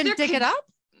 yeah, like they didn't dig it up.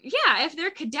 Yeah, if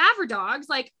they're cadaver dogs,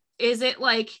 like, is it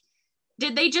like,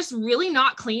 did they just really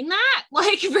not clean that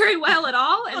like very well at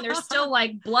all? And there's still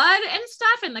like blood and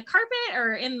stuff in the carpet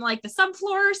or in like the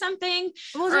subfloor or something.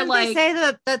 Well, didn't they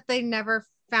say that they never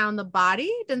found the body?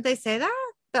 Didn't they say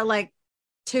that like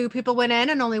 2 people went in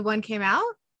and only one came out?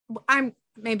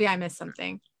 Maybe I missed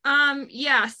something.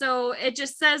 Yeah, so it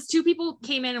just says 2 people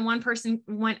came in and 1 person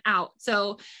went out.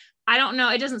 So I don't know.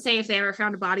 It doesn't say if they ever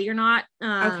found a body or not.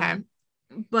 Okay.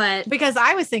 But because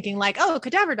I was thinking like, oh,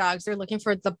 cadaver dogs, they're looking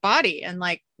for the body and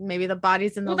like maybe the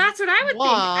body's in the that's what I would think.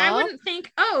 I wouldn't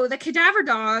think, oh, the cadaver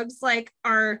dogs like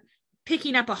are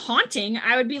picking up a haunting.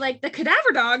 I would be like, the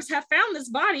cadaver dogs have found this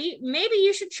body. Maybe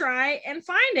you should try and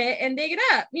find it and dig it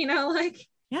up, like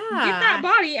get that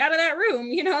body out of that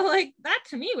room, like that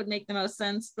to me would make the most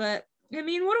sense. But I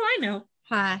mean, what do I know?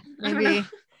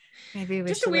 Maybe we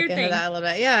just should a weird look into thing. that a little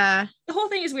bit. Yeah. The whole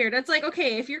thing is weird. It's like,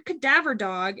 okay, if your cadaver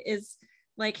dog is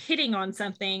like hitting on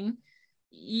something,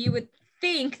 you would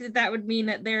think that would mean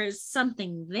that there is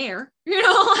something there,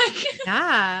 like.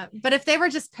 Yeah. But if they were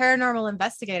just paranormal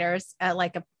investigators at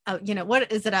like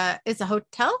what is it? It's a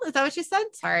hotel. Is that what you said?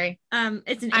 Sorry.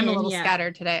 It's an I'm inn, a little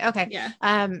scattered today. Okay.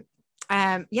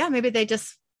 Yeah. Maybe they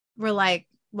just were like,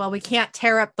 well, we can't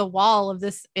tear up the wall of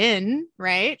this inn,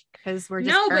 right? Because we're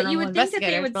just but you would think that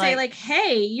they would say like,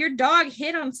 hey, your dog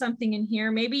hit on something in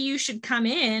here. Maybe you should come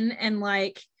in and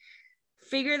like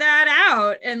figure that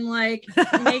out and like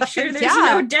make sure there's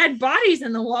no dead bodies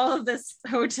in the wall of this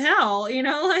hotel,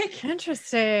 like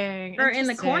interesting. Or in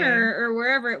the corner or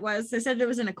wherever it was. They said it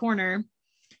was in a corner.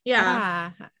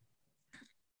 Yeah.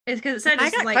 It's because it said I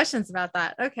got questions about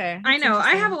that. Okay. I know.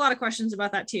 I have a lot of questions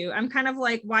about that too. I'm kind of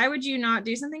like, why would you not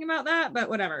do something about that? But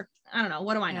whatever. I don't know.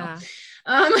 What do I know?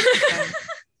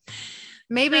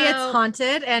 Maybe it's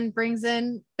haunted and brings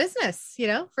in business,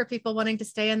 for people wanting to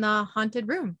stay in the haunted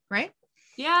room, right?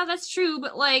 Yeah, that's true.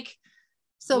 But like,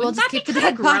 so we'll just keep the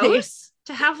dead bodies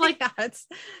to have like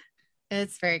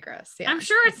it's very gross. Yeah, I'm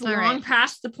sure it's long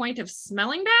past the point of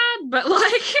smelling bad, but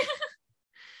like,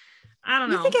 I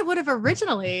don't know. I think it would have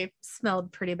originally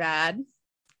smelled pretty bad.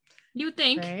 You would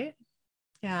think, right?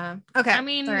 Yeah. Okay. I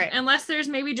mean, unless there's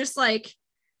maybe just like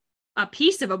a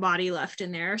piece of a body left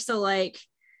in there, so like,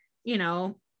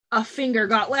 a finger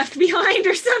got left behind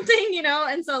or something,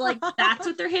 and so like that's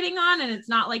what they're hitting on, and it's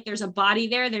not like there's a body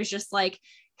there, there's just like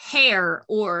hair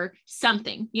or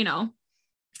something, All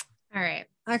right.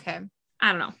 Okay.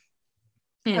 I don't know.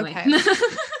 Anyway. Okay.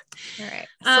 All right.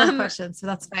 Still questions, so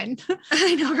that's fine.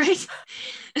 I know, right?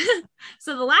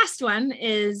 So the last one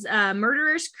is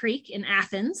Murderer's Creek in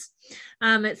Athens.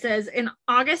 It says in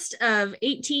August of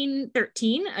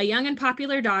 1813, a young and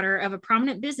popular daughter of a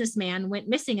prominent businessman went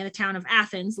missing in the town of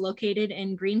Athens, located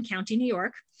in Greene County, New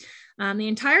York. The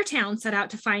entire town set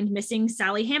out to find missing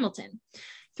Sally Hamilton.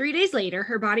 3 days later,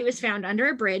 her body was found under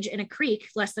a bridge in a creek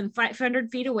less than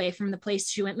 500 feet away from the place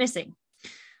she went missing.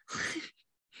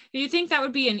 Do you think that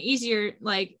would be an easier,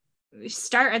 like,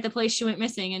 start at the place she went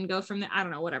missing and go from there? I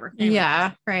don't know, whatever. Anyway.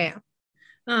 Yeah, right.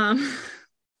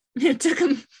 It took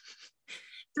him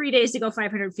 3 days to go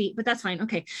 500 feet, but that's fine.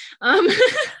 Okay.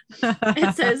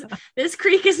 It says this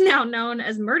creek is now known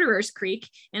as Murderer's Creek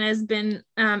and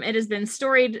it has been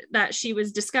storied that she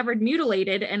was discovered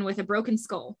mutilated and with a broken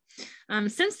skull.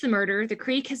 Since the murder, the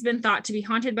creek has been thought to be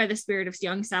haunted by the spirit of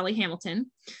young Sally Hamilton.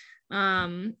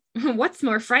 What's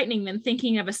more frightening than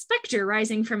thinking of a specter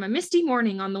rising from a misty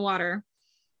morning on the water?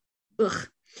 Ugh.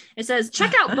 It says,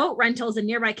 check out boat rentals in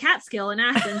nearby Catskill in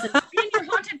Athens and stand your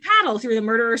haunted paddle through the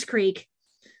Murderer's Creek.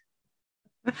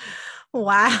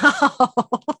 Wow.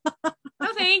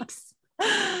 No thanks.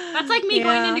 That's like me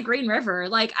going into Green River.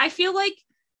 Like, I feel like,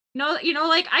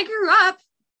 like I grew up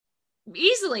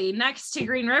easily next to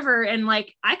Green River, and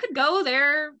like I could go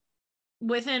there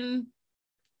within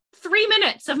 3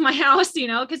 minutes of my house,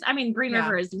 because I mean, Green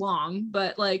River is long,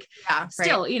 but like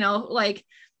still, like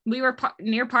we were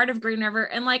near part of Green River,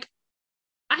 and like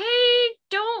I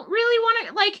don't really want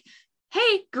to, like,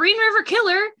 hey, Green River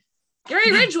Killer,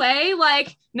 Gary Ridgway,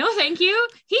 like, no thank you.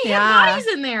 He had bodies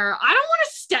in there. I don't want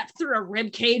to step through a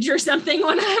rib cage or something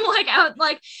when I'm like out,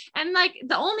 like, and like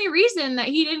the only reason that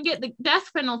he didn't get the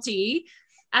death penalty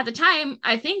at the time,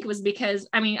 I think, was because,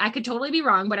 I mean, I could totally be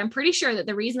wrong, but I'm pretty sure that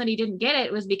the reason that he didn't get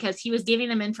it was because he was giving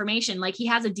them information. Like, he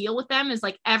has a deal with them, is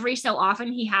like every so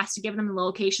often he has to give them the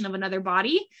location of another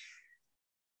body.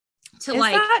 Is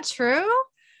that true?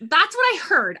 That's what I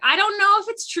heard. I don't know if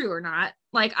it's true or not.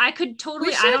 Like, I could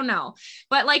totally, I don't know,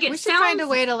 but like, we should find a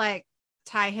way to like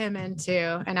tie him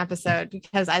into an episode,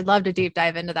 because I'd love to deep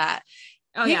dive into that.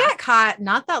 He got caught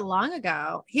not that long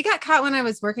ago. He got caught when I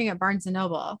was working at Barnes and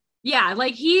Noble. Yeah,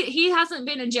 like he hasn't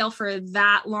been in jail for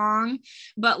that long,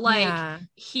 but like I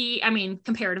mean,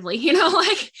 comparatively,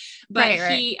 like, but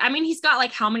right. I mean, he's got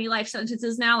like how many life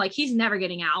sentences now? Like, he's never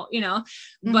getting out,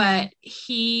 but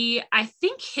I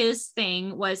think his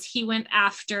thing was he went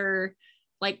after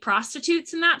like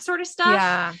prostitutes and that sort of stuff.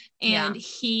 Yeah. And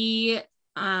he,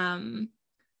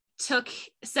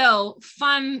 so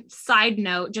fun side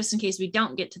note, just in case we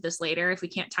don't get to this later, if we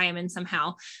can't tie him in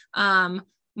somehow,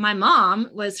 my mom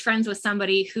was friends with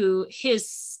somebody who her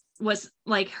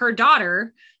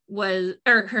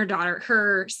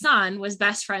son was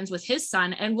best friends with his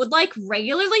son and would like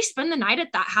regularly spend the night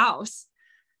at that house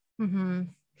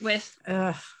with,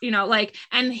 like,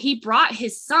 and he brought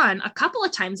his son a couple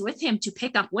of times with him to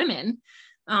pick up women.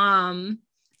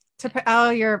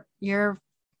 You're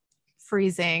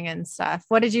freezing and stuff.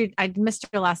 I missed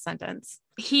your last sentence.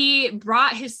 He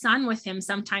brought his son with him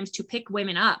sometimes to pick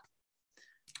women up.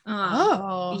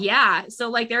 Yeah. So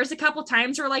like there's a couple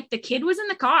times where like the kid was in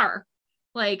the car,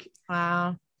 like,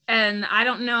 wow. And I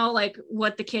don't know like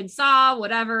what the kid saw,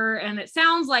 whatever. And it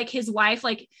sounds like his wife,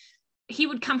 like he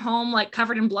would come home like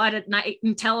covered in blood at night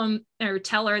and tell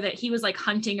her that he was like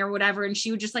hunting or whatever. And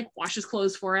she would just like wash his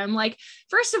clothes for him. Like,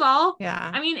 first of all,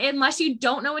 I mean, unless you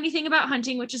don't know anything about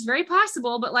hunting, which is very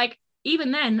possible, but like,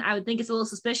 even then I would think it's a little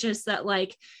suspicious that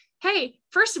like, hey,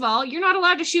 first of all, you're not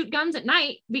allowed to shoot guns at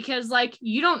night because like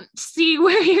you don't see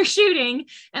where you're shooting,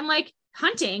 and like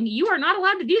hunting, you are not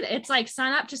allowed to do that. It's like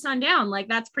sun up to sundown. Like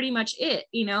that's pretty much it,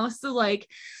 So like,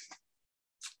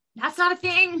 that's not a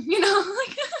thing,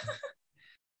 like,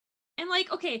 and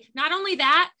like, okay, not only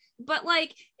that, but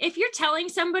like, if you're telling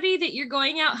somebody that you're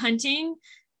going out hunting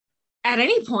at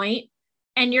any point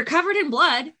and you're covered in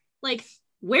blood, like,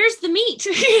 where's the meat?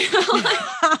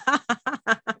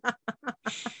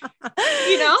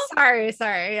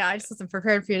 Sorry. Yeah, I just wasn't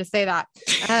prepared for you to say that.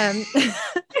 Okay,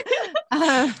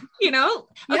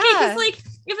 because like,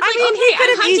 if it's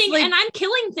I'm hunting and I'm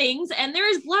killing things and there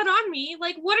is blood on me,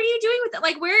 like, what are you doing with it?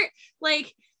 Like,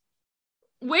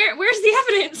 where's the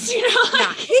evidence?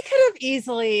 Yeah, he could have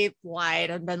easily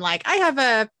lied and been like, I have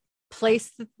a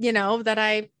place, that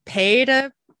I pay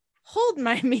to hold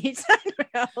my meat.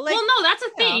 Well, no, that's a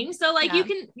thing. So like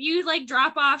you like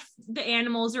drop off the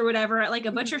animals or whatever at like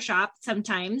a butcher shop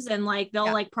sometimes, and like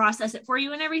they'll like process it for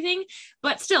you and everything,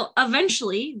 but still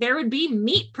eventually there would be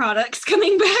meat products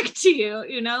coming back to you,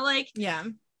 like,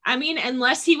 I mean,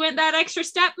 unless he went that extra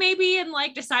step maybe and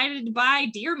like decided to buy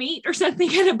deer meat or something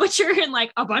at a butcher and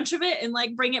like a bunch of it and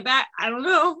like bring it back. I don't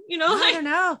know, I don't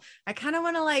know. I kind of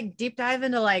want to like deep dive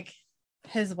into like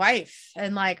his wife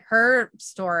and like her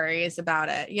stories about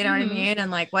it, what I mean? And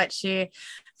like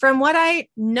from what I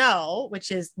know,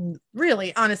 which is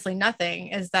really honestly nothing,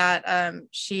 is that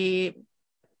she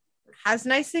has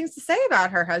nice things to say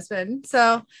about her husband.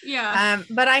 So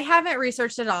but I haven't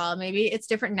researched it all. Maybe it's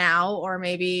different now, or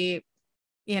maybe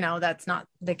that's not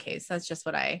the case. That's just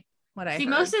what I see. Heard,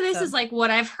 most of this is like what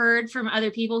I've heard from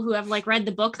other people who have like read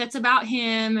the book that's about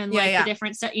him and like the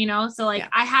different stuff, so like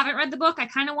I haven't read the book. I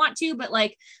kind of want to, but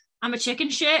like I'm a chicken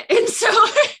shit, and so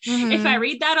if I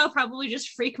read that, I'll probably just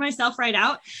freak myself right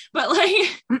out. But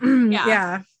like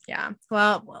yeah.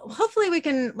 Well, hopefully we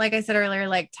can, like I said earlier,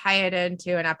 like tie it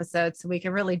into an episode so we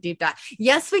can really deep dive.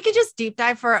 Yes, we could just deep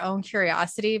dive for our own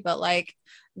curiosity, but like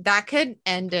that could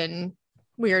end in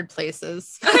weird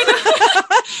places. We're gonna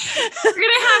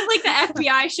have like the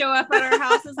FBI show up at our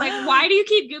house. It's like, why do you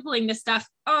keep Googling this stuff?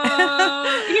 Like,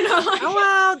 oh,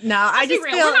 well, no, I just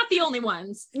feel we're not the only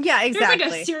ones. Yeah, exactly.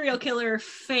 There's like a serial killer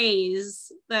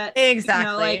phase that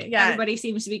exactly everybody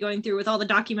seems to be going through with all the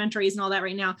documentaries and all that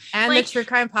right now. And the true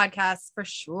crime podcasts for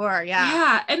sure.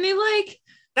 Yeah. And they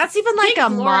that's even like a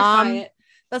mom. It.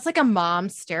 That's like a mom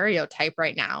stereotype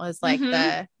right now is like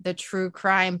the true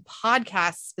crime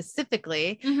podcast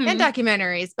specifically and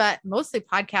documentaries, but mostly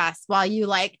podcasts while you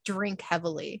like drink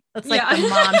heavily. That's like the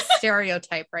mom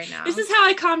stereotype right now. This is how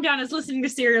I calm down, is listening to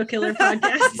serial killer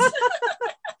podcasts.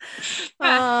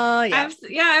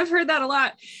 I've heard that a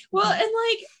lot. Well, and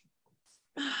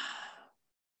like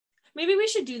maybe we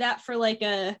should do that for like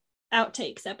a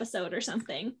outtakes episode or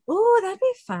something. Oh, that'd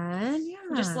be fun.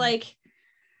 Yeah. Just like,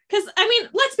 because I mean,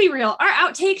 let's be real, our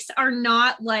outtakes are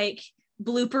not like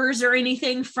bloopers or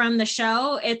anything from the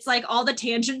show. It's like all the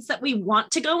tangents that we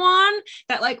want to go on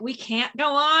that like we can't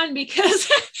go on because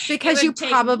you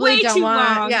probably don't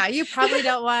want you probably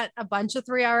don't want a bunch of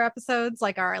 3-hour episodes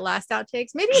like our last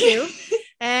outtakes. Maybe you do.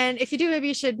 And if you do, maybe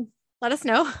you should let us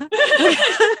know. Because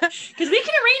we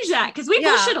can arrange that, because we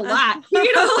bullshit a lot.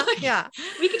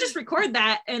 We could just record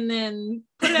that and then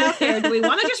put it out there. Do we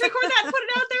want to just record that and put it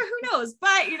out there? Who knows?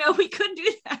 But we could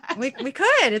do that. We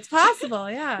could. It's possible.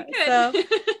 Yeah. So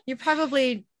you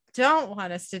probably don't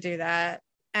want us to do that.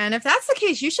 And if that's the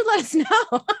case, you should let us know.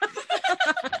 Are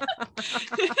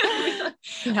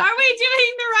we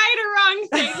doing the right or wrong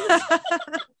things?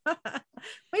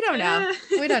 We don't know.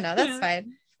 We don't know. That's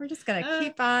fine. We're just going to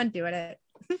keep on doing it.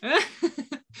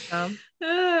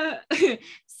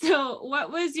 So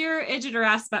what was your idiot or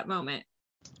ass butt moment?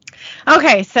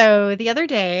 Okay. So the other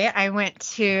day I went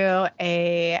to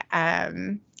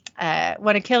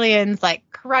one of Killian's like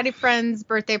karate friends'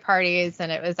 birthday parties,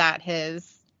 and it was at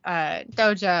his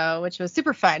dojo, which was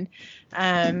super fun.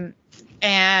 And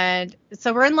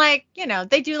so we're in like,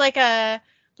 they do like a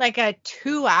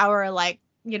 2-hour, like,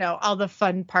 all the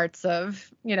fun parts of,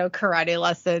 karate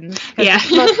lessons. Yeah.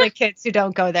 Mostly kids who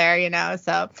don't go there,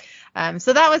 so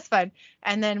that was fun.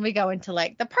 And then we go into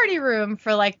like the party room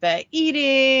for like the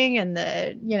eating and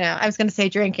the, I was going to say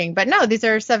drinking, but no, these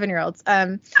are 7-year-olds. I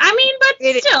mean, but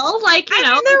still like,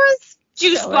 there was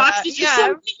juice boxes.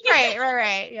 Yeah.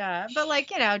 Right. Yeah. But like,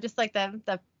 just like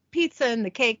the pizza and the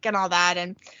cake and all that.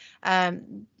 And,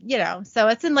 so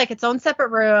it's in like its own separate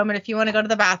room. And if you want to go to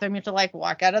the bathroom, you have to like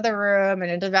walk out of the room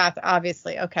and into the bathroom,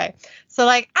 obviously. Okay. So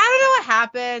like, I don't know what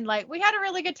happened. Like we had a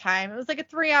really good time. It was like a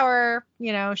 3-hour,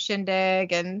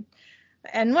 shindig and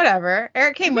whatever.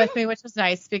 Eric came with me, which was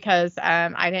nice because,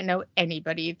 I didn't know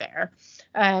anybody there.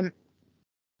 And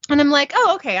I'm like,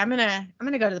 oh, okay, I'm going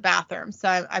to go to the bathroom. So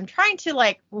I'm trying to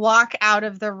like walk out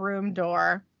of the room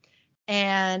door,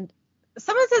 and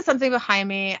someone said something behind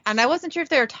me, and I wasn't sure if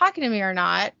they were talking to me or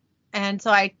not. And so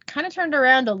I kind of turned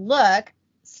around to look,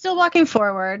 still walking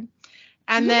forward.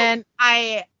 And then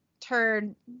I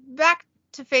turned back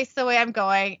to face the way I'm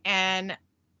going, and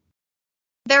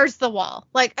there's the wall.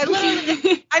 Like I literally,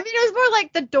 it was more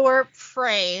like the door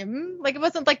frame. Like it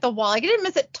wasn't like the wall. Like I didn't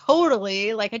miss it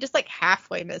totally. Like I just like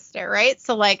halfway missed it. Right.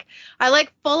 So like I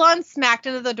like full on smacked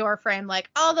into the door frame, like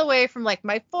all the way from like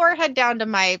my forehead down to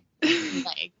my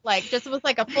leg. Like just was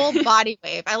like a full body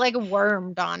wave. I like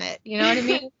wormed on it. You know what I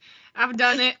mean? I've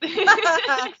done it. And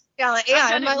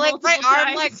my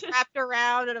arm like wrapped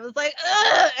around, and it was like,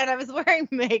 ugh! And I was wearing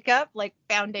makeup, like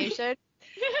foundation.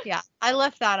 Yeah, I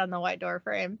left that on the white door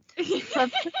frame. So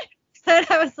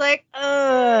I was like,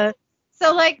 ugh.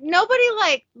 So like nobody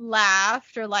like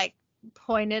laughed or like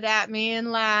pointed at me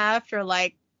and laughed or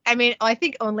like, I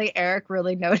think only Eric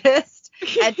really noticed.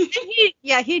 And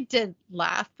he did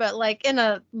laugh, but like in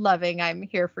a loving, I'm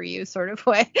here for you sort of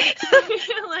way.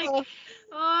 Like,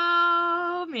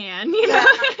 oh man,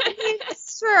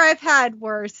 Sure, I've had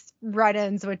worse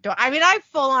run-ins with door. I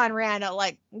full on ran at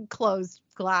like closed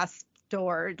glass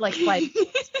door, like like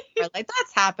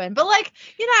that's happened. But like,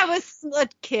 I was a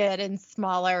kid and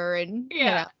smaller and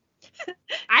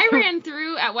I ran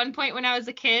through at one point when I was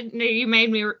a kid. You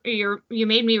made me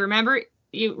remember.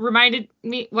 You reminded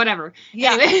me, whatever.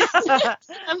 Yeah. Anyway,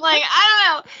 I'm like,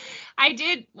 I don't know. I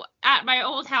did at my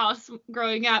old house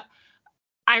growing up.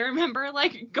 I remember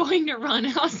like going to run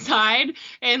outside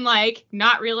and like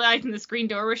not realizing the screen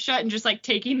door was shut and just like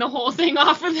taking the whole thing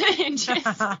off of the hinges.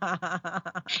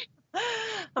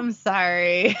 I'm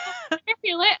sorry. I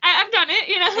feel it. I've done it,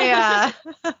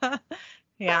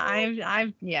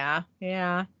 Yeah.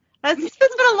 Yeah. It's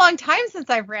been a long time since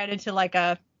I've ran into like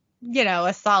a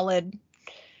solid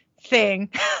thing,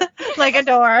 like a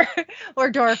door or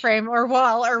door frame or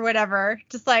wall or whatever.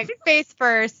 Just like face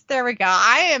first. There we go.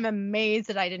 I am amazed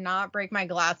that I did not break my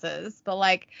glasses, but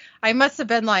like I must have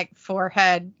been like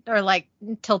forehead or like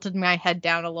tilted my head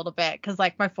down a little bit because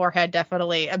like my forehead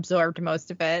definitely absorbed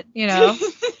most of it, you know?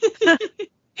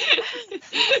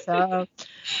 So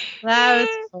that was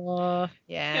cool.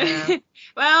 Yeah.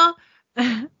 Well,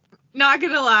 not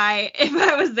gonna lie, if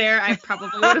I was there, I probably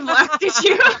would have laughed at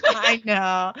you. I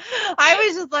know. I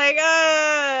was just like,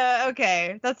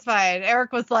 okay, that's fine.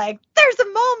 Eric was like, there's a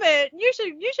moment. You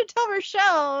should tell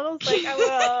Rochelle. And I was like, I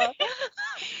will.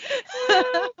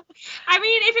 I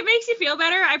mean, if it makes you feel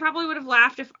better, I probably would have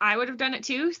laughed if I would have done it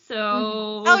too.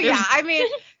 So Oh yeah. I mean,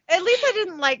 at least I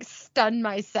didn't like stun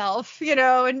myself, you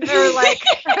know, or like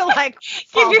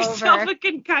give yourself over. a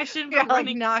concussion. Yeah, like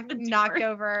knocked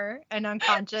over and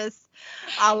unconscious,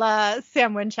 a la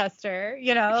Sam Winchester,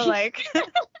 you know, like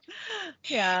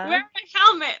yeah. Wear a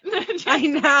helmet.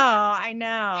 I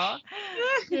know.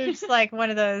 It's like one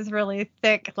of those really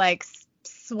thick like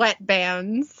sweat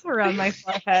bands around my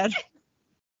forehead.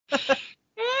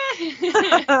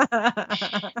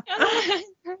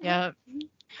 Yeah.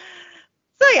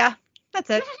 So yeah, that's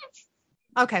it.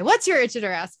 Okay, what's your itch it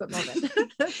or ass but moment?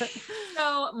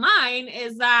 So mine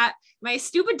is that my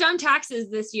stupid dumb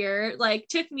taxes this year like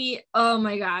took me, oh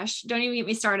my gosh, don't even get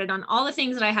me started on all the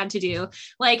things that I had to do.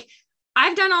 Like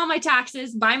I've done all my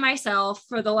taxes by myself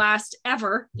for the last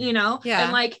ever, you know,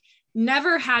 and like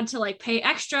never had to like pay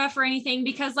extra for anything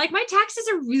because like my taxes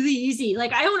are really easy.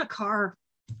 Like I own a car.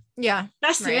 Yeah,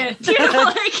 that's right. It. You know,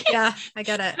 like, yeah, I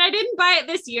get it. And I didn't buy it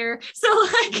this year. So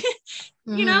like,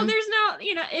 you know, there's no,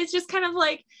 you know, it's just kind of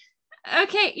like,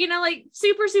 okay, you know, like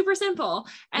super, super simple.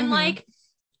 And like,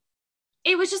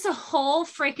 it was just a whole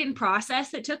freaking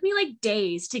process that took me like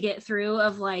days to get through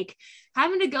of like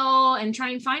having to go and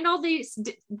try and find all these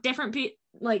different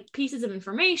pieces of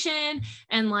information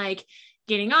and like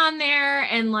getting on there.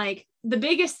 And like, the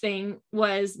biggest thing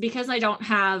was because I don't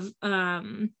have,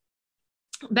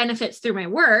 benefits through my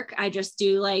work. I just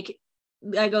do like,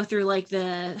 I go through like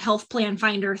the health plan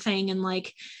finder thing and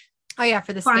like, oh yeah,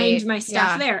 for the find state. my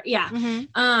stuff there. Yeah.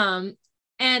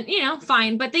 And you know,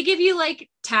 fine, but they give you like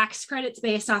tax credits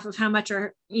based off of how much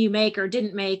you make or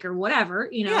didn't make or whatever,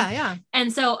 you know? Yeah.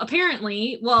 And so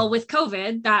apparently, well, with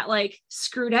COVID, that like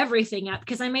screwed everything up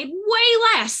because I made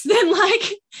way less than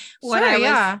like what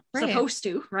I was supposed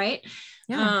to. Right.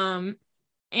 Yeah.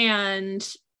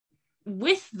 And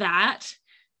with that,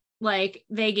 like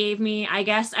they gave me, I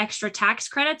guess, extra tax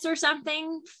credits or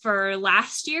something for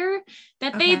last year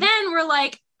that they then were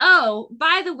like, oh,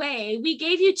 by the way, we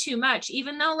gave you too much,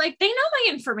 even though like they know my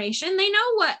information. They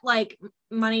know what like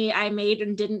money I made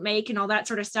and didn't make and all that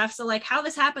sort of stuff. So like how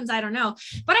this happens, I don't know,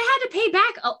 but I had to pay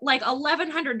back like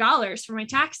 $1,100 for my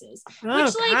taxes, which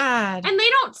like, and they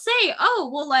don't say, oh,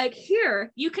 well, like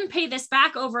here, you can pay this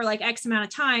back over like X amount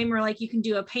of time, or like you can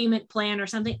do a payment plan or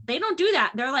something. They don't do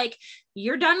that. They're like,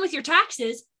 you're done with your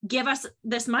taxes. Give us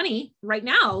this money right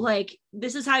now. Like,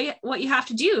 this is what you have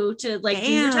to do to like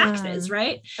do your taxes.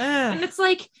 Right. And it's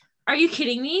like, are you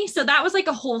kidding me? So that was like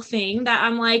a whole thing that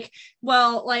I'm like,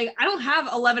 well, like I don't have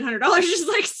 $1,100 just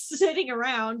like sitting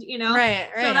around, you know? Right.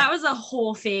 So that was a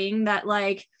whole thing that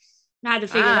like I had to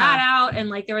figure that out. And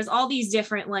like, there was all these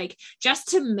different, like, just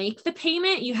to make the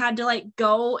payment, you had to like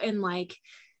go and like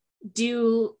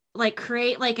do like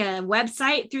create like a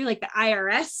website through like the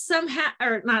IRS somehow,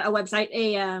 or not a website,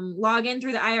 a login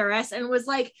through the IRS. And it was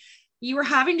like, you were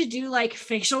having to do like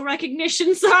facial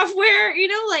recognition software, you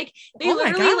know, like they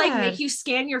literally like make you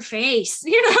scan your face,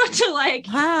 you know, to like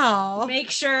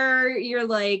make sure you're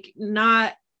like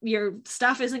not, your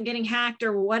stuff isn't getting hacked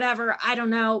or whatever. I don't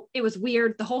know. It was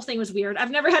weird. The whole thing was weird. I've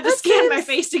never had to scan my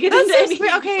face to get into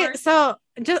anything. Okay. Before. So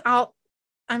just I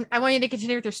want you to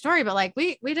continue with your story, but like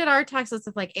we did our taxes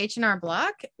with like H&R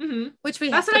Block, which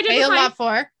we have to pay a lot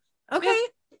for. Okay. Yeah.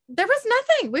 There was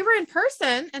nothing. We were in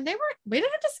person and we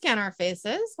didn't have to scan our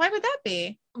faces. Why would that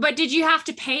be? But did you have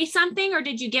to pay something or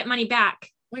did you get money back?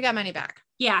 We got money back.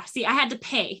 Yeah. See, I had to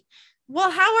pay. Well,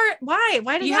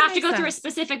 why did you have to go through a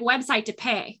specific website to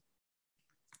pay?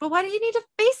 But why do you need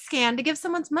a face scan to give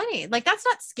someone's money? Like that's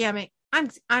not scamming.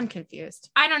 I'm confused.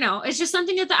 I don't know. It's just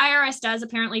something that the IRS does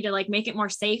apparently to like make it more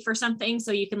safe or something.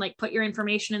 So you can like put your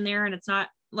information in there and it's not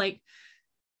like,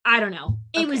 I don't know.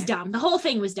 It was dumb. The whole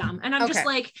thing was dumb. And I'm just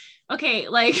like, okay,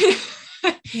 like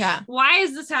Yeah. Why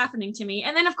is this happening to me?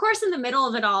 And then of course, in the middle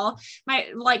of it all, my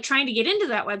like trying to get into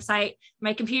that website,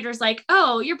 my computer's like,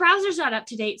 oh, your browser's not up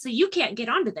to date. So you can't get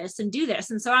onto this and do this.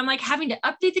 And so I'm like having to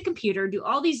update the computer, do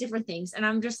all these different things. And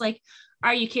I'm just like,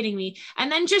 are you kidding me?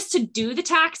 And then just to do the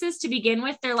taxes to begin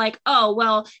with, they're like, oh,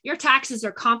 well, your taxes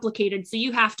are complicated. So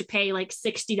you have to pay like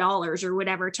 $60 or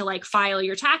whatever to like file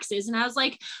your taxes. And I was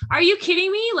like, are you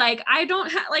kidding me? Like, I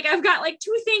don't have, like, I've got like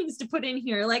 2 things to put in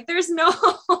here. Like, there's no,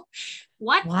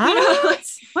 what? What? You know, like,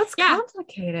 what's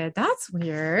complicated? That's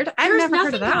weird. I've never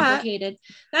heard of that. Complicated.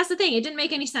 That's the thing. It didn't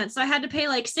make any sense. So I had to pay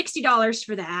like $60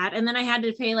 for that. And then I had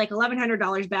to pay like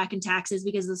 $1,100 back in taxes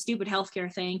because of the stupid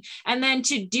healthcare thing. And then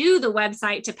to do the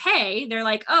website to pay, they're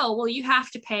like, oh, well, you have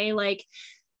to pay like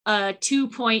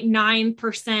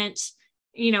 2.9%,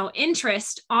 you know,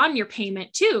 interest on your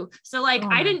payment too. So like,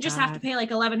 I didn't just have to pay like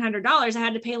 $1,100. I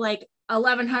had to pay like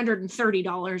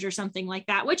 $1,130 or something like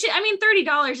that, which I mean,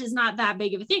 $30 is not that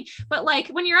big of a thing, but like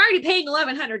when you're already paying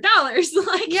 $1,100,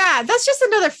 like, yeah, that's just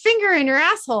another finger in your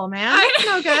asshole, man. That's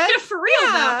no good. For real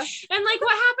though. And like,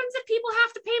 what happens if people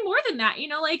have to pay more than that? You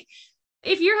know, like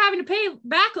if you're having to pay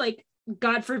back, like,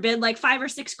 God forbid, like 5 or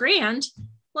 6 grand,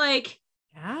 like,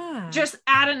 just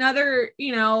add another,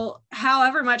 you know,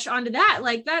 however much onto that,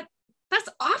 like that's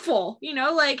awful, you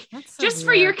know, like so just weird.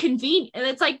 For your convenience.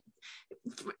 It's like,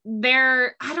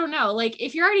 I don't know, like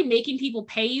if you're already making people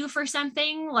pay you for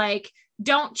something, like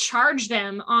don't charge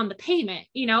them on the payment,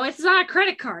 you know, it's not a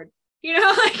credit card, you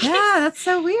know, like, yeah, that's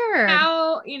so weird.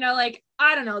 How, you know, like,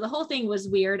 I don't know, the whole thing was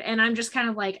weird. And I'm just kind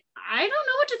of like, I don't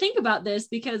know what to think about this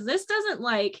because this doesn't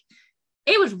like,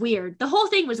 it was weird. The whole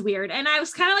thing was weird. And I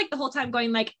was kind of like the whole time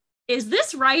going like, is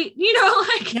this right? You know,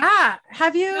 like, yeah.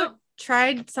 Have you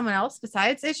tried someone else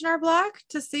besides H&R Block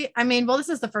to see? I mean, well, this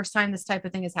is the first time this type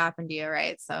of thing has happened to you,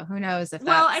 right? So who knows if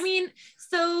I mean,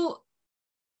 so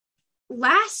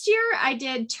last year I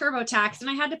did TurboTax and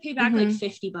I had to pay back like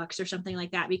 $50 or something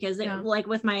like that because it, like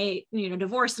with my, you know,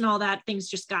 divorce and all that, things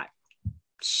just got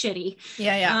shitty.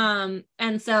 Yeah.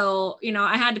 And so, you know,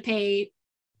 I had to pay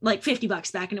like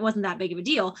 $50 back and it wasn't that big of a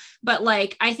deal. But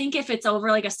like, I think if it's over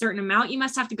like a certain amount, you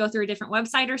must have to go through a different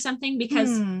website or something,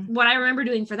 because what I remember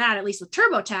doing for that, at least with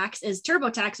TurboTax is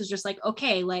just like,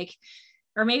 okay, like,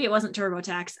 or maybe it wasn't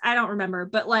TurboTax. I don't remember,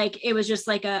 but like, it was just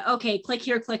like okay, click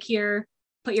here, put your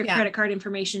credit card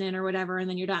information in or whatever. And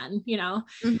then you're done, you know?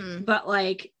 But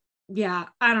like, yeah,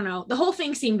 I don't know. The whole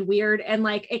thing seemed weird. And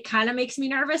like, it kind of makes me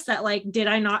nervous that like, did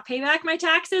I not pay back my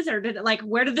taxes or did it like,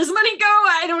 where did this money go?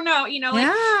 I don't know. You know, like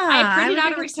I printed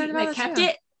out a receipt and I kept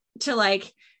it to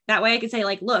like, that way I could say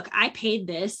like, look, I paid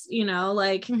this, you know,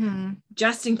 like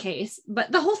just in case.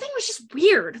 But the whole thing was just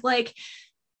weird. Like,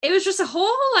 it was just a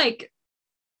whole like,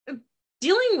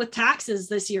 dealing with taxes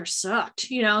this year sucked,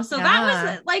 you know? So that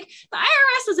was like, the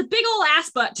IRS was a big old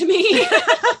ass butt to me.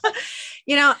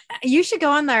 You know, you should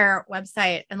go on their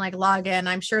website and like log in.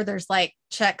 I'm sure there's like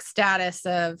check status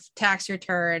of tax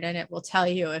return and it will tell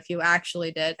you if you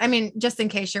actually did. I mean, just in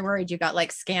case you're worried you got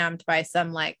like scammed by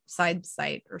some like side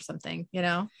site or something, you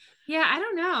know? Yeah, I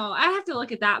don't know. I have to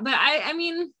look at that. But I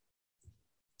mean,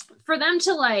 for them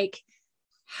to like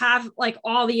have like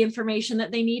all the information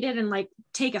that they needed and like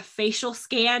take a facial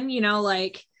scan, you know,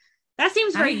 like that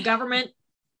seems very government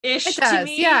ish to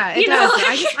me. Yeah, it does. Know,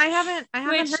 like, I haven't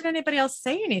heard anybody else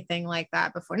say anything like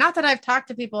that before. Not that I've talked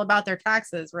to people about their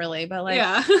taxes really, but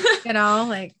like, you know,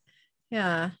 like,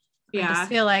 I just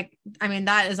feel like, I mean,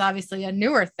 that is obviously a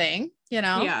newer thing, you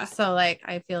know? Yeah. So like,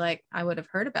 I feel like I would have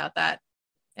heard about that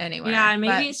anyway. Yeah. And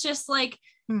maybe it's just like,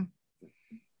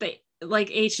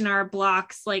 like H&R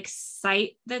Block's like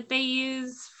site that they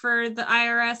use for the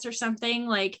IRS or something,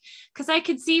 like, cause I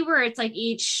could see where it's like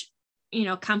each, you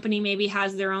know, company maybe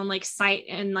has their own like site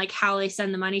and like how they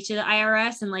send the money to the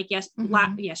IRS. And like,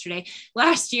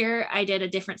 last year I did a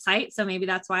different site. So maybe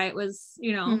that's why it was,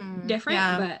 you know,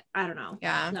 different, but I don't know.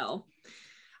 Yeah. No,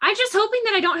 I'm just hoping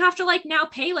that I don't have to like now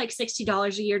pay like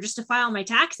 $60 a year just to file my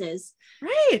taxes.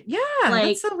 Right. Yeah. Like,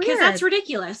 that's so weird. Cause that's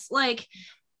ridiculous. Like,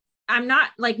 I'm not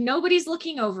like, nobody's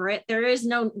looking over it. There's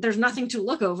nothing to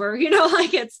look over, you know,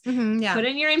 like it's put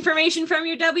in your information from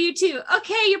your W-2.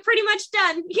 Okay. You're pretty much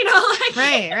done, you know, like,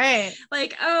 right.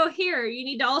 Like, oh, here, you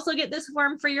need to also get this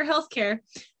form for your healthcare.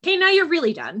 Okay. Now you're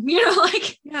really done, you know,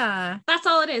 like, that's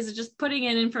all it is. It's just putting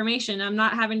in information. I'm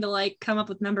not having to like come up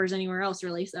with numbers anywhere else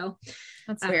really. So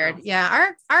that's weird. Know.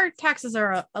 Yeah. Our taxes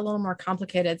are a little more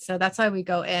complicated. So that's why we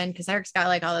go in, because Eric's got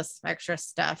like all this extra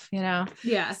stuff, you know?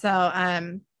 Yeah.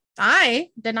 So, I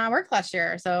did not work last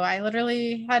year, so I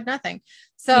literally had nothing.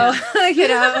 So, you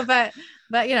know, but,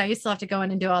 you know, you still have to go in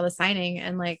and do all the signing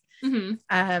and like,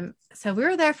 so we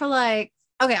were there for like,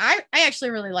 Okay, I actually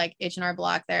really like H&R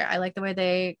Block there. I like the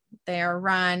way they are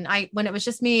run. When it was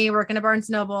just me working at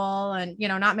Barnes Noble and,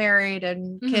 not married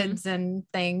and kids and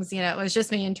things, it was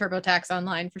just me and TurboTax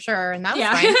online for sure. And that was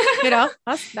fine.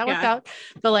 That worked out.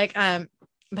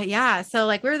 But yeah, so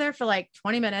like we were there for like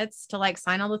 20 minutes to like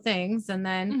sign all the things. And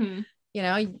then,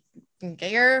 you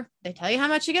they tell you how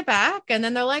much you get back. And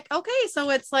then they're like, okay,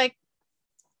 so it's like,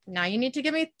 now you need to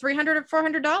give me $300 or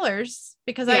 $400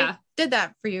 because I did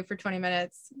that for you for 20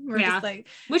 minutes. We're just like,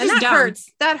 which is that dumb.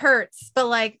 That hurts. But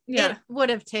like, it would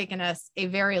have taken us a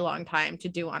very long time to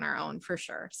do on our own for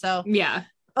sure. So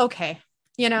okay.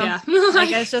 Like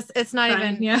it's not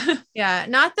fine.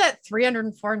 Even, not that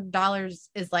 $304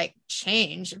 is like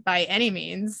change by any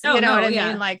means, what I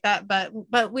mean? Like that,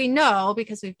 but we know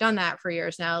because we've done that for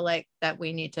years now, like that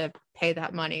we need to pay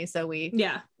that money. So we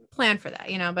plan for that,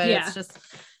 but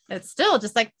it's still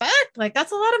just like, fuck, like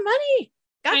that's a lot of money.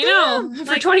 I know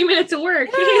for 20 minutes of work.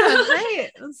 Right.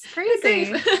 It's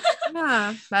crazy.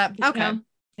 But okay.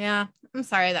 Yeah. I'm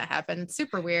sorry that happened. It's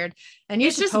super weird. And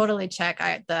you should totally check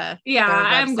the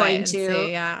I'm going to.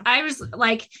 See, I was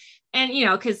like, and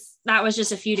because that was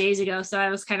just a few days ago. So I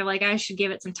was kind of like, I should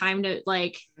give it some time to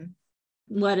like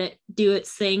let it do its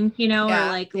thing, or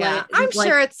like I'm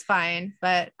sure it's fine,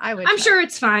 but I'm sure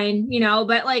it's fine,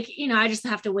 but like, I just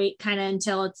have to wait kind of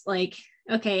until it's like,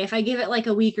 okay, if I give it like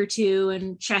a week or two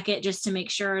and check it just to make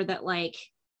sure that like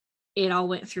it all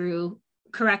went through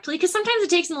correctly, because sometimes it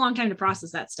takes a long time to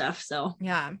process that stuff. So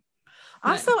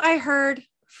also I heard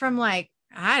from like,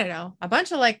 I don't know, a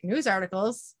bunch of like news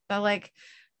articles that like,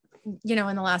 in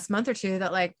the last month or two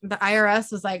that like the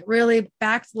IRS was like really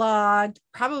backlogged,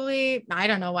 probably, I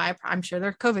don't know why, I'm sure there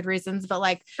are COVID reasons, but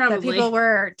like that people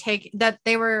were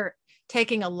they were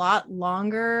taking a lot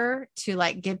longer to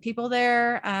like give people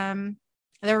their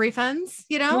refunds,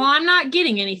 Well, I'm not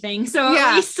getting anything. So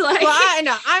at least like, well, I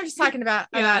know I'm just talking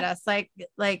about us. Like,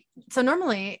 so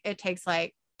normally it takes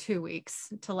like 2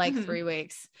 weeks to like 3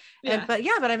 weeks. But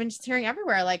I've been just hearing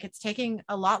everywhere, like it's taking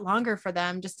a lot longer for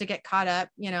them just to get caught up,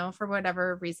 for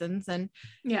whatever reasons. And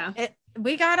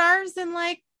we got ours in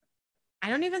like, I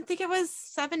don't even think it was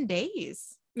 7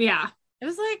 days. Yeah. It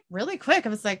was like really quick. I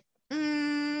was like,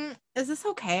 is this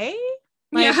okay?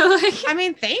 Like, I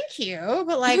mean, thank you,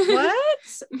 but like,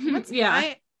 what?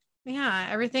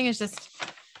 Everything is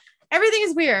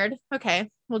weird.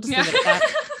 Okay. We'll just leave it at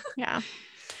that.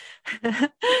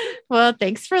 Well,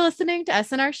 thanks for listening to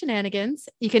us and our shenanigans.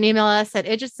 You can email us at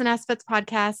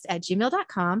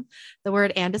idgetsandaspetspodcast@gmail.com. The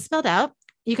word "and" is spelled out.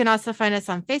 You can also find us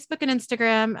on Facebook and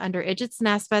Instagram under Idgits and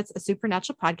Aspets, a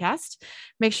supernatural podcast.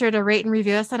 Make sure to rate and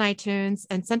review us on iTunes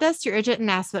and send us your Idget and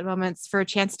Aspet moments for a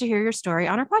chance to hear your story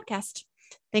on our podcast.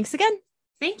 Thanks again.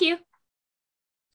 Thank you.